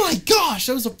 just oh my gosh,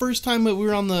 that was the first time that we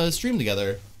were on the stream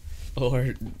together.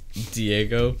 or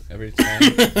Diego every time.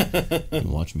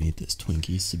 Watch me eat this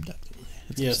Twinkie seductively.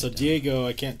 Yeah, so Diego,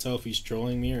 I can't tell if he's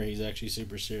trolling me or he's actually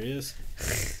super serious.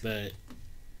 But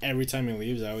every time he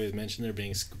leaves, I always mention there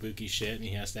being spooky shit, and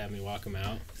he has to have me walk him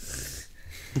out.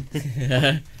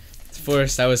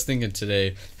 Forrest, I was thinking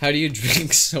today, how do you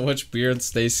drink so much beer and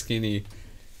stay skinny?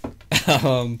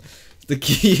 The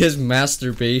key is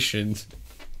masturbation.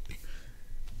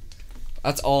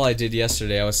 That's all I did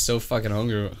yesterday. I was so fucking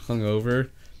hungover,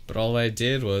 but all I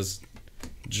did was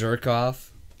jerk off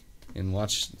and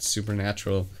watch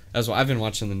Supernatural. I've been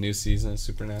watching the new season of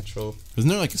Supernatural. Isn't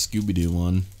there like a Scooby-Doo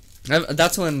one?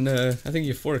 That's when I think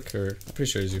Euphoric, or I'm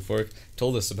pretty sure it was Euphoric,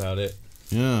 told us about it.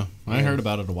 Yeah, I heard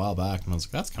about it a while back, and I was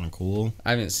like, that's kind of cool.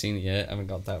 I haven't seen it yet. I haven't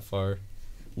got that far.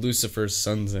 Lucifer's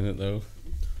son's in it though.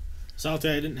 Salty,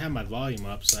 I didn't have my volume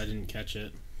up, so I didn't catch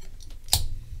it.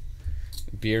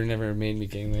 Beer never made me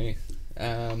gain weight.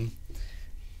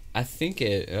 I think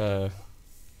it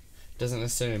doesn't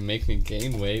necessarily make me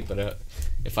gain weight, but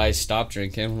if I stop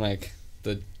drinking, like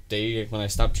the day when I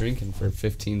stopped drinking for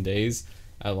 15 days,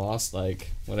 I lost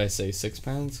like, what'd I say, 6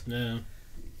 pounds? No.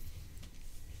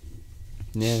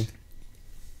 Yeah.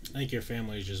 I think your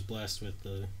family is just blessed with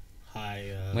the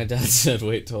high... My dad said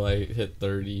wait till I hit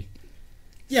 30.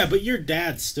 Yeah, but your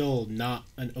dad's still not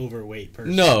an overweight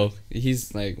person. No,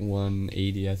 he's like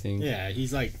 180, I think. Yeah,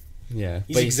 he's like... Yeah.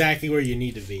 He's exactly where you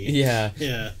need to be. Yeah.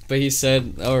 Yeah. But he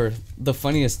said, or the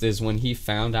funniest is when he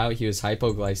found out he was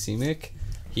hypoglycemic,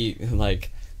 he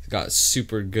like got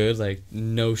super good, like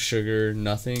no sugar,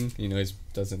 nothing. You know, he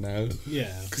does it now.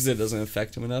 Yeah. Because it doesn't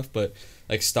affect him enough, but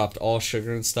like stopped all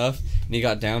sugar and stuff, and he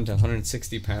got down to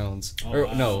 160 pounds. Oh, or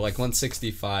wow. no, like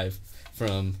 165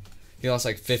 from. He lost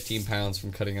like 15 pounds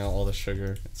from cutting out all the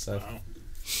sugar and stuff. Wow.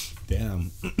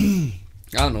 Damn. I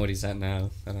don't know what he's at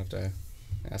now. I'd have to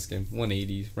ask him.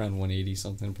 180, around 180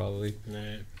 something probably.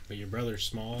 Right. But your brother's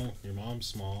small, your mom's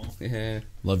small. Yeah.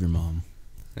 Love your mom.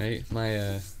 Right?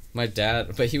 My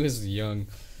dad, but he was young.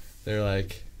 They're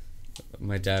like,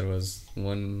 my dad was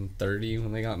 130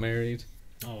 when they got married.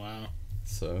 Oh, wow.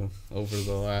 So, over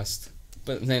the last,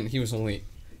 but then he was only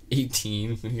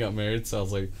 18 when he got married, so I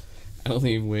was like, I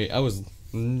was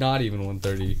not even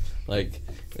 130. Like,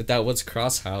 at that What's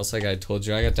Cross house, like I told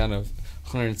you, I got down to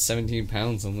 117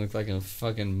 pounds and looked like a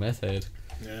fucking meth head.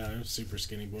 Yeah, I'm a super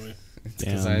skinny boy.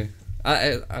 Because Damn.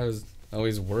 I was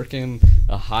always working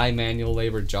a high manual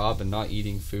labor job and not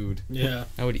eating food. Yeah.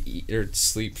 I would eat or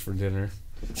sleep for dinner.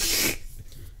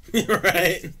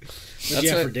 Right. What'd you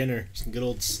have what- for dinner? Some good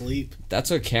old sleep.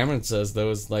 That's what Cameron says, though,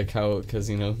 is like how, because,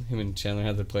 you know, him and Chandler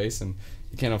had their place and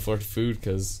you can't afford food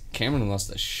because Cameron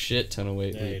lost a shit ton of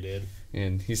weight. Yeah, you did.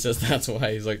 And he says that's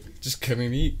why he's like, just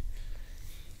couldn't eat.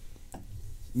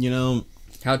 You know,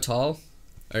 How tall?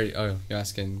 Are you, oh, you're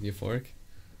asking Euphoric?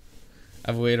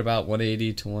 I've weighed about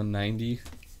 180 to 190.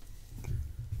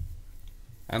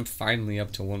 I'm finally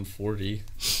up to 140.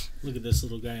 Look at this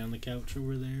little guy on the couch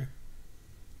over there.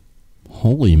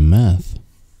 holy meth.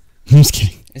 I'm just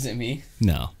kidding. Is it me?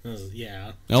 No. Oh,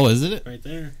 yeah, Oh, is it? right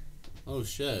there. Oh,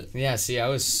 shit. Yeah, see, I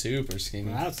was super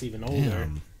skinny. Wow, that's even older.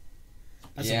 Damn.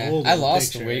 That's yeah, an old I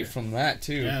lost picture. weight from that,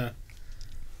 too. Yeah.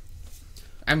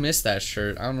 I missed that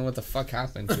shirt. I don't know what the fuck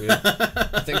happened to it.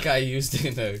 I think I used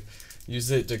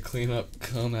it to clean up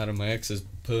cum out of my ex's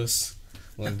puss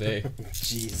one day.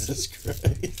 Jesus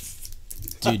Christ.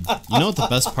 Dude, you know what the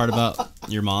best part about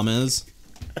your mom is?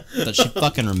 That she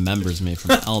fucking remembers me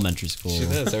from elementary school. She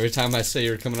does. Every time I say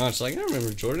you're coming on, she's like, I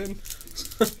remember Jordan.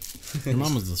 Your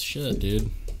mom was the shit, dude.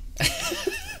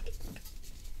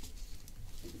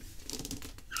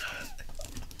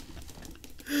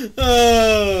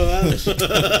 Oh, I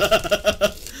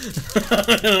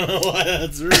don't know why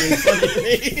that's really funny to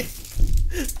me.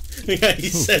 The guy you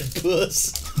said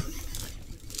puss.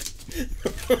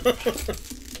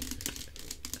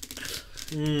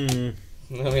 I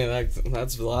mean,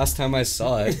 that's the last time I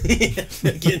saw it.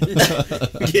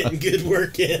 Getting good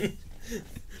work in.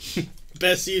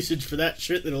 Best usage for that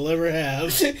shit that I'll ever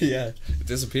have. Yeah, it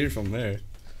disappeared from there.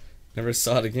 Never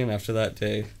saw it again after that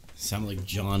day. Sounded like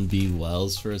John B.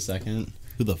 Wells for a second.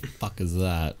 Who the fuck is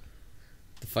that?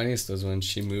 The funniest was when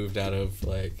she moved out of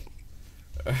like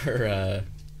her.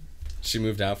 She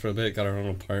moved out for a bit, got her own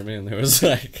apartment, and there was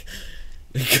like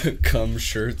cum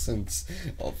shirts and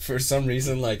for some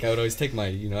reason like I would always take my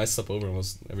I slept over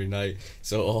almost every night,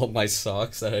 so all my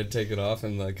socks that I had taken off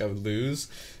and like I would lose,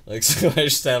 like, so I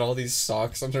just had all these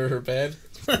socks under her bed.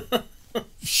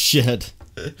 Shit.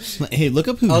 Hey, look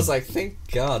up who. I was like, thank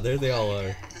God, there they all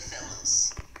are.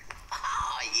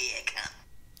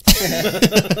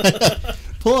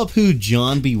 Pull up who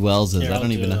John B. Wells is. Here, I I'll don't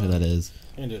do even it know who on- that is.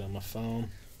 I can do it on my phone.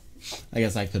 I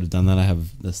guess I could have done that. I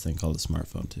have this thing called a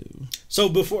smartphone too. So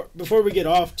before we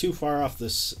get too far off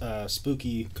this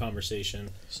spooky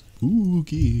conversation,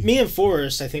 Spooky. me and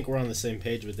Forrest, I think we're on the same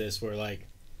page with this. Where like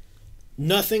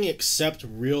nothing except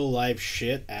real life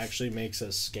shit actually makes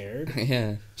us scared.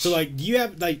 Yeah. So like,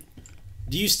 do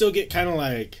you still get kind of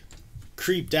like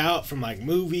creeped out from like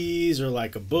movies or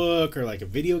like a book or like a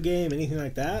video game, anything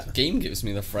like that? Game gives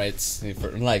me the frights, for,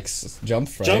 like jump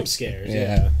frights. Jump scares,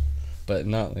 Yeah. yeah. But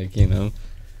not like,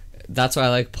 that's why I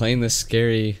like playing the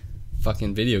scary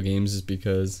fucking video games, is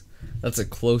because that's the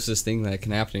closest thing that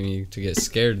can happen to me to get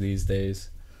scared these days.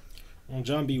 Well,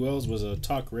 John B. Wells was a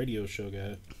talk radio show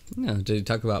guy. No, did he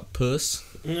talk about puss?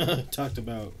 Talked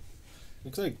about,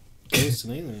 looks like ghosts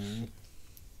and aliens.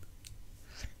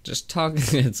 Just talking,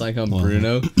 it's like I'm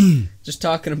Bruno. Just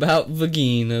talking about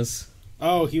vaginas.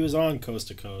 Oh, he was on Coast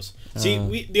to Coast.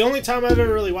 See, the only time I've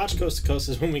ever really watched Coast to Coast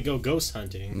is when we go ghost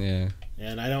hunting. Yeah.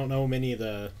 And I don't know many of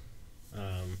the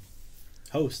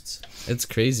hosts. It's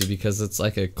crazy because it's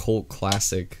like a cult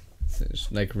classic,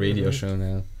 like radio show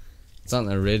now. It's not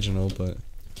the original, but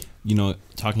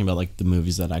Talking about like the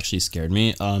movies that actually scared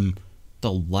me.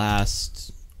 The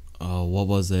last, what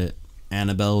was it?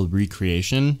 Annabelle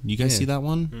Recreation. You guys see that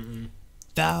one? Mm-mm.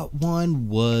 That one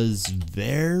was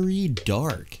very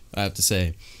dark, I have to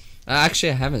say.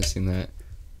 actually I haven't seen that.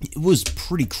 It was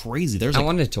pretty crazy. There's I like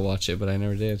wanted to watch it, but I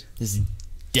never did. this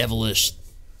devilish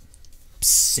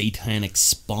satanic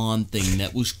spawn thing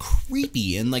that was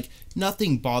creepy, and like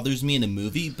nothing bothers me in a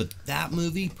movie, but that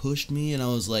movie pushed me, and I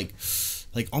was like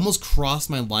almost crossed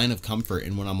my line of comfort.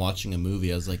 And when I'm watching a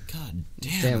movie, I was like, God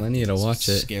damn, I need to this is watch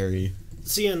it. Scary.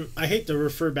 See, and I hate to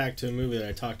refer back to a movie that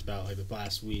I talked about like the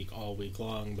last week, all week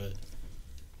long, but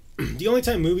the only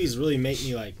time movies really make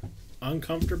me like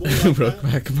uncomfortable like that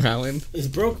Brokeback Mountain. is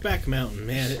Brokeback Mountain.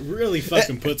 Man, it really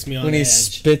fucking puts me on When he edge.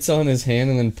 spits on his hand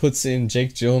and then puts it in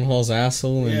Jake Gyllenhaal's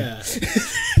asshole. And Yeah,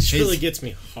 it really gets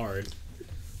me hard.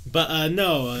 But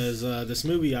no, is this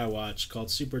movie I watched called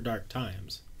Super Dark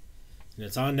Times, and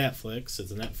it's on Netflix.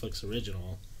 It's a Netflix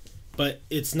original, but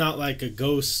it's not like a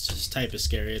ghost type of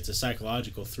scary. It's a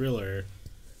psychological thriller.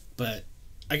 But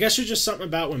I guess there's just something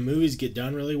about when movies get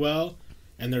done really well,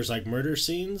 and there's like murder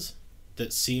scenes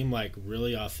that seem like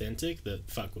really authentic that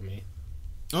fuck with me.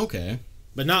 Okay.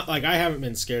 But not like I haven't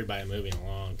been scared by a movie in a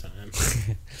long time.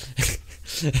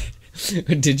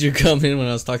 Did you come in when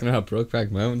I was talking about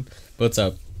Brokeback Mountain? What's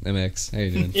up, MX? How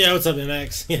you doing? Yeah, what's up,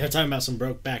 MX? Yeah, talking about some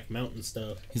Brokeback Mountain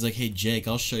stuff. He's like, hey Jake,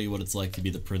 I'll show you what it's like to be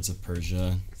the Prince of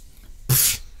Persia.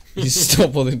 You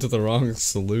stumbled into the wrong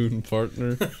saloon,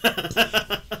 partner.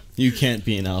 You can't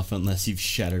be an alpha unless you've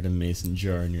shattered a mason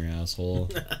jar in your asshole.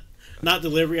 Not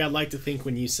delivery. I'd like to think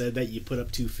when you said that you put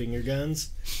up 2 finger guns.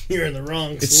 You're in the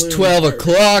wrong It's saloon. 12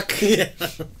 o'clock. Yeah.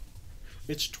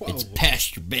 It's 12. It's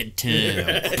past your bedtime.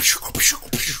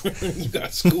 You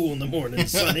got school in the morning,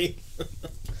 Sonny.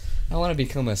 I want to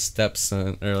become a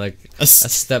stepson, or like A a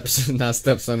stepson, not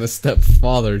stepson, a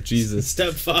stepfather. Jesus,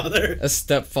 Stepfather. a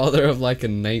stepfather of like a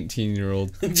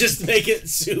 19-year-old, Just make it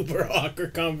super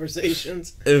awkward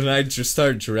conversations. and I just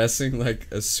start dressing like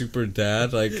a super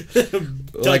dad, like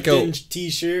Like a a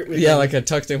t-shirt. With yeah, like a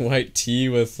tucked in white tee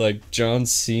with like John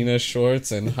Cena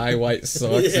shorts and high white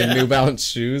socks and Yeah. New Balance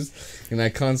shoes, and I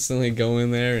constantly go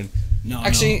in there and. No,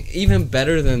 Actually, even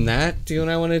better than that, do you know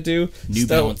what I want to do? New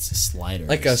Start- Balance sliders.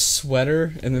 Like a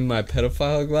sweater, and then my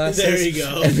pedophile glasses. There you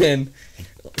go. And then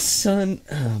son,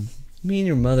 me and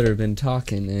your mother have been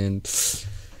talking, and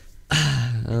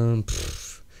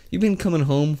you've been coming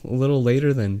home a little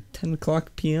later than 10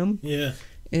 o'clock p.m. Yeah.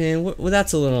 And well,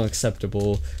 that's a little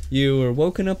unacceptable. You were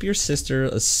woken up your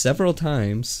sister several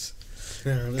times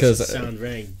This 'Cause, doesn't sound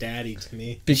very daddy to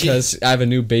me. because I have a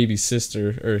new baby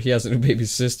sister, or he has a new baby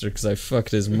sister because I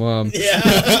fucked his mom.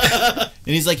 Yeah.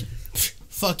 And he's like,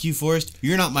 fuck you, Forrest.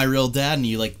 You're not my real dad. And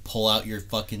you, like, pull out your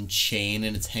fucking chain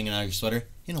and it's hanging out of your sweater.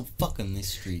 You don't fuck on these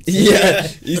streets. Yeah,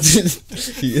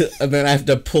 and then I have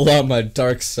to pull out my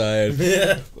dark side.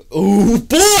 Yeah. Oh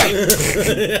boy!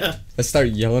 Yeah. I start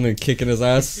yelling and kicking his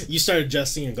ass. You start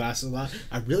adjusting your glasses a lot.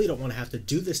 I really don't want to have to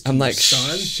do this to I'm you, like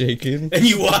son. shaking. And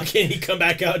you walk in, you come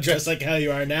back out dressed like how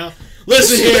you are now.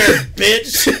 Listen here,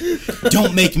 bitch.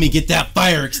 Don't make me get that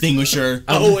fire extinguisher.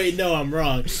 Oh wait, no, I'm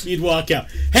wrong. You'd walk out.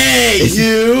 Hey,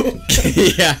 you.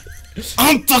 Yeah,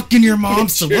 I'm fucking your mom,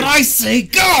 so what I say,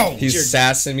 go! he's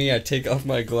sassing me. I take off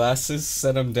my glasses,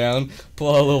 set him down, pull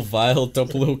out a little vial,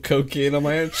 dump a little cocaine on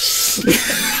my hand,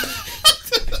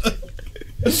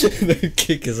 and then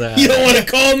kick his ass. You don't want to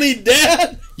call me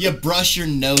dad? You brush your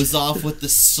nose off with the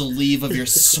sleeve of your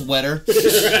sweater.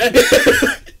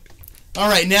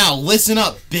 Alright, now, listen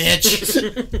up,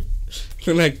 bitch.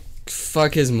 Then I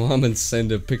fuck his mom and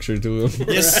send a picture to him.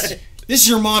 This is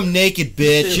your mom naked,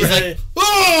 bitch. She's Right. like,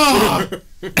 ah!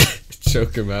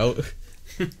 Choke him out.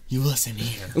 You listen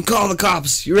here. I'm calling the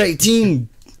cops. You're 18.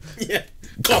 Yeah.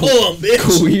 Call him,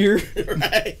 bitch. Queer.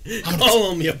 Right.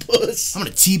 Call him, you puss. I'm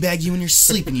gonna teabag you when you're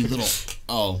sleeping, you little...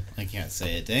 Oh, I can't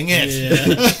say it, dang it.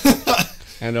 Yeah.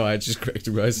 I know. I just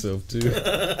corrected myself too.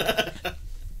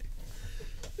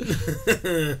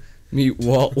 Meet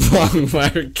Walt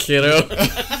Longmire, kiddo.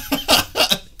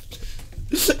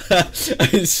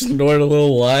 I snort a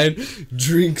little wine,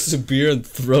 drink some beer, and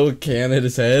throw a can at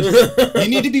his head. You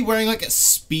need to be wearing like a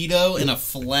Speedo and a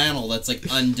flannel that's like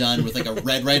undone with like a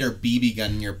Red Ryder BB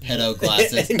gun in your pedo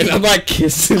glasses. And I'm like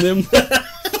kissing him.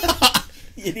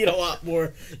 You need a lot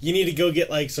more. You need to go get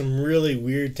like some really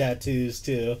weird tattoos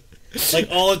too. Like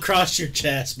all across your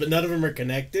chest, but none of them are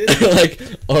connected. Like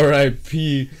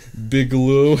R.I.P. Big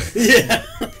Lou. Yeah.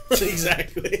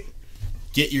 Exactly.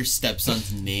 Get your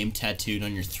stepson's name tattooed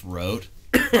on your throat.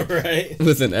 Right.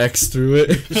 With an X through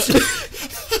it.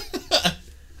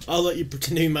 I'll let you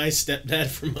pretend to be my stepdad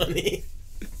for money.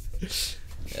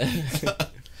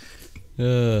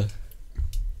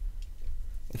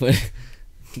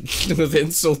 With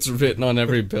insults written on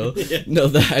every bill. Yeah. No,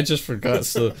 that I just forgot.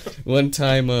 So one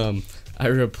time, I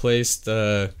replaced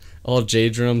all J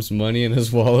Drum's money in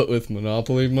his wallet with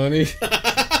Monopoly money.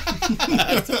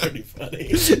 That's pretty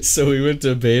funny. So we went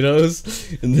to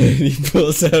Beto's, and then he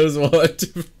pulls out his wallet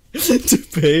to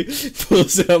pay.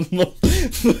 Pulls out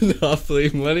Monopoly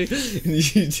money, and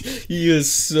he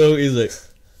is so he's like,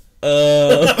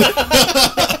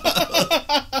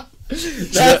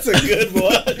 That's a good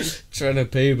one. trying to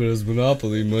pay, but his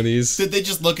Monopoly monies. Did they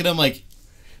just look at him like,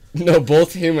 No,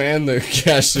 both him and the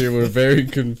cashier were very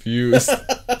confused.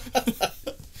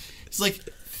 it's like,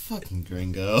 fucking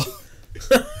gringo.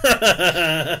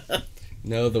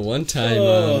 No, the one time,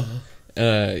 Oh.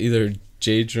 either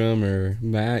J Drum or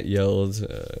Matt yelled,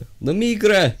 "La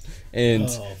Migra!" and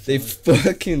Oh, they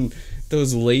fucking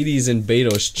those ladies in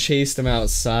Beto's chased them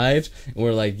outside and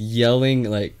were like yelling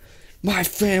like, "My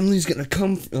family's gonna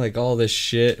come!" like all this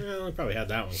shit. Well, I probably had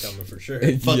that one coming for sure.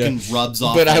 Fucking Yeah. rubs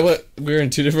off. But like- we were in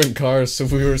two different cars, so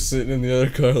we were sitting in the other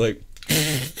car like.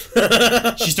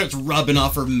 she starts rubbing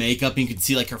off her makeup, and you can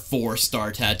see like her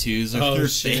 4-star tattoos on Oh, her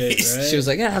shit, face. right? She was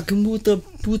like, "Kamuta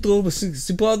puto si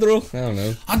padro." I don't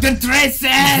know.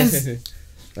 Contraces!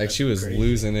 Like she was crazy.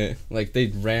 losing it. Like they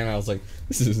ran. I was like,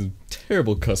 "This is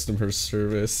terrible customer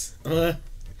service."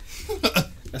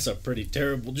 That's a pretty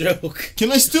terrible joke,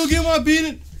 Can I still get my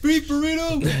beef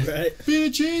burrito? right? Bean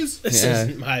and cheese? This Yeah.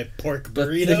 isn't my pork But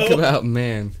burrito. think about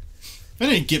man. I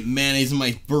didn't get mayonnaise in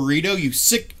my burrito, you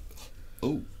sick...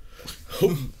 Oh,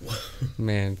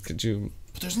 Man, could you?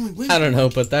 but there's only I women. don't know,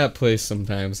 but that place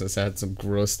sometimes has had some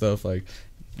gross stuff. Like,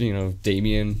 you know,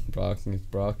 Damien Brock.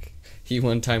 He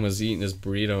one time was eating his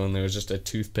burrito and there was just a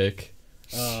toothpick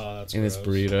Oh, that's in his gross.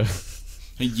 burrito.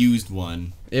 I used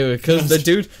one. Because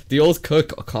the old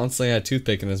cook constantly had a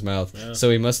toothpick in his mouth, Yeah. so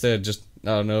he must have just, I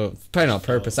don't know, probably not on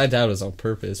purpose. I doubt it was on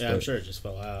purpose, Yeah, but I'm sure it just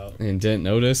fell out. and didn't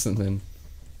notice, and then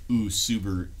Ooh,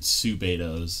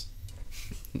 Subetos.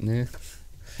 nah,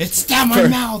 It's down my For-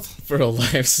 mouth! for a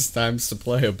lifetime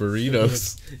supply of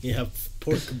burritos. Yeah,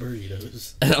 Pork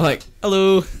burritos. And I'm like,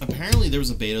 hello. Apparently, there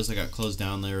was a Beto's that got closed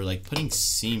down. They were like putting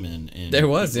semen in. There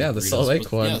was, people's yeah, the burritos. Salt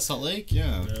Lake one. Yeah, Salt Lake,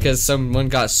 yeah. Because someone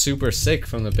got super sick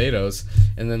from the Beto's,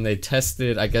 and then they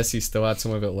tested. I guess he still had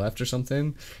some of it left or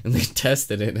something, and they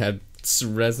tested it and had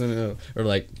residue or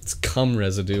like cum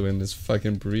residue in this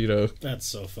fucking burrito. That's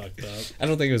so fucked up. I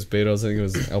don't think it was Beto's. I think it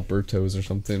was Alberto's or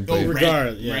something. Oh, But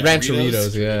Regardless, yeah.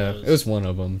 Rancheritos, yeah, Rancheritos. it was one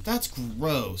of them. That's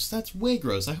gross. That's way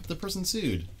gross. I hope the person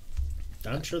sued.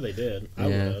 I'm sure they did. I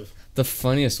Yeah. would have. The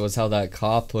funniest was how that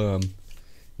cop.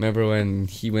 Remember when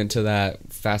he went to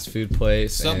that fast food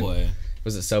place? and- Subway.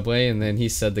 was it Subway? And then he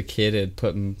said the kid had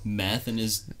put Meth in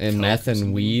his... and Coke meth or and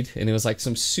something. weed, and it was like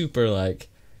some super like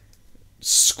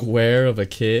square of a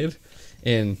kid,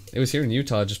 and it was here in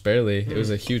Utah, just barely. It was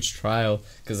a huge trial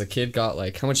because the kid got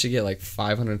like, how much did he get? Like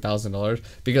 $500,000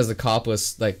 because the cop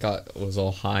was like was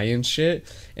all high and shit,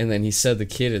 and then he said the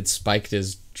kid had spiked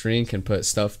his drink and put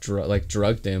stuff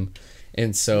drugged him.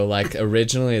 And so, like,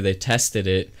 originally they tested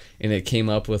it, and it came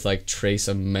up with, like, trace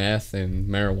of meth and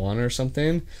marijuana or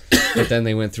something. But then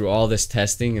they went through all this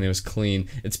testing, and it was clean.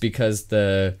 It's because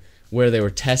where they were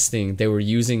testing, they were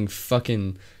using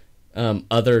fucking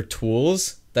other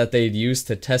tools that they'd used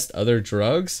to test other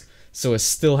drugs. So it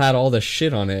still had all the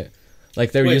shit on it.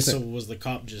 Like, they were Wait, using... so was the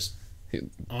cop just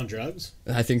on drugs?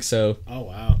 I think so. Oh,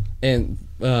 wow. And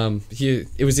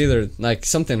it was either like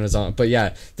something was on, but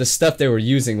yeah, the stuff they were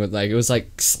using was like, it was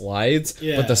like slides,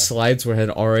 Yeah. but the slides had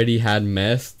already had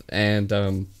meth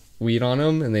and weed on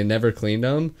them, and they never cleaned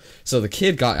them. So the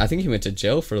kid I think he went to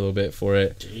jail for a little bit for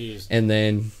it. Jeez. And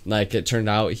then like it turned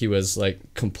out he was like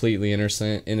completely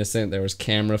innocent. There was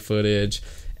camera footage,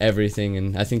 everything,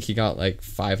 and I think he got like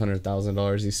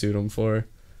 $500,000 he sued him for.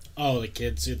 Oh, the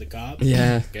kid sued the cop?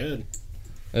 Yeah. Good.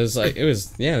 It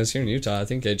was here in Utah. I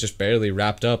think it just barely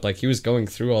wrapped up. Like, he was going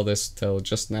through all this till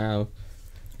just now.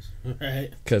 Right.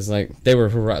 Because, like,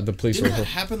 the police Didn't were... that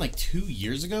happen like 2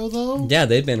 years ago, though? Yeah,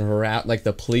 they'd been like,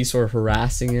 the police were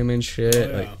harassing him and shit. Oh,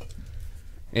 yeah. Like,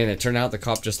 and it turned out the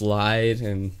cop just lied,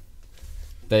 and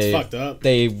It's fucked up.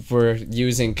 they were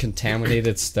using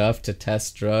contaminated stuff to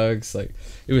test drugs. Like,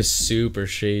 it was super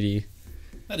shady,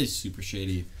 That is super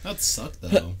shady. That sucked,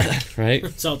 though. right?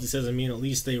 Salty says, I mean, at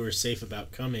least they were safe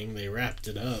about coming. They wrapped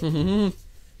it up. Mm-hmm.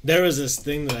 There was this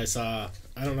thing that I saw.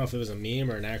 I don't know if it was a meme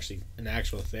or an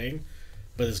actual thing,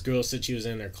 but this girl said she was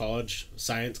in their college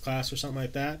science class or something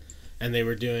like that, and they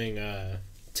were doing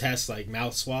tests like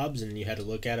mouth swabs, and you had to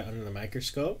look at it under the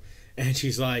microscope. And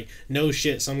she's like, "No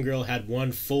shit, some girl had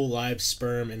one full live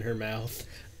sperm in her mouth."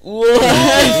 What?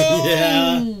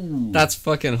 Yeah. That's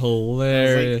fucking I was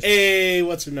hilarious. like, "Hey,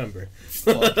 what's her number?"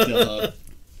 Fucked up.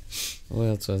 What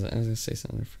else was it? I was gonna say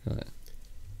something, I forgot.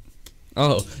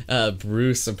 Oh,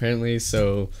 Bruce, apparently,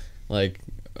 so, like,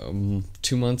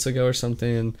 2 months ago or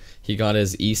something, he got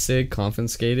his e-cig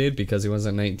confiscated because he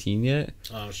wasn't 19 yet,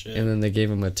 Oh shit. and then they gave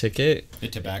him a ticket. The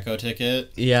tobacco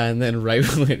ticket. Yeah, and then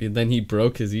then he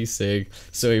broke his e-cig,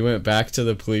 so he went back to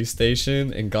the police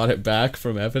station and got it back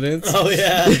from evidence. Oh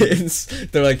yeah.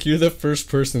 They're like, you're the first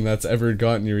person that's ever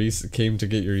gotten came to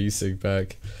get your e-cig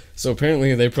back. So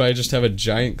apparently they probably just have a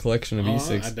giant collection of Oh,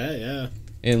 e-cigs. I bet, yeah.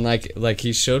 And like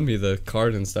he showed me the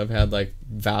card and stuff, had like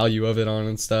value of it on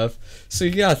and stuff. So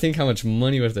you gotta think how much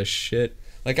money worth of shit.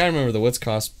 Like, I remember the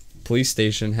Woodscross police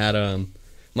station had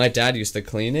my dad used to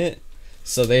clean it,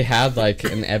 so they had like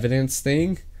an evidence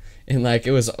thing, and like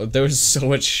there was so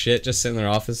much shit just in their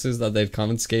offices that they'd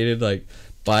confiscated, like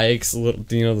bikes,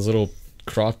 those little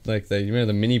like you remember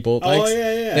the mini bolt bikes? Oh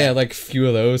yeah, yeah. They had like a few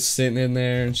of those sitting in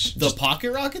there and The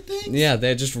pocket rocket thing? yeah, they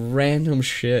had just random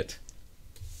shit.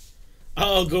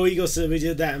 Oh, Go Eagle said we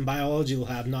did that in biology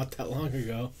lab not that long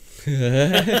ago.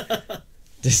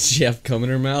 Did she have cum in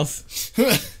her mouth?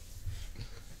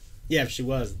 Yeah, if she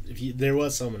was. There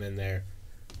was someone in there,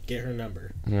 get her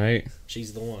number. Right.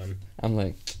 She's the one. I'm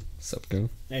like, sup, go.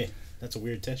 Hey, that's a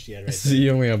weird test you had right So there.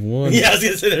 you only have one. Yeah, I was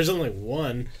gonna say there's only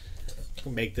one.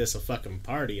 We'll make this a fucking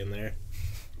party in there.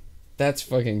 That's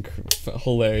fucking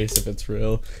hilarious if it's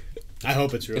real. I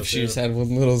hope it's real. If she too. just had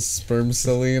one little sperm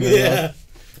silly in her Yeah. mouth.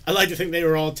 I like to think they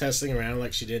were all testing around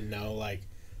like she didn't know like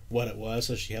what it was,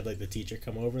 so she had like the teacher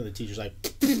come over and the teacher's like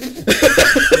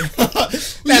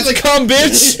That's cum,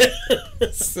 bitch!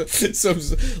 so,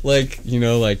 like,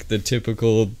 like the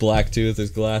typical black dude with his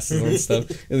glasses and stuff,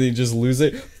 and then you just lose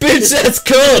it. Bitch, that's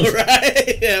cum!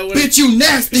 right? Yeah, what Bitch, you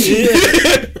nasty!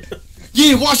 You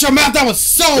didn't wash your mouth, that was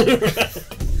soap!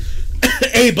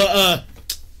 Hey, but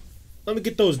let me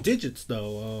get those digits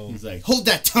though. He's like, hold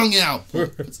that tongue out!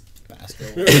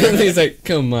 Bastard. And he's like,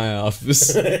 come to my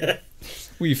office.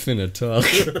 We finna talk.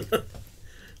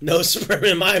 No sperm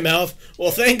in my mouth.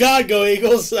 Well, thank God, go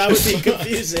Eagles. That would be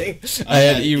confusing. I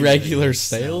had irregular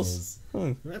sales.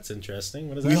 Huh. That's interesting.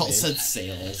 What does that We mean? all said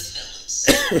sales.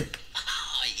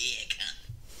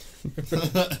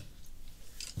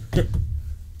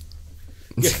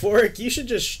 Euphoric, you should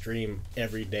just stream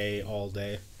every day, all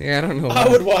day. Yeah, I don't know. I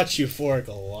would watch Euphoric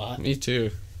a lot. Me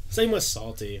too. Same with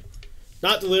Salty.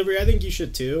 Not Delivery, I think you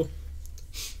should too.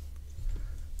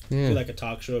 Yeah. Do like a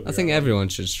talk show. Of I your think own. everyone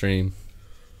should stream.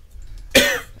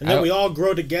 And then we all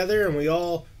grow together and we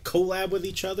all collab with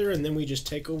each other and then we just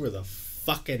take over the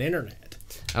fucking internet.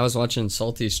 I was watching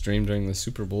Salty stream during the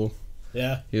Super Bowl.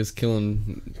 Yeah, He was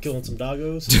killing killing some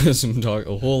doggos.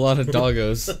 a whole lot of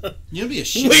doggos. You know, be a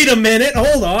shit. Wait a minute,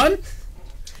 hold on.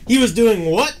 He was doing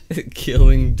what?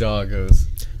 Killing doggos.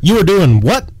 You were doing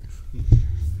what?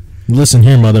 Listen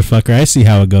here, motherfucker. I see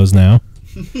how it goes now.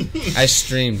 I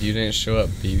streamed. You didn't show up,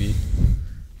 BB.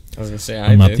 I was gonna say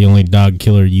I'm I not did. the only dog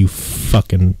killer, you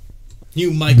fucking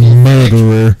You Michael.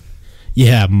 murderer.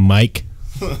 Yeah, Mike.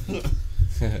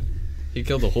 He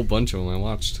killed a whole bunch of them. I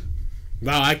watched.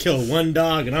 Wow, I killed one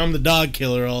dog and I'm the dog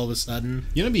killer all of a sudden.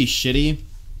 You know, be shitty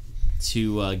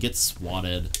to get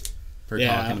swatted for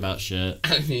Yeah. talking about shit.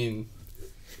 I mean,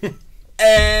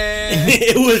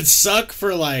 It would suck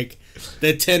for like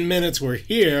the 10 minutes we're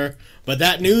here, but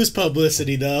that news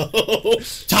publicity though.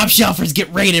 Top shelfers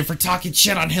get raided for talking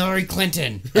shit on Hillary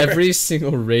Clinton. every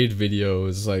single raid video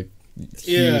is like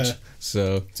huge. Yeah.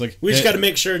 So It's like We just got to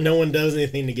make sure no one does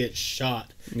anything to get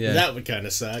shot. Yeah. That would kind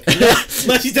of suck.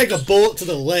 Unless you take a bullet to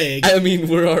the leg. I mean,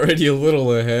 we're already a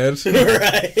little ahead.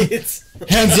 Right.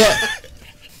 hands up.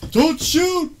 Don't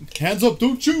shoot. Hands up.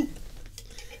 Don't shoot.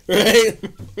 Right?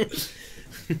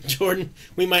 Jordan,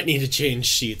 we might need to change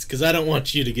sheets because I don't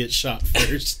want you to get shot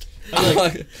first. Oh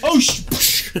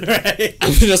Right?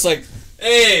 I'm just like,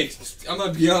 hey, I'm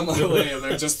gonna be on my way, and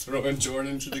they're just throwing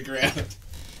Jordan to the ground.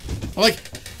 I'm like,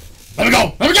 let me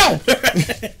go. Let me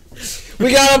go.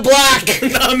 We got a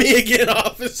black. Not me again,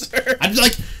 officer. I'm just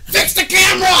like, fix the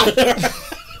camera.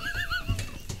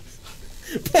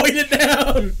 Point it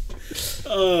down.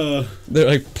 They're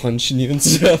like punching you and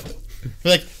stuff.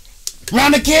 They're like,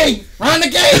 round the king. Round the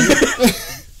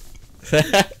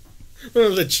king.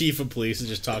 The chief of police is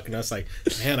just talking to us like,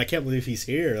 man, I can't believe he's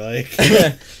here. Like,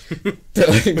 They're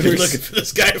like, we've been looking for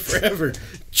this guy forever.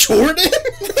 Jordan?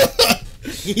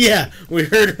 Yeah, we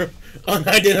heard an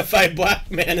unidentified black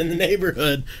man in the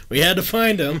neighborhood. We had to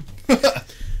find him.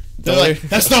 They're like,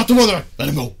 that's not the weather. Let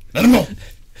him go. Let him go.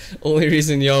 Only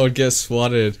reason y'all would get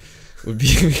swatted would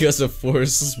be because of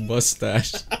Forrest's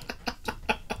mustache.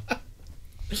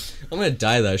 I'm gonna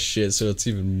dye that shit so it's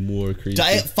even more creepy.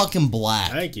 Dye it fucking I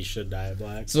black. think you should dye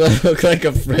black. So I look like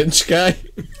a French guy.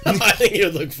 I think it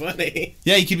would look funny.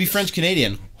 Yeah, you could be French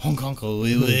Canadian. Hong Kong,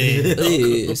 oui, oui.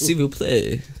 Hey, s'il vous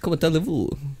plaît, comment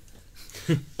allez-vous?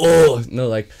 Oh no,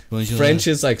 like Bonjour. French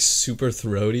is like super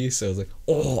throaty, so it's like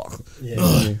oh,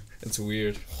 Yeah. it's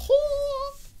weird.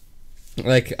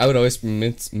 Like I would always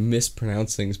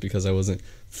mispronounce things because I wasn't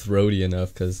throaty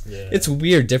enough. Because Yeah. it's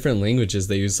weird. Different languages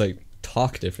they use like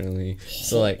talk differently.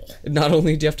 So like not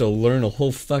only do you have to learn a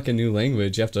whole fucking new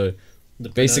language, you have to The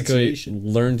basically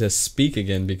pronunciation. learn to speak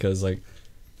again because like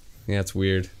yeah, it's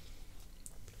weird.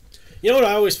 You know what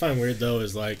I always find weird though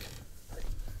is like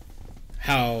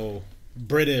how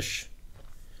British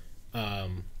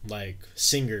like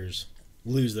singers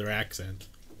lose their accent.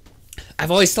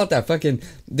 I've always thought that fucking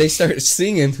they start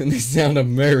singing and they sound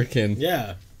American.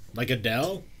 Yeah. Like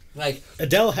Adele. Like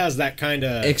Adele has that kind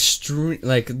of extreme,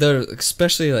 like they're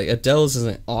especially like Adele's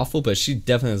isn't awful, but she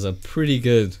definitely has a pretty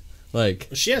good like.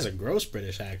 she has a gross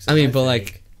British accent. I mean, but think.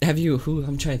 like, have you who?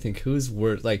 I'm trying to think whose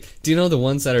word. Like, do you know the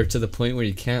ones that are to the point where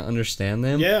you can't understand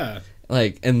them? yeah.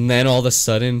 Like, and then all of a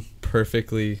sudden,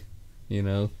 perfectly, you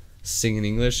know, singing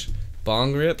English.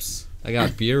 Bong rips. I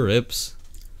got beer rips,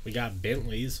 We got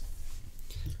Bentleys.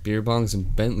 beer bongs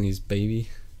and Bentleys, baby.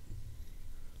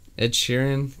 Ed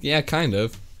Sheeran, yeah, kind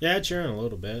of. Yeah, cheering a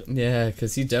little bit. Yeah,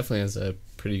 because he definitely has a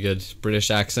pretty good British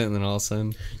accent, and then all of a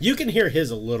sudden, You can hear his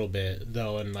a little bit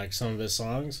though in like some of his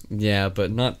songs. yeah,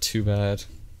 but not too bad.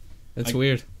 It's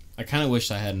weird. I kind of wish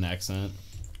I had an accent.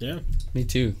 Yeah, Me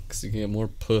too, because you can get more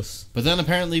puss. But then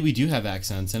apparently we do have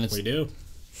accents, and it's we do.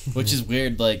 which is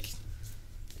weird. Like,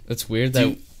 It's weird that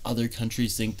do other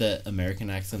countries think that American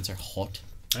accents are hot?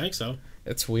 I think so.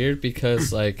 it's weird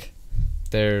because like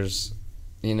there's,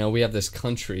 you know, we have this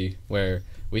country where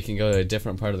we can go to a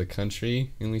different part of the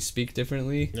country and we speak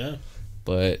differently, Yeah.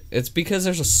 but it's because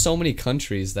there's just so many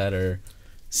countries that are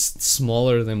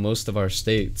smaller than most of our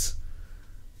states.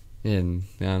 And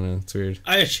I don't know, it's weird.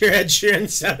 I sure had Sheeran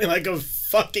sounding like a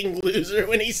fucking loser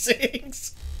when he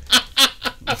sings.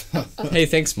 Hey,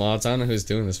 thanks, mods. I don't know who's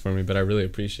doing this for me, but I really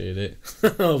appreciate it.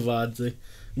 Oh, Vodzy.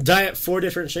 Dye it 4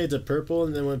 different shades of purple,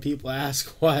 and then when people ask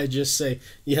why, I just say,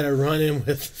 you had a run-in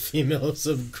with females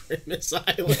of Grimace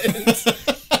Island.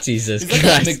 Jesus Is that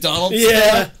Christ. McDonald's?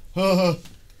 Yeah. Uh,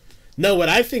 No, what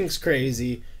I think's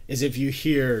crazy is if you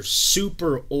hear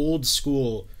super old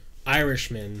school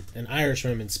Irishmen and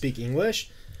Irishwomen speak English,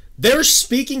 they're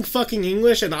speaking fucking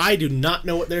English, and I do not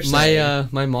know what they're saying.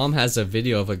 My mom has a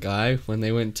video of a guy when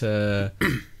they went to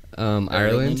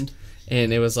Ireland,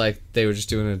 and it was like they were just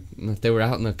they were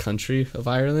out in the country of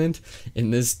Ireland,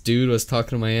 and this dude was talking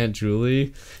to my Aunt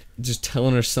Julie, just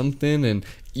telling her something, and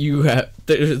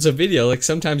there's a video, like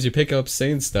sometimes you pick up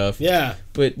saying stuff, Yeah.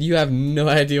 but you have no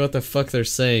idea what the fuck they're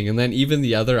saying, and then even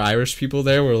the other Irish people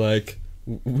there were like,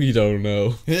 we don't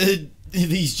know.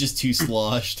 He's just too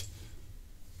sloshed.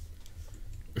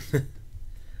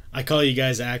 I call you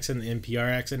guys' accent, the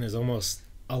NPR accent is almost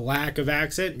a lack of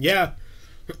accent. Yeah.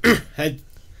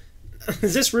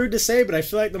 Is this rude to say, but I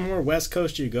feel like the more West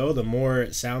Coast you go, the more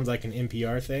it sounds like an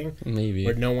NPR thing, Maybe.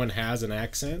 where no one has an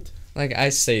accent. Like, I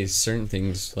say certain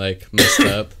things, like, messed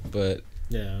up, but,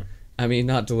 Yeah. I mean,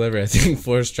 not deliberate. I think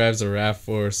Forrest drives a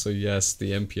RAV4, so yes,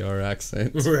 the NPR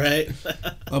accent. Right?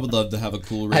 I would love to have a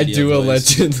cool I radio do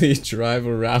voice. allegedly drive a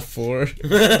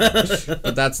RAV4,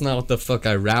 but that's not what the fuck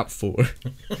I rap for.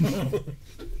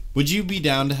 Would you be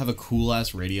down to have a cool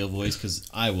ass radio voice? Because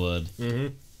I would. Mm-hmm.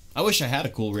 I wish I had a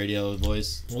cool radio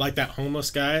voice. Like that homeless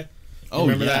guy. Oh,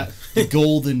 Remember yeah. that? The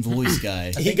golden voice guy.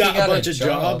 He think got he got a bunch a of job,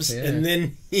 jobs, yeah. and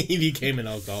then he became an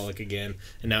alcoholic again,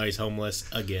 and now he's homeless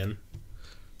again.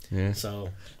 Yeah. So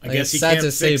I Like, guess it's he sad can't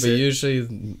to say, fix but it.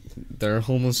 usually they're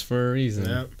homeless for a reason.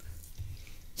 Yeah.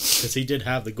 Because he did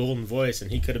have the golden voice,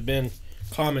 and he could have been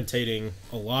commentating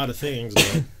a lot of things.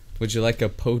 But Would you like a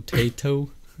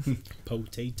potato?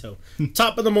 potato.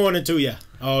 Top of the morning to ya.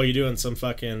 Oh, you doing some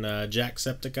fucking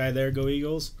Jacksepticeye there? Go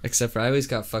Eagles. Except for I always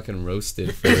got fucking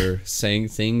roasted for saying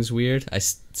things weird.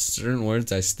 Certain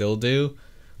words I still do,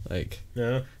 like.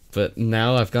 No. But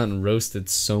now I've gotten roasted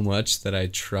so much that I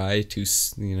try to,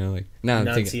 like now I'm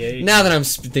thinking. Enunciate. Now that I'm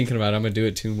thinking about it, I'm gonna do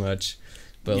it too much.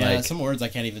 But yeah, like some words I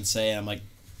can't even say. I'm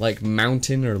like,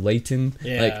 mountain or Leighton,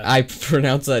 Yeah. like I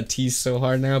pronounce that T so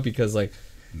hard now because like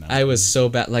I was so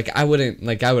bad. Like I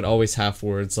would always have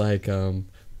words like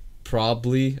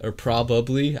probably or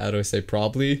probably. How do I say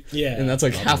probably? Yeah. And that's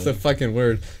like half the Probably. fucking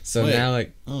word. So Wait. now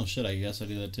like oh shit, I guess I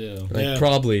do that too. Yeah.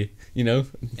 probably,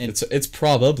 And- it's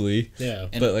probably, Yeah.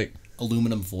 And but like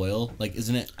aluminum foil, like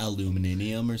isn't it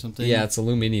aluminium or something? yeah, it's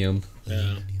aluminium.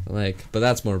 Yeah. Like, but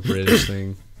that's more British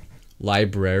thing.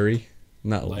 Library,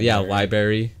 not yeah, Library.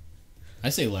 library. I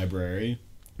say library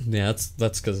Yeah,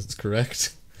 that's because it's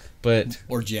correct. But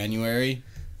or January,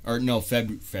 or no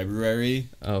February.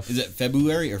 oh, Is it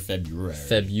February or February?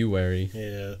 February?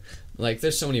 Yeah. Like,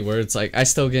 there's so many words. Like, I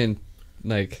still get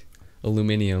like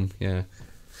aluminium. Yeah.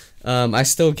 I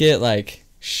still get like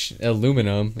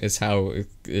aluminum is how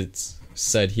it's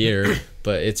said here,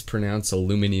 but it's pronounced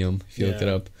aluminium if you look it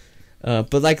Yeah. up.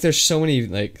 But like, there's so many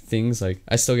like things. Like,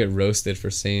 I still get roasted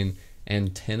for saying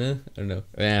antenna. I don't know.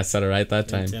 Yeah, I said it right that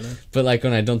time. Antenna. But like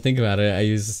when I don't think about it,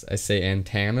 I say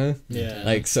antenna. Yeah.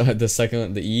 Like, so the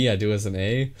second the E I do as an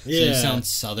A. So Yeah. you sound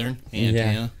southern. Yeah.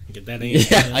 Antenna. Get that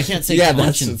Yeah. in. I can't say Yeah,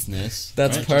 that's- consciousness.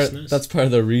 That's Righteousness. part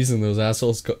of the reason those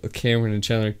assholes Cameron and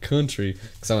Chandler country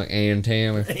because I'm like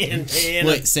antenna. Antenna.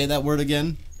 Wait, say that word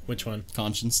again. Which one?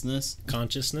 Consciousness.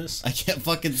 Consciousness. I can't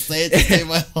fucking say it to save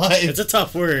my life. It's a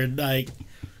tough word, like,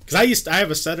 because I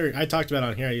have a stutter. I talked about it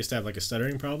on here. I used to have like a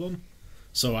stuttering problem,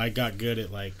 so I got good at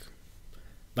like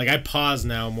I pause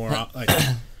now more. Like,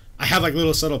 I have like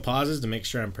little subtle pauses to make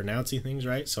sure I'm pronouncing things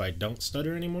right, so I don't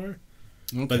stutter anymore.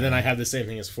 But then I have the same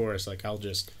thing as Forrest. Like, I'll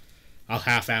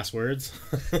half-ass words.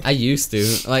 I used to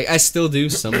like I still do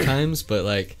sometimes, but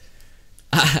like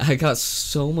I got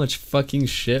so much fucking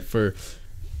shit for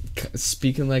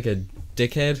speaking like a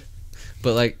dickhead.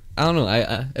 But like I don't know,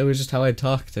 I it was just how I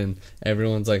talked, and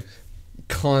everyone's like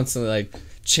constantly like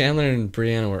Chandler and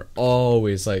Brianna were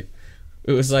always like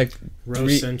it was like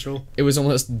Roast Central. it was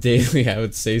almost daily I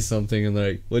would say something and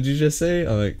they're like, what'd you just say?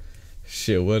 I'm like,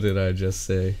 shit, what did I just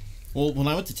say? Well, when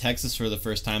I went to Texas for the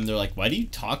first time, they're like, "Why do you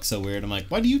talk so weird?" I'm like,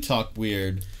 "Why do you talk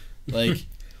weird?" Like,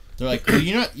 they're like, well,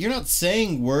 "You're not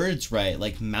saying words right."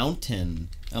 Like mountain.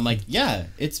 I'm like, "Yeah,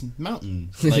 it's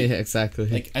mountain." Like, Yeah, exactly.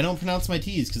 like I don't pronounce my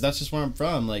T's because that's just where I'm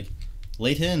from. Like,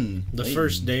 Layton. The Layton.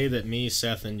 first day that me,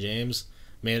 Seth, and James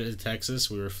made it to Texas,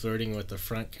 we were flirting with the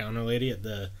front counter lady at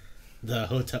the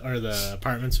hotel or the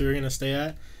apartments we were gonna stay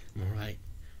at, and we're like,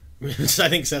 I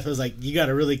think Seth was like, "You got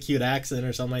a really cute accent"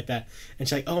 or something like that, and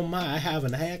she's like, "Oh my, I have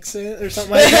an accent" or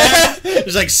something like that. It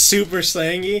was like super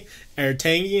slangy or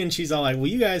tangy, and she's all like, "Well,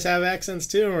 you guys have accents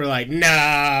too," and we're like,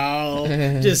 "No,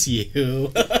 just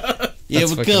you." Yeah,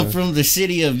 That's we fucking come awesome. from the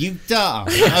city of Utah.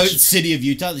 City of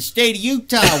Utah, the state of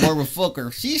Utah, where we fuck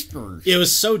our sisters. It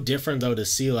was so different though to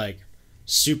see like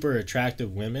super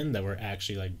attractive women that were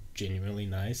actually like genuinely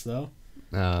nice though.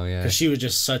 Oh yeah. Because she was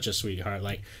just such a sweetheart.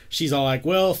 Like, she's all like,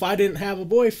 well, if I didn't have a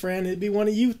boyfriend, it'd be one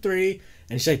of you three.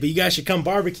 And she's like, but you guys should come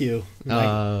barbecue. Like,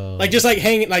 Oh. like just like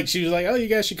hanging, like, she was like, oh, you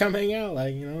guys should come hang out.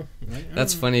 Like, you know. Like,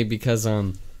 That's oh. funny because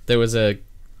there was a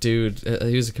dude,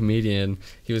 he was a comedian.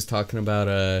 He was talking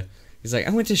about he's like,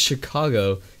 I went to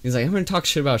Chicago. He's like, I'm gonna talk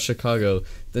shit about Chicago,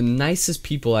 the nicest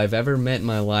people I've ever met in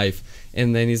my life.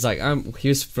 And then he's like, he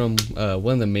was from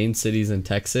one of the main cities in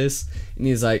Texas, and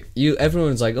he's like,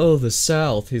 everyone's like, oh, the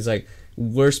South. He's like,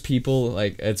 worst people,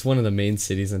 like, it's one of the main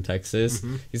cities in Texas.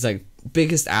 Mm-hmm. He's like,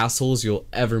 biggest assholes you'll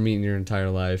ever meet in your entire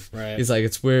life. Right. He's like,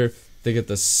 it's where they get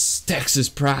this Texas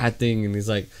pride thing, and he's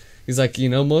like, you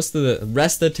know, most of the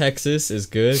rest of Texas is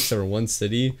good except for one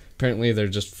city. Apparently, they're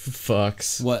just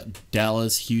fucks. What?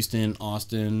 Dallas, Houston,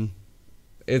 Austin.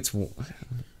 It's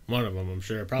One of them, I'm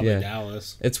sure. Probably Yeah.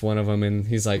 Dallas. it's one of them, and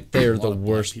he's like, they're A lot the of black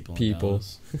worst in people.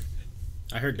 Dallas.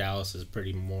 I heard Dallas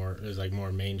is like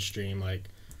more mainstream, like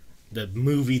the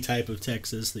movie type of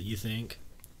Texas that you think.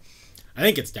 I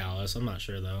think it's Dallas. I'm not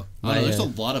sure though. Oh, there's yeah. a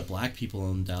lot of black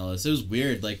people in Dallas. It was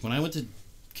weird. Like, when I went to,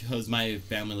 because my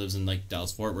family lives in, like,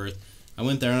 Dallas, Fort Worth, I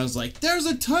went there and I was like, there's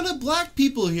a ton of black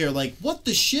people here. Like, what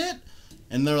the shit?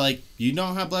 And they're like, you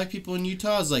don't have black people in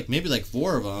Utah? I was like, maybe like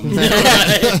 4 of them.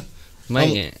 My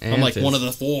I'm like aunt one is- of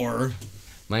the 4.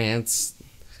 My aunt's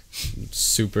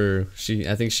super.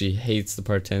 I think she hates the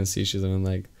part of Tennessee she's in.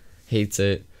 Like, hates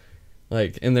it.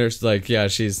 Like, and there's like, yeah,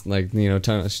 she's like, you know,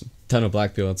 ton of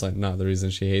black people. It's like not the reason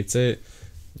she hates it.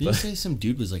 Did you say some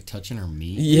dude was like touching her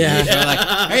meat? Yeah. They're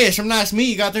like, hey, it's some nice meat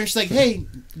you got there. She's like, hey,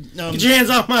 Get your hands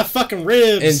off my fucking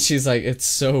ribs. And she's like, it's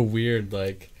so weird.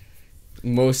 Like,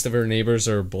 most of her neighbors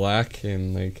are black,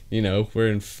 and like, you know, we're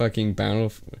in fucking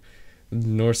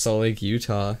North Salt Lake,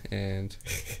 Utah, and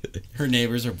her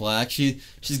neighbors are black.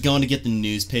 She's going to get the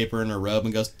newspaper in her robe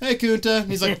and goes, hey, Kunta. And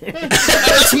he's like,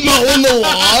 it's mowing the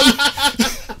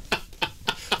lawn.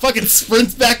 Fucking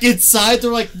sprints back inside.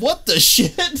 They're like, what the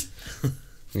shit?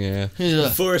 yeah. He's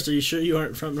like, Forrest, are you sure you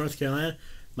aren't from North Carolina?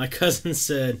 My cousin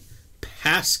said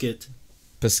Pasket.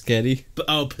 Biscotti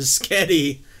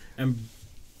Paschetti. And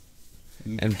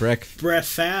and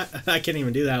Brefat. I can't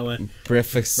even do that one.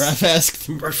 breakfast. breakfast.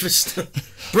 Breakfast.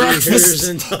 Breakfast. Years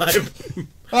until I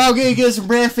Oh, okay, get some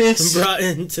breakfast. brought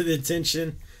into the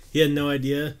attention. He had no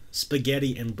idea.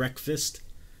 Spaghetti and breakfast.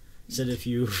 Said if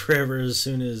you were ever as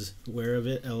soon as aware of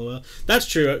it, lol. That's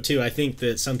true too. I think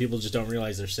that some people just don't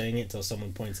realize they're saying it until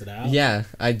someone points it out. Yeah,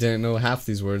 I didn't know half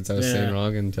these words I was Yeah. saying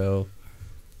wrong until.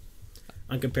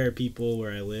 I compare people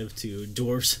where I live to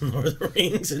dwarfs in Lord of the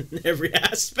Rings in every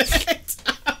aspect.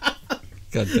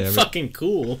 God damn it. Fucking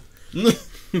cool.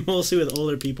 Mostly with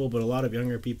older people, but a lot of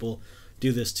younger people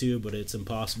do this too, but it's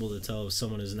impossible to tell if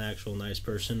someone is an actual nice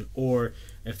person or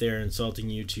if they are insulting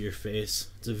you to your face.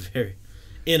 It's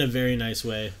in a very nice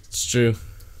way. It's true.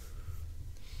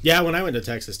 Yeah, when I went to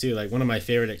Texas too, like one of my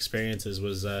favorite experiences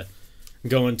was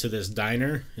going to this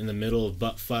diner in the middle of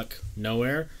buttfuck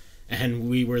nowhere, and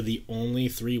we were the only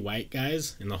 3 white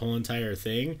guys in the whole entire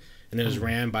thing, and it was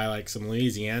ran by like some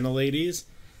Louisiana ladies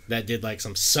that did like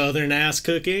some southern ass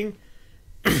cooking.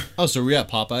 Oh, so we're at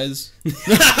Popeyes?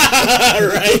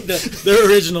 Right, the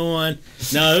original one.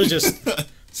 No, it was just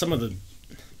some of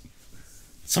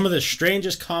the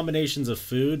strangest combinations of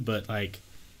food, but like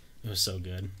it was so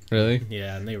good. Really?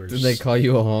 Yeah, and they were. Did they call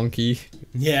you a honky?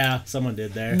 Yeah, someone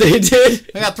did there. They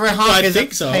did. I got 3 I honkies think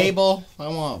at so. the table. I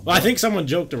want. Well, I think someone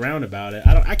joked around about it.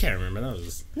 I can't remember. That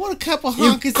was What a couple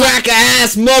You honkies. crack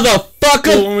ass well,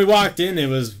 motherfucker. when we walked in. It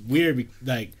was weird.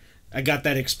 Like I got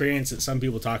that experience that some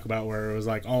people talk about, where it was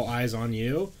like all eyes on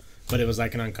you, but it was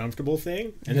like an uncomfortable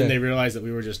thing. And then Yeah. they realized that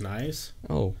we were just nice.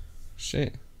 Oh,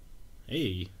 shit.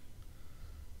 Hey,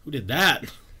 who did that?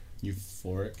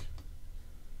 Euphoric.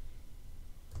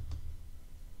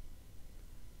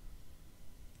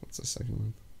 What's the second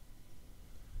one?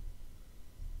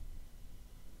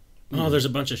 Oh, there's a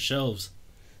bunch of shelves.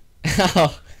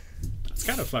 Oh, It's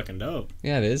kind of fucking dope.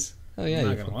 yeah, it is. Oh yeah, I'm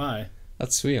not you- gonna lie.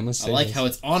 that's sweet. I must I say. like this. how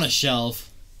it's on a shelf.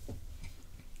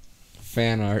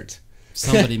 fan art.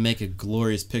 Somebody make a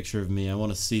glorious picture of me. I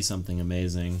want to see something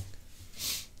amazing.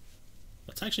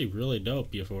 That's actually really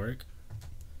dope, Euphoric.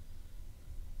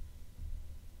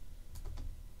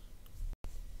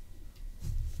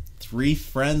 It's three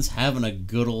friends having a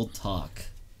good old talk.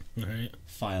 All right.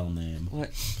 File name. What?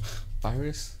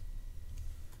 Virus?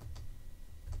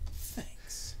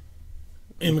 Thanks.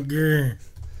 Immigrant.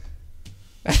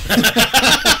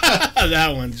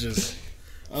 That one's just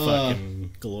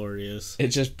fucking glorious. It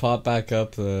just popped back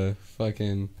up the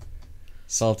fucking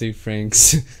Salty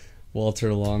Franks,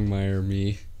 Walter Longmire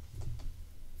me.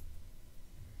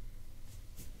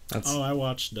 That's, Oh, I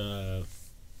watched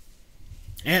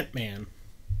Ant-Man.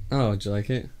 oh, did you like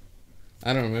it?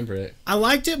 I don't remember it. I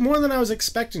liked it more than I was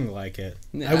expecting to like it.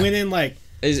 Yeah. I went in like,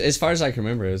 As far as I can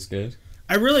remember, it was good.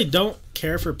 I really don't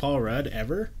care for Paul Rudd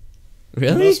ever. In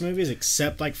Really? most movies,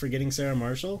 except like Forgetting Sarah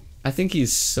Marshall. I think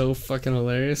he's so fucking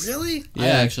hilarious. Really? I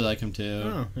actually like him too.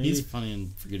 Oh, He's maybe. funny in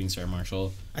Forgetting Sarah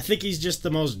Marshall. I think he's just the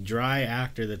most dry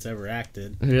actor that's ever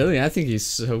acted. Really? I think he's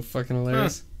so fucking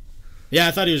hilarious. Yeah,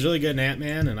 I thought he was really good in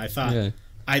Ant-Man, and I thought Yeah.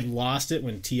 I lost it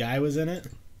when T.I. was in it.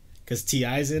 Because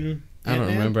T.I.'s in I don't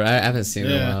Ant-Man. remember. I haven't seen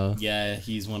it in a Yeah. while. Yeah,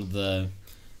 he's one of the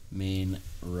main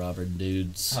Robert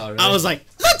dudes. Oh, really? I was like,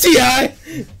 not T.I.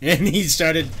 And he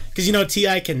started, because you know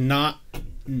T.I. cannot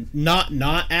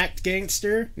not act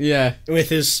gangster Yeah. with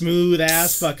his smooth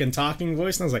ass fucking talking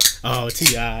voice, and I was like, oh,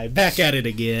 T.I. back at it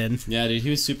again. Yeah, dude, he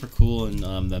was super cool in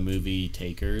the movie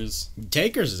Takers.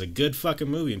 Takers is a good fucking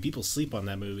movie, and people sleep on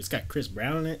that movie. It's got Chris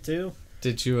Brown in it too,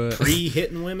 Did you?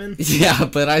 pre-hitting women. Yeah,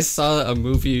 but I saw a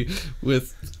movie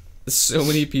with so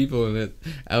many people in it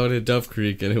out at Duff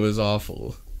Creek, and it was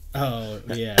awful. Oh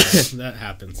yeah, that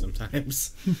happens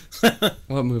sometimes.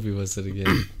 What movie was it again?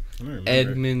 I don't remember.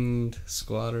 Edmund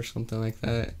Squad or something like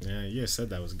that. Yeah, you guys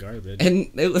said that was garbage. And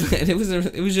it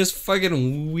was just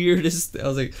fucking weirdest. I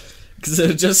was like, because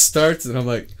it just starts, and I'm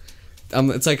like,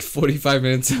 it's like 45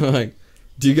 minutes. And I'm like,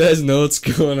 do you guys know what's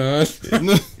going on?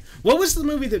 What was the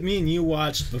movie that me and you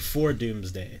watched before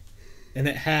Doomsday? And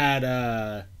it had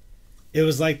it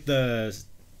was like the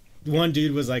one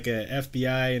dude was like a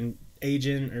FBI and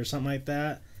agent or something like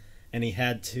that, and he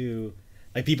had to,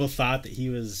 like, people thought that he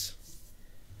was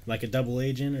like a double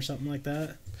agent or something like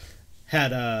that.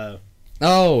 Had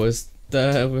Oh, it's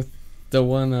with the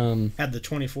one had the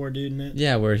 24 dude in it.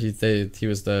 yeah, where he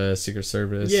was the Secret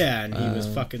Service. Yeah, and he was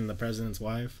fucking the president's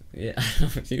wife. Yeah,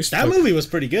 he was That movie was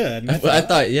pretty good. I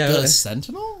thought yeah. The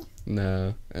Sentinel?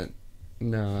 No,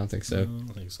 no, I don't think I so. don't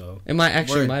think so. It might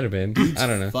actually Word. might have been. I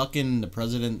don't know. Fucking the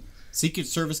president. Secret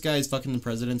Service guy is fucking the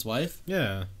president's wife?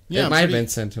 Yeah. Yeah, it might have pretty- been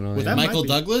Sentinel. Well, yeah. that might Michael be.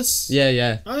 Douglas? Yeah,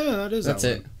 yeah. Oh yeah, that is That's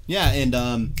that it. one. Yeah,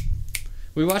 and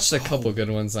We watched a couple good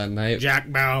ones that night.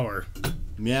 Jack Bauer.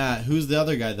 yeah, who's the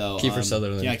other guy though? Kiefer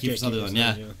Sutherland. Yeah, Kiefer Sutherland.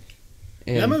 Yeah,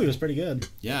 And, That movie was pretty good.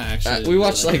 yeah. Actually, we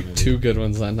watched really like that two good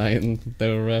ones that night, and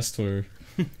the rest were.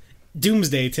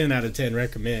 Doomsday, 10 out of 10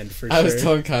 recommend for sure. I was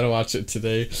telling Kai to watch it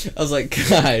today. I was like,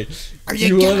 Kai, Are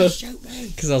you gonna wanna? shoot me?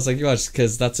 Because I was like, you watch,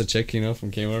 because that's a chick, you know,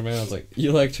 from Kmart Man. I was like,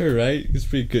 you liked her, right? She's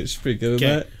pretty good. She's pretty good at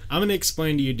Okay, that. I'm gonna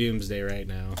explain to you Doomsday right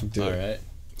now, Do All it. right.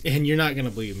 and you're not gonna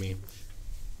believe me.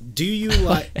 Do you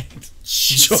like?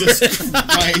 Jesus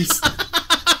Christ.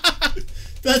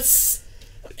 That's.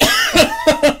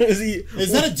 Is he?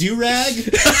 Is that a do rag?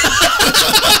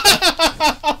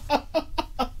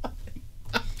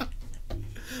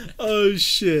 Oh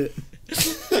shit!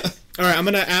 All right, I'm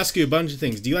gonna ask you a bunch of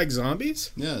things. Do you like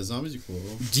zombies? Yeah, zombies are cool.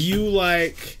 Do you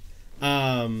like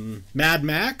Mad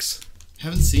Max?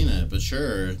 Haven't seen it, but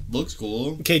sure, looks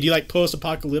cool. Okay, do you like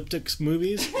post-apocalyptic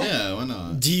movies? Yeah, why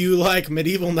not? Do you like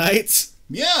Medieval Knights?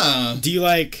 Yeah. Do you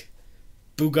like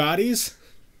Bugattis?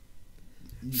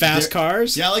 Fast They're-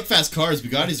 cars? Yeah, I like fast cars.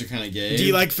 Bugattis are kind of gay. Do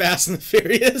you like Fast and the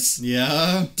Furious?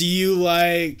 Yeah. Do you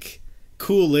like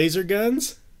cool laser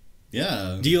guns?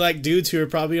 Yeah. Do you like dudes who are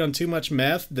probably on too much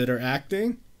meth that are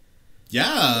acting?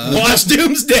 Yeah. Watch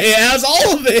Doomsday, it has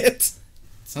all of it!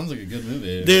 Sounds like a good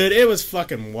movie. Dude, it was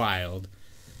fucking wild.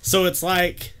 So it's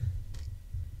like,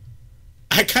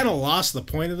 I kind of lost the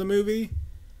point of the movie.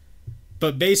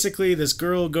 But basically, this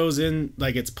girl goes in,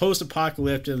 like, it's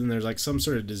post-apocalyptic and there's like some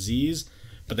sort of disease,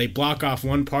 but they block off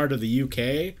one part of the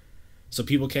UK so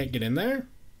people can't get in there.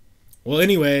 Well,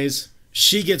 anyways,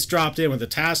 she gets dropped in with a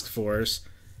task force,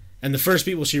 and the first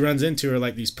people she runs into are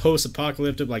like these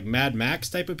post-apocalyptic, like Mad Max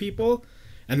type of people,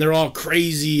 and they're all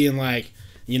crazy and like,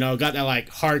 you know, got that like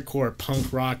hardcore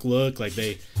punk rock look, like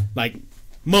they like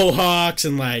mohawks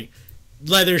and like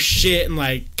leather shit and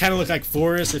like kind of look like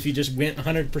Forrest if he just went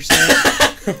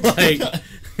 100%, like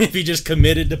if he just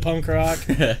committed to punk rock,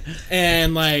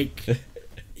 and like,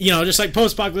 you know, just like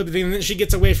post-apocalyptic thing. And then she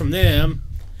gets away from them,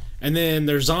 and then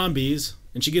there's zombies,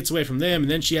 and she gets away from them,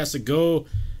 and then she has to go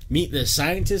meet this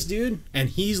scientist dude, and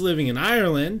he's living in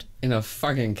Ireland In a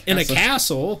fucking in a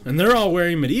castle, and they're all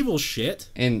wearing medieval shit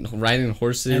and riding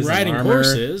horses and riding armor.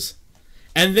 horses.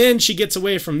 And then she gets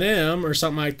away from them or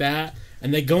something like that,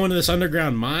 and they go into this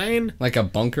underground mine, Like a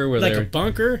bunker where like they're a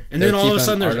bunker, and they're then all of a keeping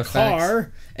sudden there's artifacts. a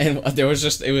car. And there was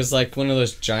just, it was like one of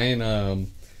those giant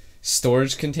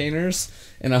storage containers.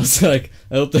 And I was like,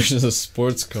 I hope there's just a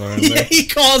sports car in Yeah, there. he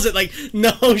calls it like,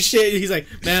 no shit. He's like,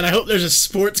 man, I hope there's a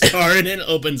sports car, and then it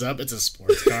opens up. It's a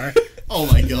sports car. Oh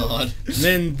my god. And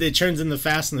then it turns into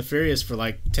Fast and the Furious for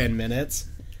like 10 minutes.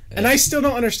 And I still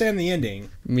don't understand the ending.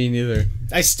 Me neither.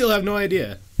 I still have no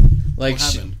idea. Like, What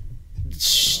happened?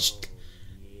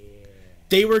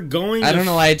 They were going. I don't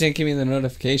know why it didn't give me the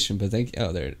notification, but thank you.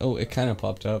 Oh, there. Oh, it kind of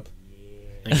popped up.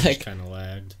 I think like- it kind of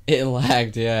lagged. It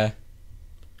lagged, yeah.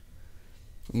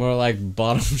 More like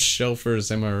bottom shelfers,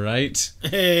 am I right?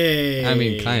 Hey. I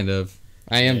mean, kind of.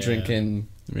 I am Yeah. drinking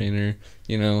Rainer.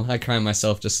 You know, I cry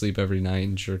myself to sleep every night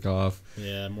and jerk off.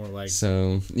 Yeah, more like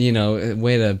So, you know, a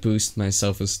way to boost my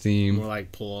self-esteem. more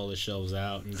like pull all the shelves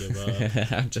out and give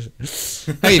up. I'm just...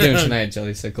 How you doing tonight,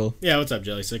 Jellysicle? Yeah, what's up,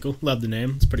 Jellysicle? Love the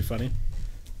name. It's pretty funny.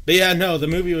 But yeah, no, the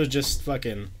movie was just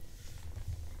fucking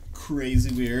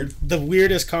Crazy weird. the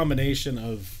weirdest combination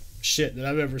of shit that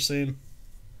I've ever seen.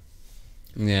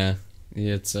 Yeah,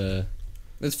 it's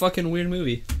fucking weird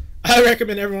movie. I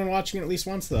recommend everyone watching it at least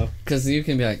once, though. Because you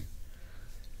can be like,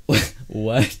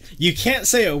 what? You can't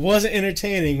say it wasn't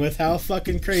entertaining with how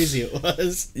fucking crazy it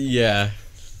was. Yeah.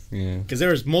 Yeah. Because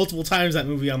there was multiple times that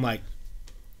movie I'm like,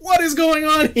 what is going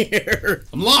on here?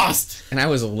 I'm lost. And I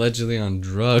was allegedly on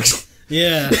drugs.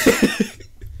 Yeah.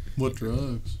 What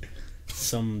drugs?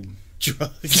 Some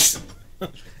drugs.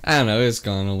 I don't know, it's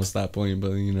gone almost that point,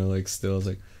 but you know, like still I was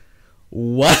like,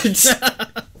 what?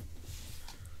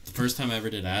 The first time I ever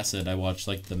did acid, I watched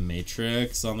like The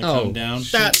Matrix on the Oh, come down.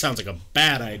 That sounds like a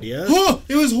bad idea. Oh,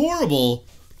 it was horrible.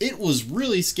 It was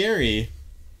really scary.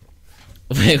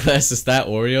 Wait, Wes, is that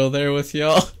Oreo there with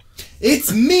y'all?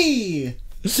 It's me,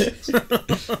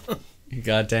 You're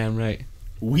goddamn right.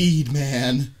 Weed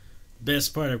Man.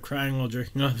 Best part of crying while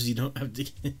jerking off is you don't have to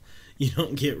you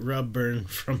don't get rub burn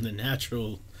from the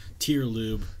natural tear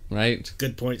lube. Right?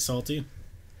 Good point, Salty.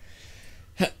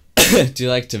 Do you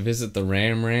like to visit the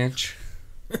Ram Ranch?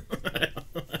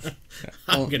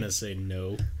 I'm gonna say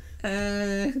no.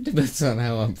 Depends on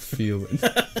how I'm feeling.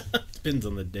 Depends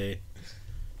on the day.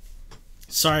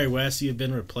 Sorry, Wes, you've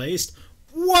been replaced.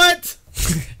 What?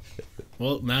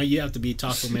 Well, now you have to be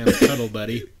Taco Man's cuddle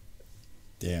buddy.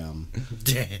 Damn.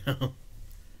 Damn.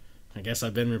 I guess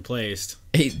I've been replaced.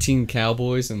 18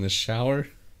 cowboys in the shower?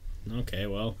 Okay,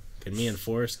 well, can me and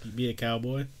Forrest be a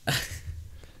cowboy?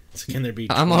 So can there be?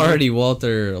 I'm 20? already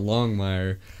Walter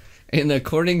Longmire. And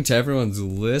according to everyone's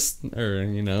list, or,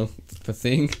 you know, the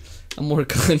thing, I'm more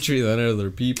country than other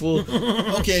people.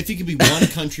 Okay, if you could be one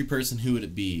country person, who would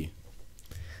it be?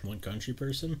 One country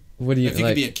person. What do you, If you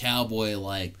like, could be a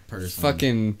cowboy-like person.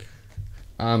 fucking,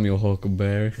 I'm your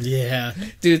Huckleberry. Yeah.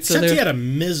 Dude, so Except he there, had a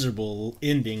miserable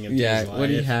ending of yeah, his life. what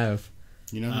do you have?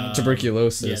 You know how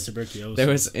Tuberculosis. Yeah, tuberculosis. There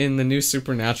was, in the new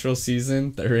Supernatural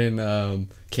season, they're in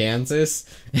Kansas,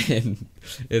 and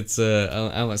it's, I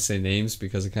don't want to say names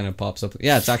because it kind of pops up.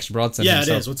 Yeah, it's Action Bronson Yeah,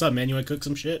 himself. it is. What's up, man? You want to cook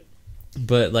some shit?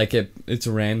 But like it's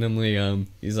randomly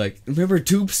he's like, remember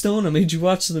Tombstone? I made you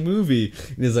watch the movie.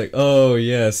 And he's like, oh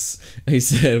yes. And he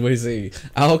said, what do you say?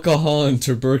 Alcohol and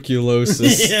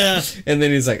tuberculosis. Yeah. And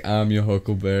then he's like, I'm your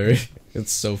Huckleberry.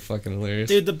 It's so fucking hilarious.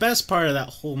 Dude, the best part of that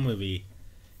whole movie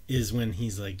is when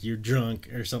he's like, you're drunk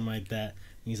or something like that.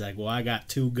 He's like, well, I got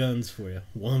 2 guns for you.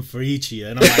 One for each of you.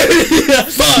 And I'm like,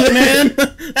 fuck, man.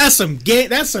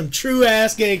 That's some true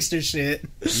ass gangster shit.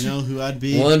 You know who I'd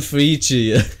be? One for each of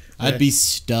you. I'd be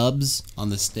Stubbs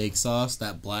on the steak sauce,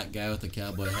 that black guy with the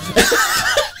cowboy hat.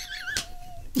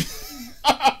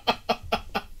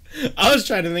 I was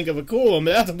trying to think of a cool one,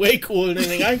 but that's way cooler than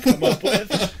anything I can come up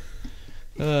with.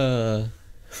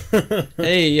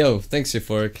 Hey, yo, thanks,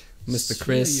 Euphoric. Mr.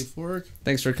 Chris. Euphoric.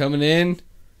 Thanks for coming in.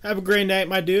 Have a great night,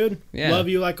 my dude. Yeah. Love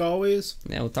you like always.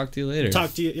 Yeah, we'll talk to you later.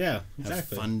 Talk to you. Yeah, Have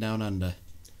exactly. fun down under.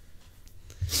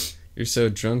 You're so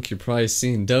drunk, you're probably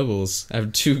seeing doubles. I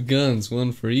have 2 guns,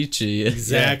 one for each of you.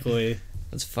 Exactly.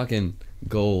 That's fucking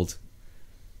gold.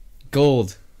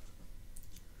 Gold.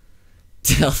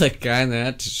 Tell the guy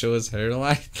that to show his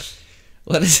hairline.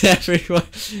 What is everyone?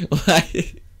 Why?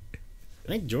 I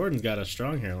think Jordan's got a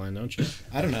strong hairline, don't you?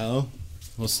 I don't know.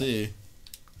 We'll see.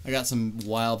 I got some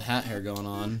wild hat hair going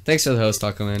on. Thanks for the host,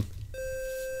 Taco Man.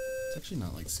 It's actually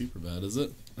not like super bad, is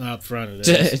it? Up front it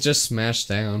It is. just smashed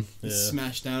down. It's Yeah.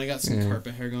 smashed down. I got some Yeah.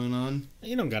 carpet hair going on.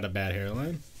 You don't got a bad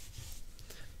hairline.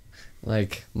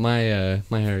 Like my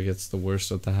my hair gets the worst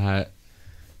with the hat.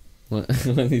 One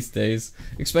of these days,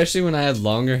 especially when I had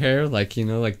longer hair, like you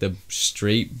know, like the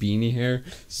straight beanie hair.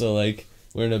 So like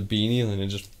wearing a beanie and then it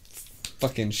just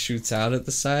fucking shoots out at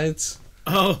the sides.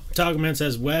 Oh, Taco Man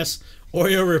says, Wes,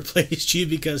 Oreo replaced you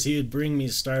because he would bring me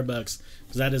Starbucks.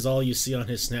 Because that is all you see on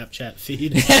his Snapchat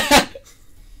feed.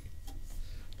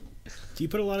 Do you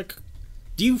put a lot of...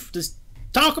 Does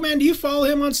Taco Man, do you follow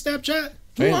him on Snapchat?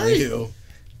 Who are Apparently. you?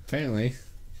 Apparently.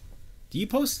 Do you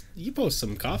post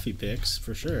some coffee pics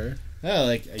for sure? Yeah,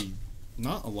 like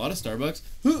not a lot of Starbucks.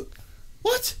 Who?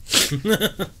 What?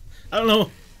 I don't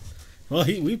know. Well,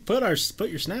 we put your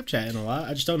Snapchat in a lot.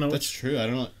 I just don't know. That's true. I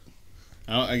don't know.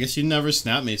 I guess you never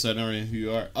snap me, so I don't know who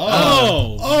you are.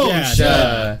 Oh, yeah,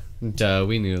 shit. Duh,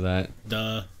 we knew that.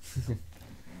 Duh.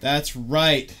 That's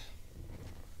right.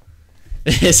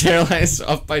 His hairline's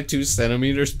off by 2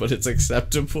 centimeters, but it's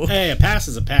acceptable. Hey, a pass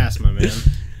is a pass, my man.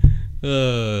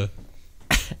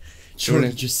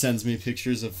 Jordan just sends me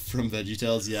pictures from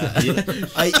VeggieTales. Yeah,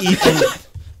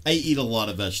 I eat a lot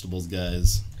of vegetables,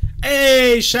 guys.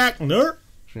 Hey, Shaq Nerd.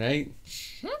 Right?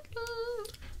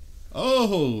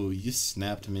 Oh, you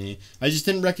snapped me. I just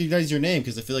didn't recognize your name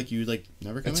because I feel like you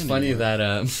never come It's in funny anymore.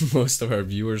 that most of our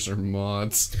viewers are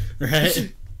mods.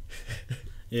 Right?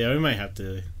 Yeah, we might have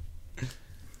to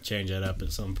change that up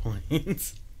at some point.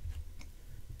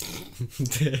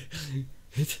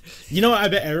 You know what I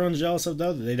bet everyone's jealous of,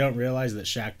 though? That they don't realize that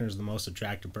Shackner's the most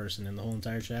attractive person in the whole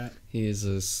entire chat. He is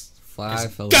a fly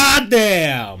fellow.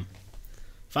 Goddamn!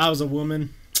 If I was a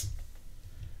woman,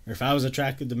 or if I was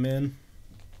attracted to men,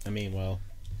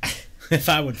 if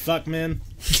I would fuck men,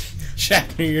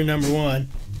 Shackner, you're number one.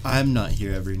 I'm not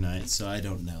here every night, so I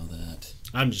don't know that.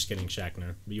 I'm just kidding,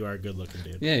 Shackner. You are a good looking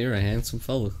dude. Yeah, you're a handsome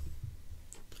fellow.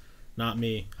 Not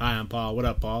me. Hi, I'm Paul. What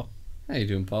up, Paul? How you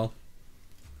doing, Paul?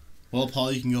 Well,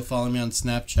 Paul, you can go follow me on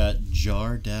Snapchat,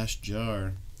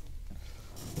 jar-jar.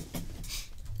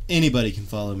 Anybody can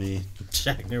follow me.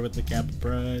 Shackner with the cap of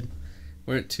pride.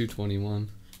 We're at 221.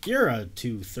 You're a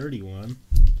 231.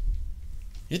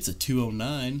 It's a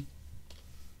 209.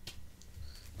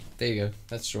 There you go.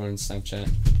 That's Jordan's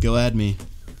Snapchat. Go add me.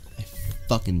 I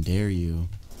fucking dare you.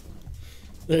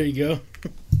 There you go.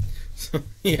 So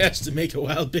he has to make a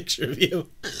wild picture of you.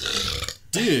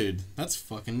 Dude, that's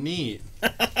fucking neat.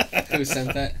 Who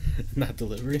sent that? Not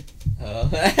delivery. Oh.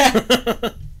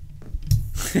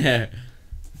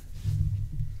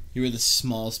 You were the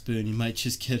small spoon. You might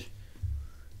just get...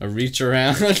 A reach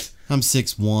around. I'm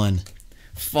 6'1".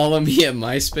 Follow me at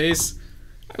MySpace.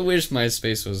 I wish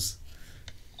MySpace was,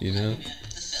 you know.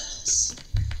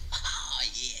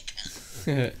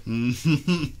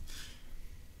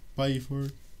 Bye, you for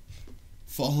it.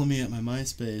 Follow me at my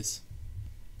MySpace.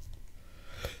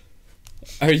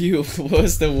 Are you? What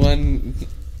was the one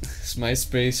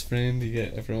MySpace friend you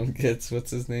get? Everyone gets. What's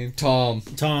his name? Tom.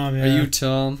 Tom, yeah. Are you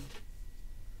Tom?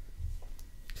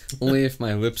 Only if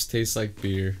my lips taste like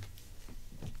beer.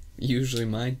 Usually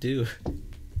mine do.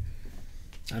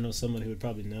 I know someone who would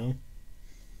probably know.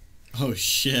 Oh,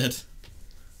 shit.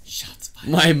 Shots fired.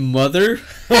 My mother?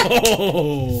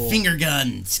 Oh! Finger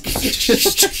guns.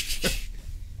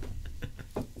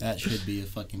 That should be a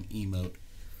fucking emote.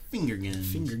 Finger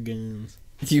guns. Finger guns.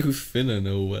 You finna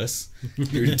know, Wes.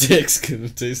 Your dick's gonna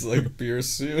taste like beer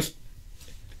soon.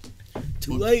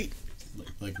 Too late.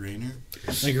 Like Rainer?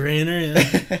 Like Rainer,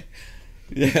 yeah.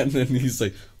 Yeah, and then he's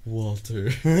like,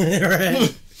 Walter.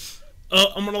 Right. Oh,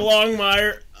 I'm gonna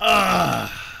Longmire.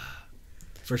 Ah.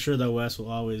 For sure, though, Wes will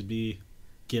always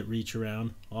get reach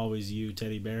around. Always you,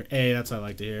 teddy bear. Hey, that's what I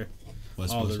like to hear.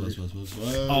 West. All the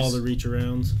reach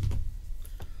arounds.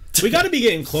 We got to be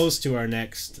getting close to our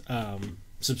next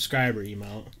subscriber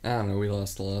emote. I don't know, we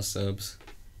lost a lot of subs.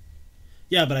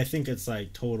 Yeah, but I think it's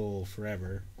like total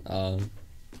forever. I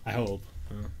hope.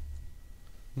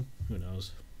 Who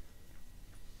knows?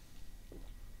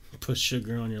 Put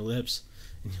sugar on your lips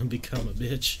and you'll become a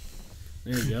bitch.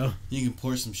 There you go. You can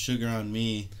pour some sugar on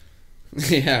me.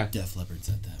 Yeah. Def Leppard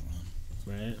said that one.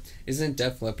 Right? Isn't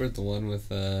Def Leppard the one with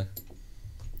the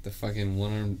fucking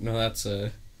one arm? No, that's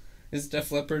is it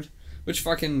Def Leppard? Which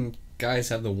fucking guys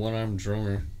have the one armed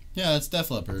drummer? Yeah, that's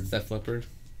Def Leppard. Def Leppard.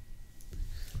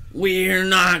 We're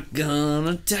not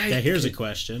gonna take. Yeah, here's a it.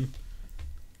 question.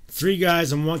 3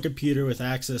 guys on 1 computer with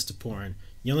access to porn.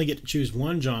 You only get to choose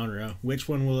one genre. Which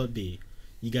one will it be?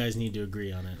 You guys need to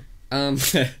agree on it.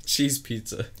 Cheese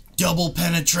pizza. Double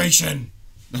penetration.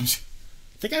 I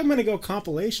think I'm gonna go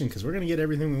compilation because we're gonna get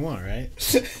everything we want, right?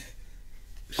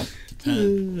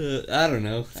 I don't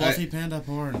know. Fluffy panda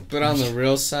porn. But on the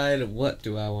real side, what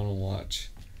do I want to watch?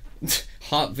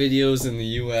 Hot videos in the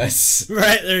U.S.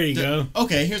 Right, there you go.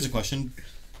 Okay, here's a question.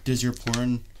 Does your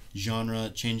porn genre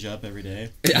change up every day?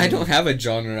 I don't have a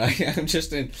genre. I'm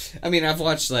just in. I mean, I've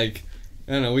watched like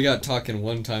I don't know, we got talking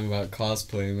one time about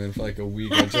cosplay, and then for like a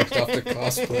week I jerked off to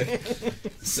cosplay.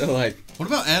 So like, What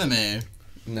about anime?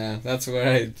 nah, that's where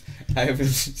I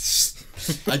haven't.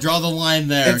 I draw the line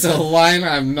there. It's a line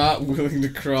I'm not willing to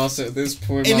cross at this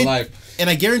point in my life. And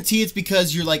I guarantee it's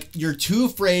because you're too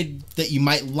afraid that you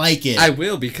might like it. I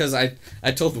will, because I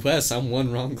told Wes I'm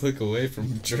one wrong click away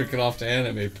from jerking off to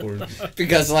anime porn.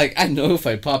 Because like I know if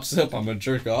it pops up, I'm gonna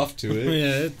jerk off to it.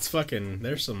 Yeah, it's fucking.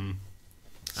 There's some.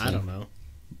 I don't know.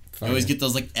 I always get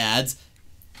those like ads.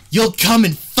 You'll come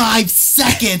in 5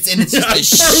 seconds, and it's just a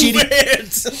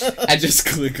shitty. I just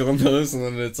click on those, and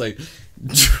then it's like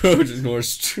Trojan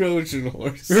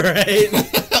horse. Right.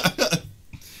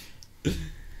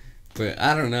 But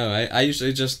I don't know. I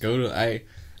usually just go to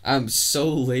I'm so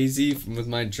lazy with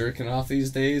my jerking off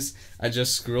these days. I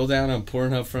just scroll down on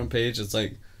Pornhub front page. It's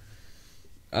like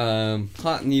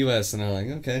hot in the US, and I'm like,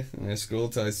 okay. And I scroll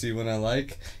till I see one I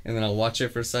like, and then I'll watch it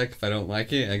for a sec. If I don't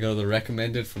like it, I go to the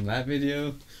recommended from that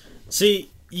video. See,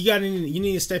 you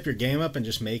need to step your game up and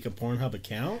just make a Pornhub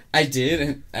account. I did,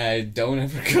 and I don't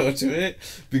ever go to it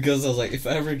because I was like, if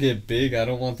I ever get big, I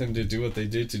don't want them to do what they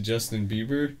did to Justin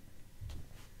Bieber.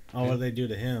 Oh, what do they do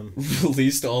to him?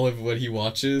 Released all of what he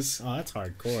watches. Oh, that's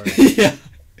hardcore. Yeah.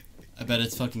 I bet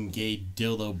it's fucking gay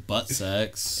dildo butt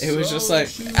sex. It was just like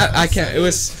I can't. It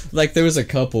was like there was a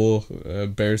couple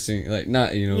embarrassing, like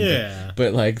not Yeah.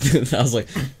 but like I was like,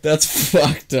 that's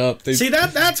fucked up. See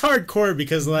that's hardcore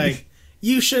because like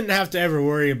you shouldn't have to ever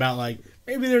worry about like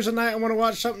maybe there's a night I want to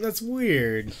watch something that's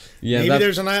weird. Yeah, maybe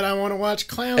there's a night I want to watch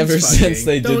clowns. Ever fucking. since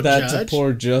they Don't did that judge. to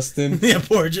poor Justin, Yeah,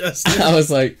 poor Justin. I was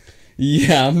like,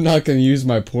 yeah, I'm not gonna use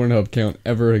my Pornhub account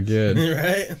ever again.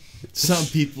 Right. Some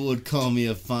people would call me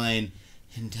a fine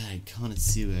hentai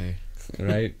connoisseur.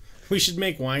 Right? We should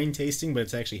make wine tasting, but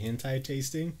it's actually hentai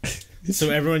tasting. So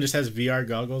everyone just has VR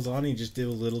goggles on and you just do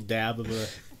a little dab of a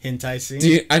hentai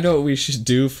scene. I know what we should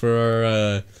do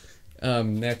for our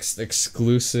next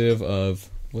exclusive of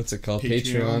what's it called?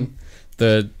 Patreon.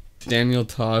 The Daniel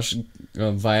Tosh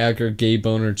Viagra Gay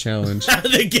Boner Challenge.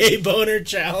 The gay boner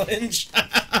challenge.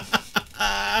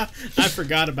 I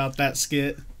forgot about that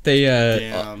skit. They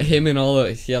Damn. him and all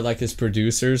the like his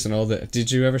producers and all the. Did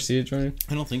you ever see it, Jordan?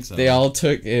 I don't think so. They all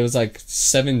took. It was like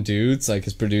 7 dudes, like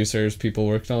his producers, people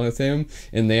worked on with him,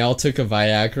 and they all took a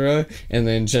Viagra and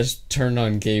then just turned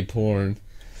on gay porn.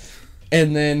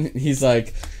 And then he's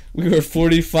like, we were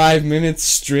 45 minutes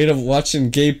straight of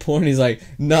watching gay porn. He's like,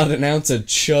 not an ounce of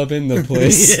chub in the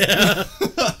place. Yeah.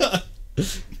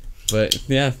 But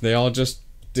yeah, they all just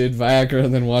did Viagra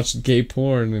and then watched gay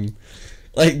porn. And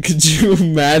like, could you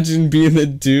imagine being the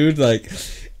dude? Like,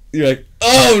 you're like,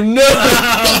 oh no!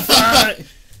 I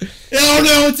don't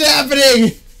know what's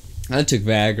happening! I took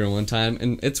Viagra one time,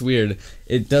 and it's weird.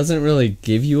 It doesn't really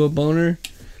give you a boner,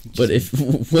 but if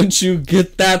once you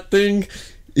get that thing,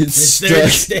 it's there to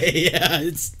stuck. stay. Yeah,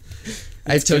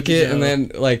 I took good to it, and know.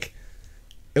 then like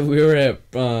we were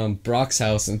at Brock's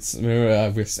house, and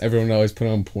remember everyone always put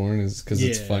on porn is because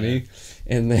it's Yeah. funny,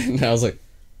 and then I was like,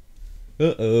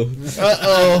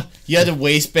 Uh-oh. You had to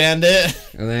waistband it?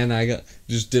 and then I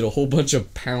just did a whole bunch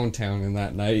of Pound Town in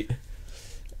that night,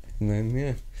 and then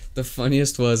yeah, the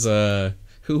funniest was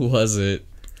who was it?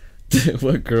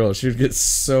 What girl? She would get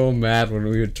so mad when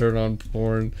we would turn on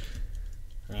porn.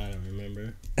 I don't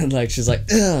remember. And like she's like,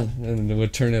 ugh, and then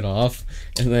would turn it off.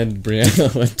 And then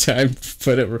Brianna one time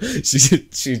put it.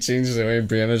 She changed it away. And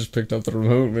Brianna just picked up the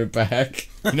remote and went back.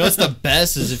 You know what's the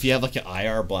best is if you have like an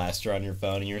IR blaster on your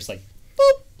phone and you're just like,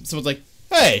 boop. Someone's like,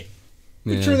 hey,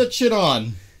 Yeah. turn that shit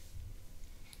on.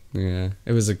 Yeah,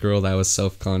 it was a girl that was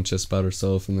self-conscious about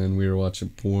herself, and then we were watching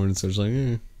porn, so it's like,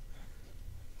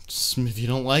 Just, if you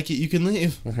don't like it, you can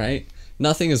leave. right?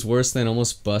 Nothing is worse than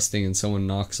almost busting and someone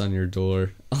knocks on your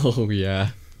door. Oh yeah,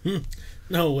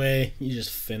 No way. You just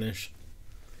finish.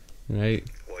 right?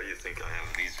 Why do you think I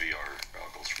have these VR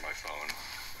goggles for my phone?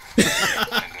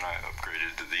 And then I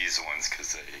upgraded to these ones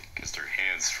because they're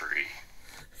hands-free.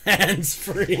 Hands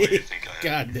Why do you free. think I have?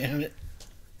 God damn it.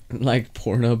 Like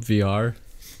Pornhub VR.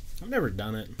 I've never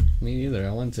done it. Me neither.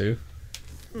 I want to.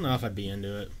 I don't know if I'd be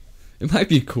into it. It might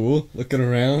be cool looking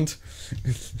around.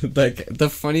 Like the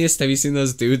funniest. Have you seen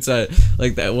those dudes that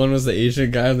like that one was the Asian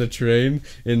guy on the train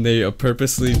and they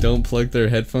purposely don't plug their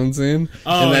headphones in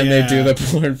Oh, and then yeah. they do the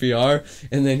porn VR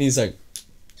and then he's like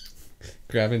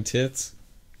grabbing tits.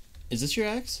 Is this your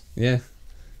ex? Yeah.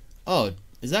 Oh,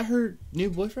 is that her new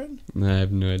boyfriend? I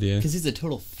have no idea. Because he's a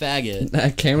total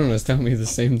faggot. Cameron was telling me the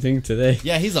same thing today.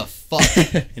 Yeah, he's a fuck.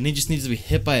 And he just needs to be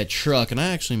hit by a truck, and I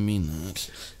actually mean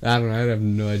that. I don't know. I have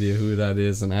no idea who that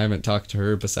is, and I haven't talked to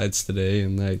her besides today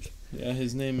in like Yeah,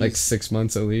 his name like is... 6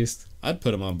 months at least. I'd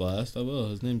put him on blast. I will.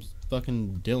 His name's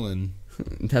fucking Dylan.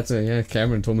 Yeah,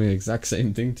 Cameron told me the exact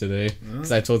same thing today.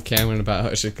 Because I told Cameron about how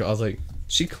I was like,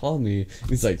 she called me.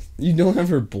 He's like, you don't have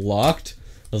her blocked?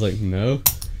 I was like, no.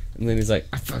 And then he's like,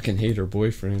 I fucking hate her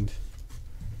boyfriend.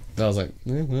 And I was like,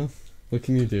 yeah, well, what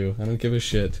can you do? I don't give a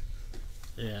shit.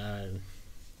 Yeah.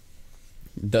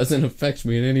 Doesn't affect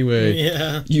me in any way.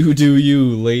 Yeah. You do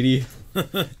you, lady.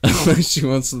 Unless she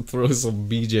wants to throw some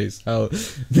BJs out.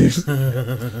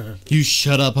 You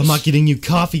shut up. I'm not getting you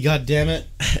coffee, goddammit.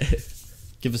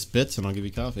 Give us bits and I'll give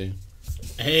you coffee.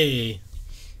 Hey.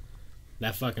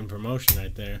 That fucking promotion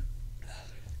right there.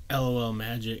 LOL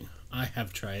Magic. I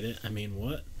have tried it. I mean,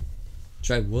 what?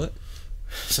 Tried what?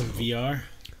 Some VR.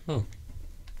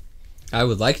 I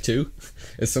would like to.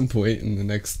 At some point in the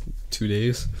next 2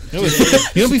 days. You know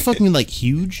what'd be fucking like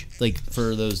huge? Like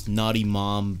for those naughty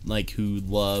mom like who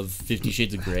love 50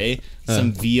 Shades of Grey,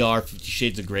 some VR 50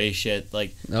 Shades of Grey shit.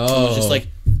 Like it was just like,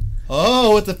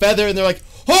 oh, with the feather, and they're like,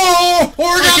 oh,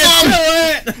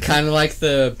 orgasm! Kind of like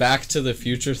the Back to the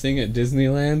Future thing at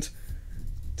Disneyland.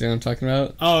 Do you know what I'm talking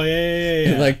about? Oh,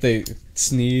 yeah. Like they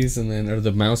sneeze and then, or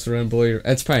the mouse around boy.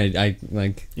 That's probably,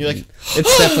 You're like,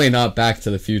 it's definitely not Back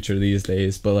to the Future these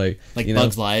days, but like you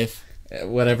Bugs know, Life.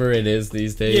 whatever it is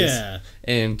these days. Yeah.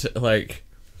 And like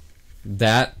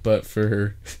that, but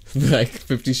for like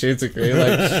 50 Shades of Grey,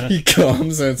 like he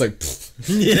comes and it's like,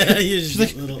 Yeah, you just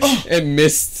like, little... it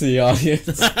missed the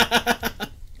audience.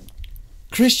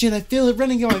 Christian, I feel it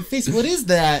running on my face. What is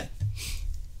that?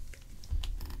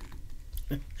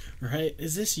 Right?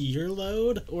 Is this your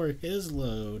load or his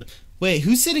load? Wait,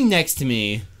 who's sitting next to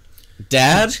me?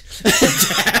 Dad?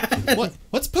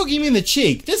 What's poking me in the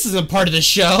cheek? This isn't part of the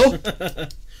show.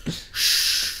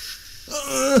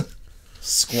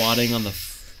 Squatting on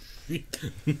the.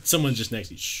 Someone just next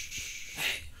to you. Shh.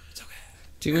 It's okay.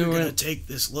 Do you You're remember gonna take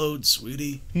this load,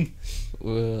 sweetie.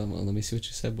 well, let me see what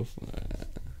you said before.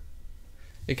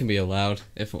 It can be allowed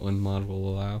if one mod will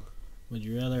allow. Would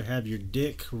you rather have your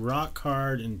dick rock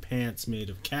hard in pants made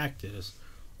of cactus,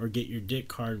 or get your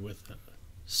dick hard with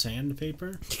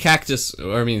sandpaper? Cactus,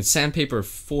 or I mean sandpaper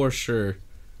for sure.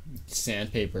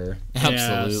 Sandpaper. Yeah,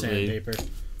 Absolutely. sandpaper.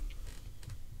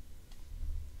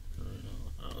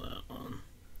 Oh, that one.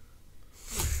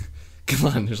 Come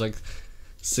on, there's like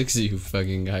 6 of you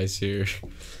fucking guys here.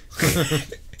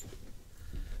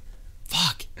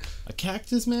 Fuck. A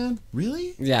cactus, man?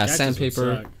 Really? Yeah, Cactus would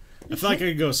sandpaper. suck. I feel like I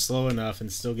could go slow enough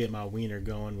and still get my wiener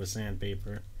going with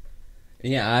sandpaper.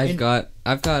 Yeah, I've got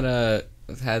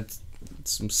had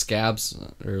some scabs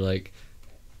or like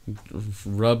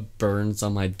rub burns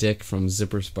on my dick from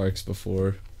zipper sparks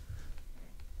before.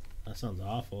 That sounds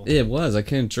awful. It was. I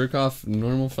couldn't jerk off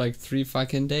normal for like 3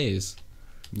 fucking days.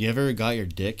 You ever got your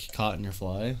dick caught in your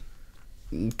fly?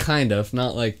 Kind of,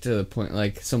 not like to the point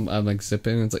like I'm like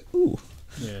zipping and it's like ooh,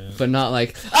 Yeah. but not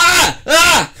like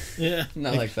ah. Yeah.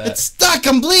 Not like that. It's stuck.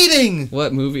 I'm bleeding.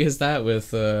 What movie is that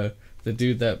with the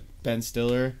dude that Ben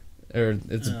Stiller. or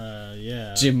it's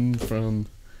Yeah. Jim from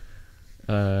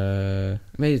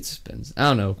maybe it's Ben. I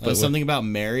don't know. But Something about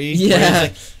Mary. Yeah, where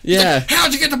he's yeah, like,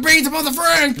 how'd you get the brains above the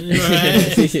Frank?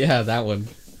 Right. yeah, that one.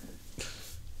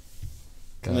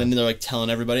 And then they're like telling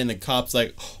everybody, and the cop's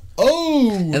like,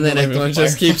 oh. And then like, everyone the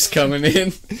just fire- keeps coming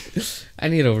in. I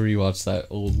need to rewatch that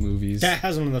old movies. That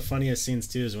has one of the funniest scenes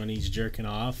too, is when he's jerking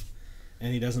off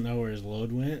and he doesn't know where his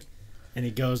load went. And he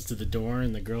goes to the door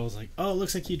and the girl's like, oh, it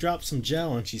looks like you dropped some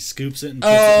gel, and she scoops it and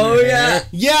puts it in her hair.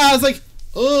 Yeah, I was like,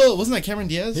 oh, wasn't that Cameron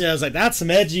Diaz? Yeah, I was like, that's some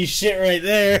edgy shit right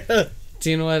there. Do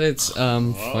you know what? It's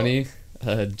funny.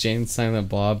 Jane Silent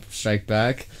Bob Strike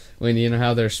Back. When you know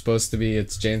how they're supposed to be,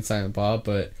 it's Jane Silent Bob,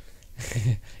 but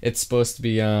it's supposed to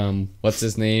be what's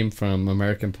his name from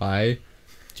American Pie?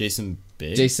 Jason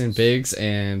Biggs. Jason Biggs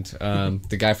and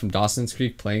the guy from Dawson's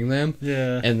Creek playing them.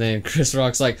 Yeah. And then Chris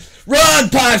Rock's like, "Run,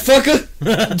 pie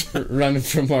fucker!" running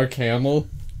from Mark Hamill.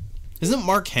 Isn't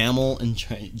Mark Hamill in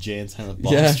Jay and Silent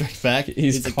Bob Yeah. Strike Back?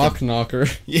 He's like cock knocker.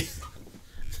 Yeah.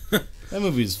 That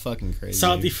movie is fucking crazy.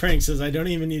 Salty Frank says, I don't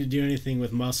even need to do anything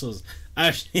with muscles. I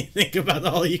actually think about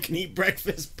the all-you-can-eat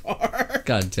breakfast bar.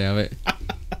 God damn it,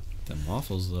 Them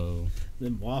waffles, though.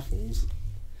 Them waffles.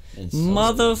 And so-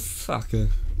 motherfucker!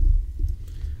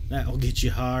 That'll get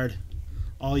you hard.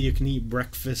 All-you-can-eat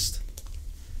breakfast.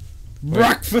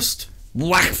 Breakfast!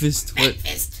 Breakfast.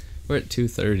 We're at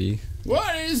 2:30,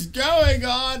 What is going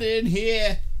on in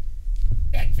here?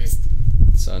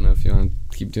 so I don't know if you want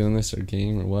to keep doing this or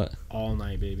game or what. All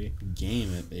night, baby.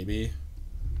 Game it, baby.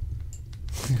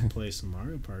 Play some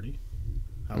Mario Party.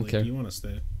 How late Okay. do you want to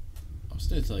stay? I'll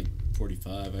stay till like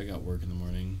 45. I got work in the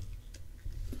morning.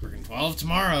 Working 12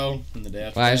 tomorrow. And the day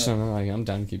after Well, I that. just don't know. Like, I'm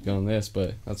down to keep going this,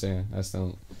 but that's I just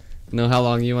don't. Know how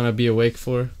long you want to be awake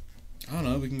for? I don't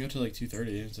know. We can go to like 2:30.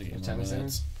 It's like 8 What time more is it?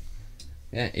 minutes.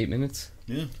 Yeah, 8 minutes.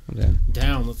 Yeah. I'm down.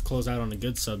 Down. Let's close out on a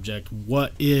good subject.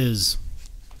 What is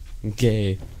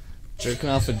Gay. Jerking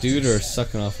off a dude or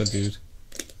sucking off a dude?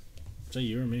 is that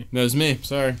you or me? No, it's me.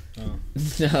 Sorry. Oh,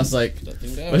 I was like, That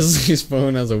thing down. Wesley's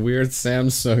phone has a weird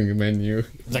Samsung menu.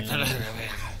 it's like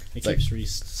it like- keeps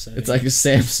resetting. It's like a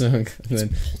Samsung, and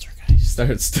then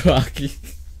starts talking.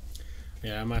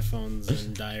 Yeah, my phone's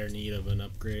in dire need of an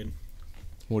upgrade.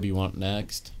 What do you want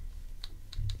next?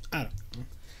 I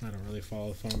don't really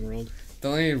follow the phone world. The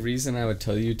only reason I would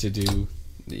tell you to do,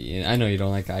 I know you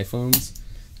don't like iPhones,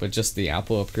 but just the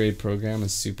Apple upgrade program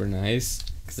is super nice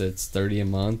because it's $30 a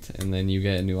month, and then you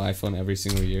get a new iPhone every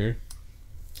single year.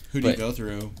 Who do you But- go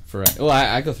through?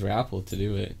 I go through Apple to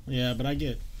do it. Yeah, but I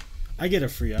get a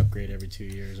free upgrade every 2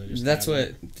 years. I just That's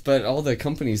haven't. what, but all the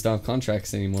companies don't have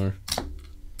contracts anymore.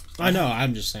 I know.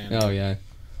 I'm just saying. Oh yeah,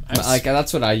 I've like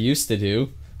that's what I used to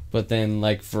do. But then,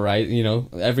 like,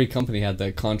 Verizon, every company had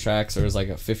the contracts, or it was like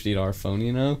a $50 phone,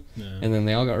 Yeah. and then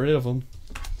they all got rid of them.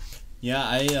 Yeah,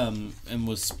 I am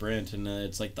with Sprint, and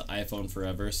it's like the iPhone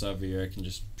forever. So every year I can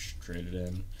just trade it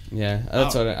in. Yeah,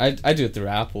 that's Oh. what I do it through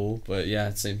Apple, but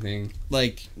yeah, same thing.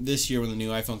 Like this year when the new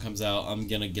iPhone comes out, I'm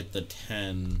gonna get the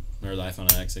 10 or the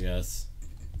iPhone X, I guess.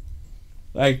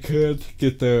 I could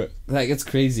get it's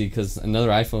crazy because another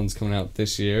iPhone's coming out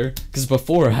this year. Because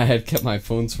before I had kept my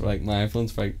iPhones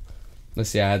for let's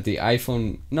see, I had the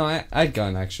iPhone. No, I'd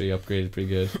gotten actually upgraded pretty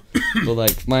good, but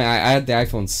like I had the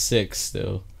iPhone 6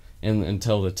 still, and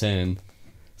until the 10,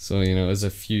 so it was a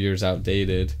few years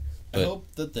outdated. I But-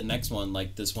 hope that the next one,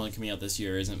 like this one coming out this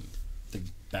year, the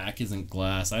back isn't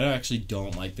glass. I actually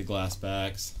don't like the glass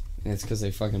backs. It's because they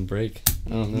fucking break. I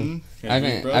don't know.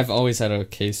 Mhm. I've always had a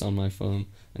case on my phone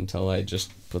until I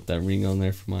just put that ring on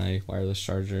there for my wireless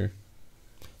charger.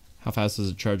 How fast does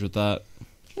it charge with that?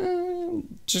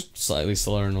 Just slightly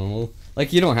slower than normal.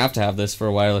 Like, you don't have to have this for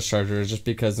a wireless charger, just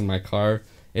because in my car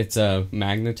it's a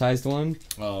magnetized one.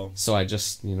 Oh, So I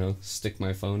just stick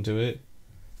my phone to it,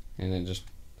 and it just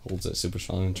holds it super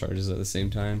strong and charges at the same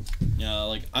time. yeah.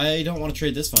 Like I don't want to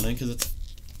trade this one in because it's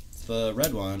the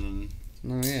red one.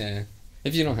 Oh yeah.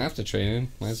 If you don't have to trade in,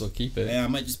 might as well keep it. Yeah, I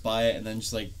might just buy it and then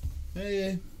just like,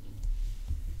 hey.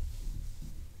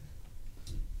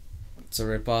 It's a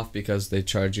rip-off because they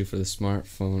charge you for the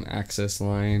smartphone access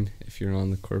line if you're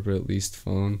on the corporate leased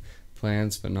phone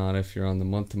plans, but not if you're on the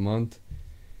month-to-month.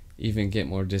 Even get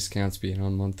more discounts being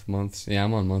on month-to-month. Yeah,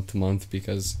 I'm on month-to-month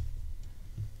because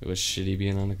it was shitty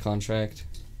being on a contract.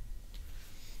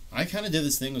 I kind of did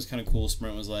this thing. It was kind of cool.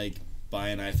 Sprint was like, buy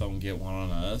an iPhone, get one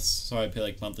on us. So I pay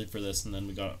like monthly for this, and then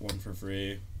we got one for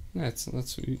free. That's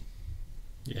sweet.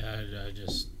 Yeah, I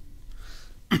just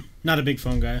not a big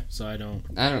phone guy, so I don't.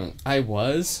 I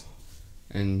was,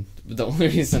 and the only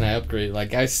reason I upgraded,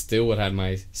 like, I still would have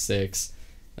my 6,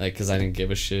 like, because I didn't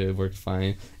give a shit, it worked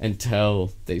fine,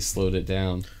 until they slowed it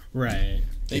down. Right.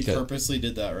 They Because- purposely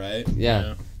did that, right?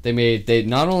 Yeah. They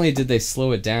not only did they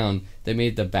slow it down, they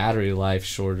made the battery life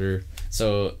shorter,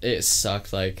 so it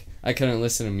sucked. Like, I couldn't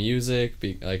listen to music,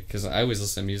 because I always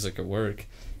listen to music at work,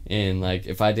 and, like,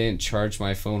 if I didn't charge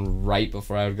my phone right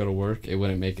before I would go to work, it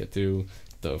wouldn't make it through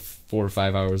the 4 or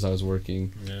 5 hours I was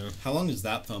working. Yeah. How long does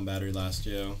that phone battery last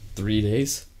you? 3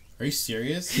 days. Are you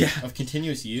serious? Yeah. Of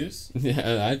continuous use?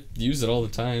 Yeah, I use it all the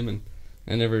time, and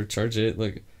I never charge it.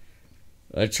 Like,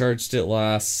 I charged it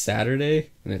last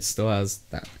Saturday, and it still has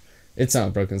that. It's not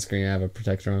a broken screen. I have a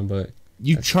protector on, but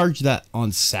You charge that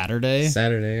on Saturday?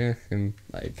 Saturday, yeah, and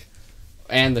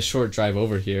and the short drive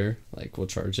over here, we'll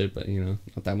charge it, but not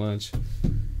that much.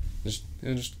 It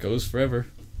just goes forever.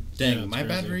 Dang, Yeah, it's my crazy.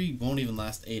 battery won't even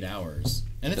last 8 hours.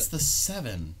 And it's the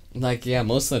 7. Yeah,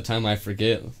 most of the time I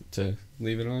forget to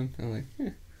leave it on. I'm like, How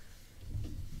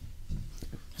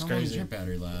long does crazy. your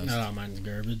battery last? Oh, mine's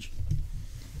garbage.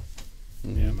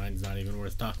 mhm. Yeah, mine's not even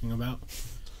worth talking about.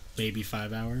 Maybe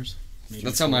 5 hours. Maybe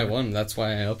That's how my 4. one. That's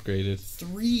why I upgraded.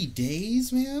 3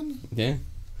 days, man? Yeah,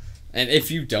 and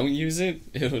if you don't use it,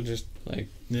 it'll just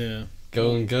Yeah.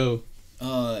 go and go.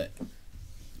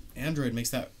 Android makes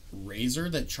that razor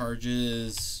that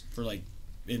charges for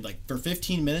for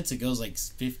 15 minutes it goes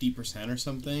 50% or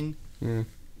something. Yeah.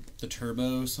 The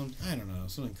turbo, I don't know,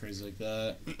 something crazy like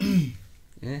that.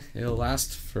 Yeah, it'll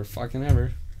last for fucking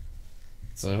ever.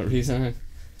 So the reason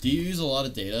Do you use a lot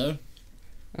of data?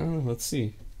 I don't know. Let's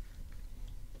see.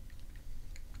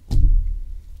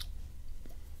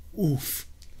 Oof.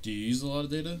 Do you use a lot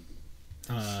of data?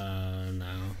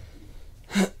 No.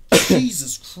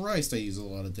 Jesus Christ, I use a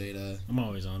lot of data. I'm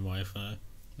always on Wi-Fi.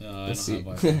 I don't Let's have see.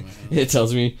 Wi-Fi in my house. It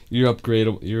tells me you're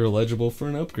eligible for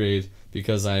an upgrade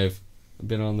because I have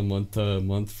been on the month to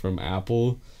month from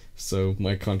Apple, so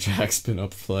my contract's been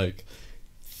up for like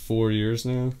 4 years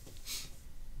now.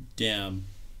 Damn.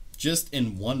 Just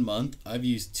in 1 month, I've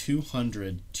used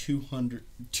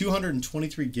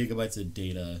 223 gigabytes of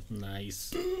data.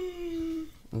 Nice.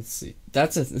 Let's see.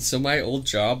 So my old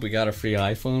job, we got a free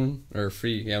iPhone,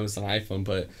 it was an iPhone,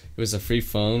 but it was a free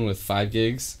phone with 5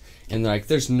 gigs, and like,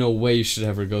 there's no way you should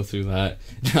ever go through that.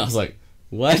 And I was like,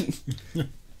 what?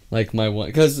 Like my one,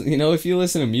 because you know, if you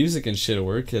listen to music and shit at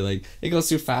work, it goes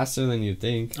through faster than you'd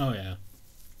think. Oh yeah.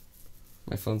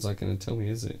 My phone's not gonna tell me,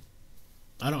 is it?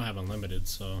 I don't have unlimited,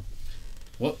 so.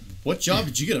 What job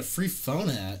did you get a free phone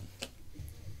at?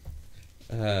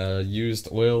 Used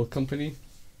oil company.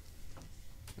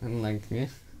 And like, yeah,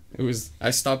 I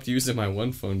stopped using my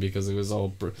one phone because it was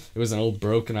it was an old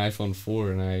broken iPhone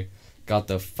 4, and I got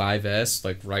the 5S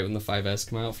like right when the 5S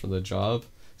came out for the job.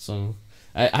 So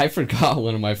I forgot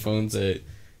one of my phones at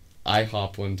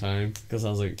IHOP one time because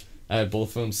I was like, I had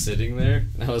both phones sitting there,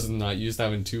 and I was not used to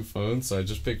having 2 phones, so I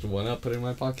just picked one up, put it in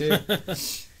my pocket,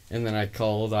 and then I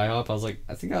called IHOP. I was like,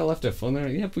 I think I left a phone there.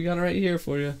 Yep, we got it right here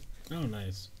for you. Oh,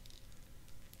 nice.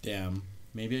 Damn.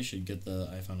 Maybe I should get the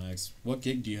iPhone X. What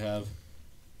gig do you have?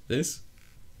 This?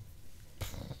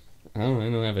 I don't know. I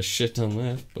know I have a shit ton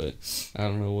left, but I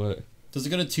don't know what. Does it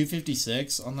go to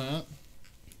 256 on that?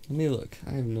 Let me look. I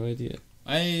have no idea.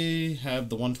 I have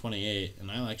the 128, and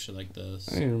I actually like this.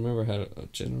 I don't even remember how a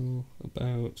general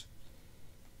about.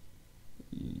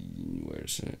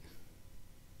 Where's it?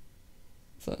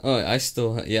 Oh, I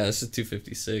still yeah. This is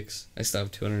 256. I still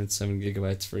have 207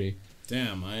 gigabytes free.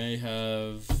 Damn, I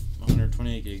have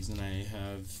 128 gigs and I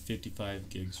have 55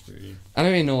 gigs free. I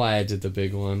don't even know why I did the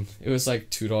big one. It was like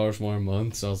 $2 more a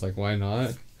month, so I was like, why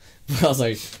not? But I was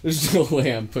like, there's no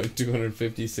way I'm putting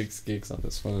 256 gigs on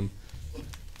this phone.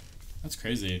 That's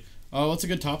crazy. Oh, what's a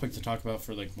good topic to talk about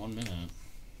for like 1 minute?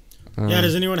 Yeah,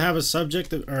 does anyone have a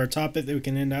subject or a topic that we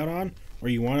can end out on? Or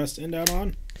you want us to end out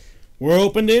on? We're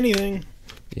open to anything.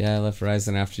 Yeah, I left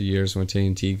Verizon after years, went to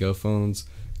AT&T, Go Phones,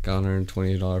 got an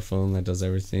 $128 phone that does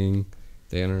everything.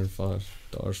 The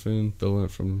 $805 phone. Bill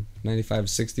went from 95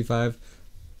 to 65.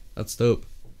 That's dope.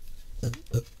 That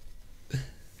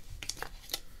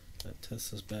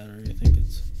Tesla's battery, I think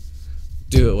it's...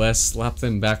 Do it, Wes. Slap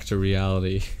them back to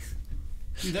reality.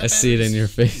 Dude, I see it in your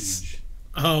face. huge.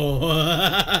 Oh,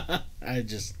 I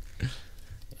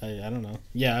don't know.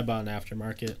 Yeah, I bought an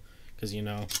aftermarket because, you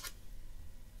know,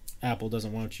 Apple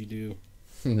doesn't want you to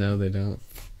No, they don't.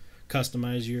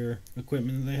 customize your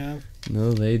equipment that they have.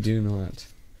 No, they do not.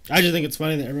 I just think it's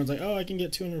funny that everyone's like, oh, I can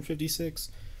get 256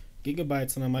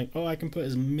 gigabytes, and I'm like, oh, I can put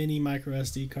as many micro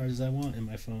SD cards as I want in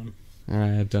my phone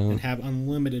I don't. and have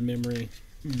unlimited memory.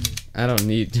 I don't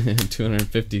need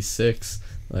 256.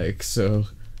 Like, so.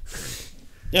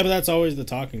 Yeah, but that's always the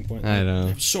talking point. I Like, know.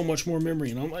 have so much more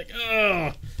memory, and I'm like,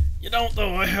 oh, you don't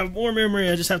though. I have more memory.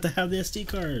 I just have to have the SD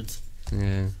cards.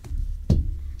 Yeah.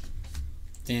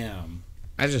 Damn.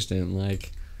 I just didn't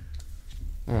like.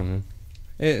 I don't know.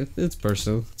 It's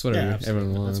personal. It's whatever Yeah, absolutely.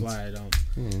 everyone wants. That's why I don't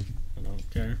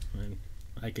care.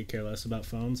 I could care less about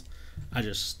phones.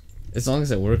 As long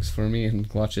as it works for me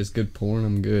and watches good porn,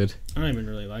 I'm good. I don't even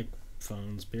really like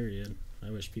phones, period. I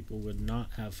wish people would not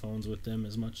have phones with them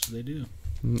as much as they do.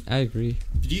 I agree.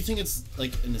 Do you think it's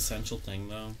like an essential thing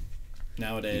though?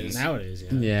 Nowadays. Nowadays,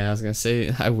 yeah. Yeah, I was gonna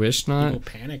say I wish not.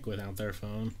 People panic without their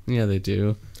phone. Yeah, they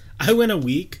do. I went a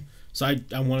week, so I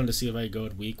wanted to see if I could go a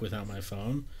week without my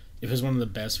phone. It was one of the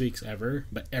best weeks ever,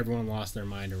 but everyone lost their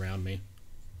mind around me.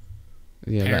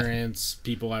 Yeah, Parents,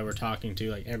 people I were talking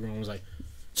to, like everyone was like,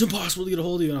 "It's impossible to get a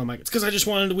hold of you." And I'm like, "It's because I just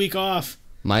wanted a week off."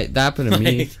 that happened to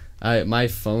me. My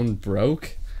phone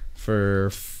broke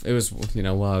it was, you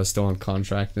know, while I was still on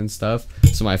contract and stuff.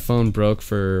 So my phone broke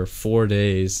for 4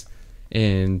 days,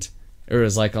 and it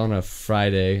was like on a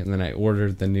Friday, and then I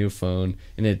ordered the new phone,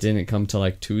 and it didn't come till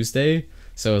like Tuesday.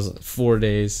 So it was 4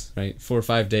 days, right? 4 or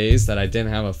 5 days that I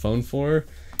didn't have a phone for,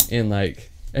 and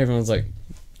like everyone's like,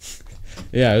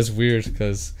 yeah, it was weird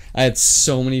because I had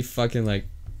so many fucking like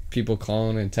people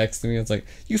calling and texting me. It's like,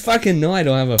 you fucking know I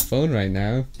don't have a phone right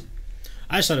now.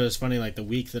 I just thought it was funny, like the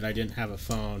week that I didn't have a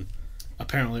phone,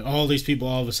 apparently all these people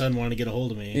all of a sudden wanted to get a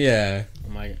hold of me. Yeah,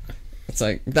 I'm like, it's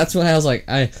like that's why I was like,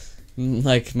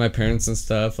 like my parents and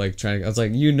stuff, like I was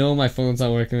like, you know, my phone's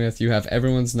not working with. You have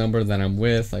everyone's number that I'm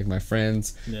with, like my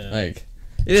friends. yeah. Like,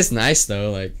 it is nice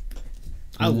though. Like,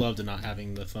 I loved not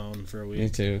having the phone for a me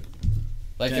week. too.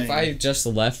 Like, if Dang. I just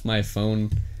left my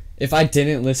phone, if I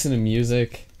didn't listen to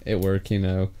music at work, you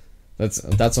know, that's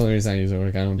the only reason I use it at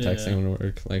work. I don't text Yeah. anyone at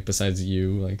work, like besides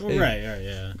you, like, hey. Right,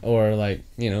 yeah. Or like,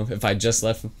 you know, if I just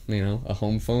left, you know, a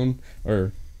home phone,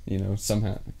 or, you know,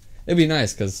 somehow, it'd be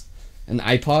nice because an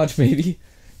iPod maybe.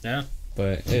 Yeah.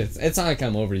 But it's not like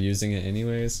I'm overusing it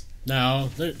anyways. No,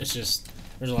 it's just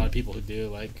there's a lot of people who do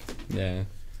like. Yeah.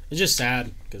 It's just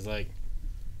sad because like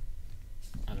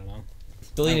I don't know.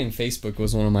 Deleting Facebook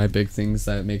was one of my big things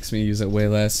that makes me use it way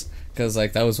less. Because,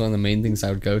 like, that was one of the main things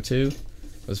I would go to,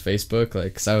 was Facebook.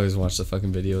 Like, because I always watch the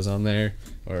fucking videos on there.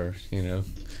 Or, you know,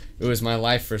 it was my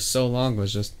life for so long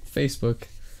was just Facebook.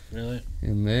 Really?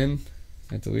 And then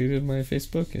I deleted my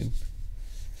Facebook and...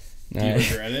 Do you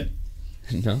regret it?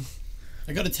 No.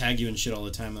 I gotta tag you and shit all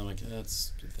the time. And I'm like,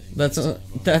 that's the thing.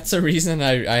 That's a reason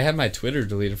I had my Twitter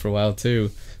deleted for a while,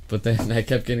 too. But then I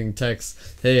kept getting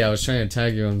texts, hey, I was trying to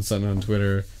tag you on something on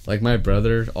Twitter. Like, my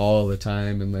brother all the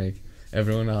time, and, like,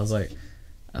 everyone. I was like,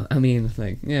 I mean,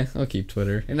 like, yeah, I'll keep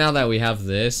Twitter. And now that we have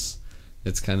this,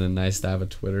 it's kind of nice to have a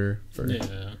Twitter for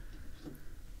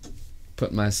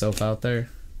putting myself out there.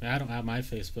 I don't have my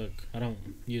Facebook. I don't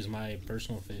use my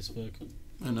personal Facebook.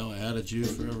 I know I added you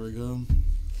forever ago.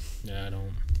 Yeah,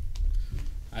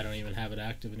 I don't even have it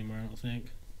active anymore, I don't think.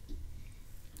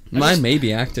 Mine may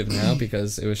be active now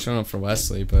because it was showing up for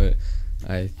Wesley, but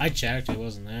I checked, it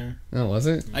wasn't there. Oh, was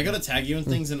it? I gotta tag you in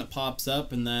things and it pops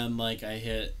up, and then like I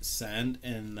hit send,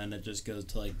 and then it just goes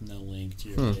to like no link to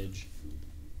your page.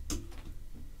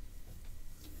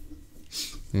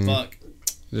 Fuck.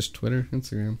 Just Twitter,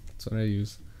 Instagram. That's what I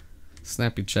use.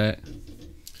 Snappy chat.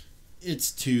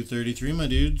 It's 2:33, my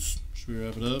dudes. Should we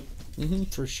wrap it up?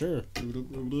 For sure.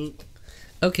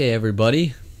 Okay,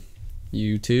 everybody.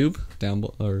 YouTube down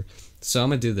below. So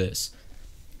I'm gonna do this.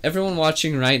 Everyone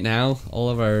watching right now, all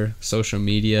of our social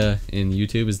media and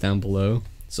YouTube is down below.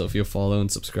 So if you'll follow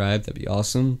and subscribe, that'd be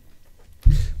awesome.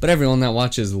 But everyone that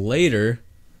watches later,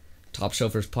 Top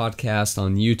Shelfers Podcast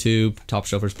on YouTube, Top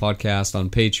Shelfers Podcast on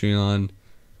Patreon,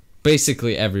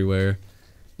 basically everywhere.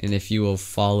 And if you will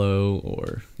follow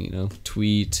or, you know,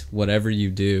 tweet, whatever you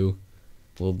do,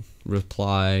 we'll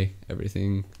reply,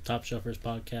 everything. Top Shelfers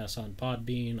Podcast on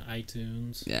Podbean,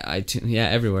 iTunes. Yeah, iTunes, yeah,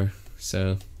 everywhere.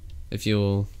 So if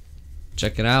you'll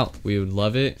check it out, we would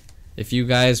love it. If you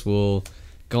guys will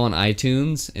go on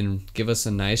iTunes and give us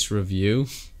a nice review,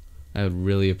 I would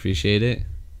really appreciate it.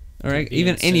 All right,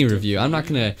 even any review. I'm not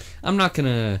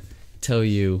gonna tell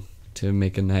you to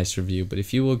make a nice review, but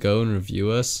if you will go and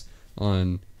review us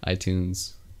on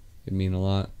iTunes, it'd mean a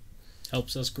lot.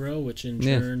 Helps us grow, which in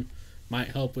turn might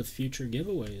help with future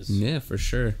giveaways. Yeah, for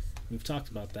sure. We've talked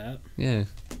about that. Yeah,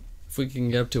 if we can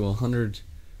get up to 100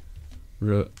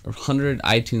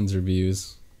 iTunes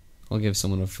reviews, I'll give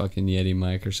someone a fucking Yeti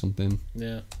mic or something.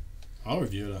 Yeah. I'll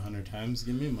review it 100 times.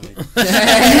 Give me a mic.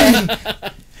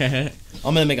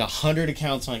 I'm gonna make 100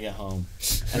 accounts when I get home.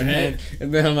 And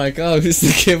then I'm like, oh, who's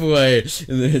the giveaway?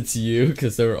 And then it's you,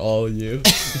 because they were all you.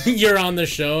 You're on the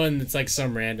show, and it's like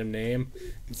some random name.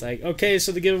 It's like, okay,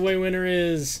 so the giveaway winner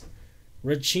is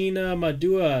Rachina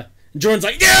Madua. And Jordan's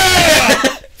like, yeah!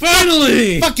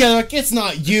 Finally! Fuck yeah, like, it's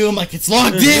not you. I'm like, it's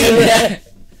locked in.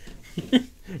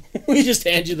 We just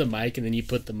hand you the mic, and then you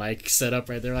put the mic set up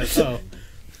right there, like, oh,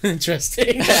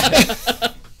 interesting.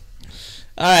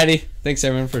 Alrighty. Thanks,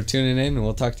 everyone, for tuning in, and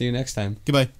we'll talk to you next time. Goodbye.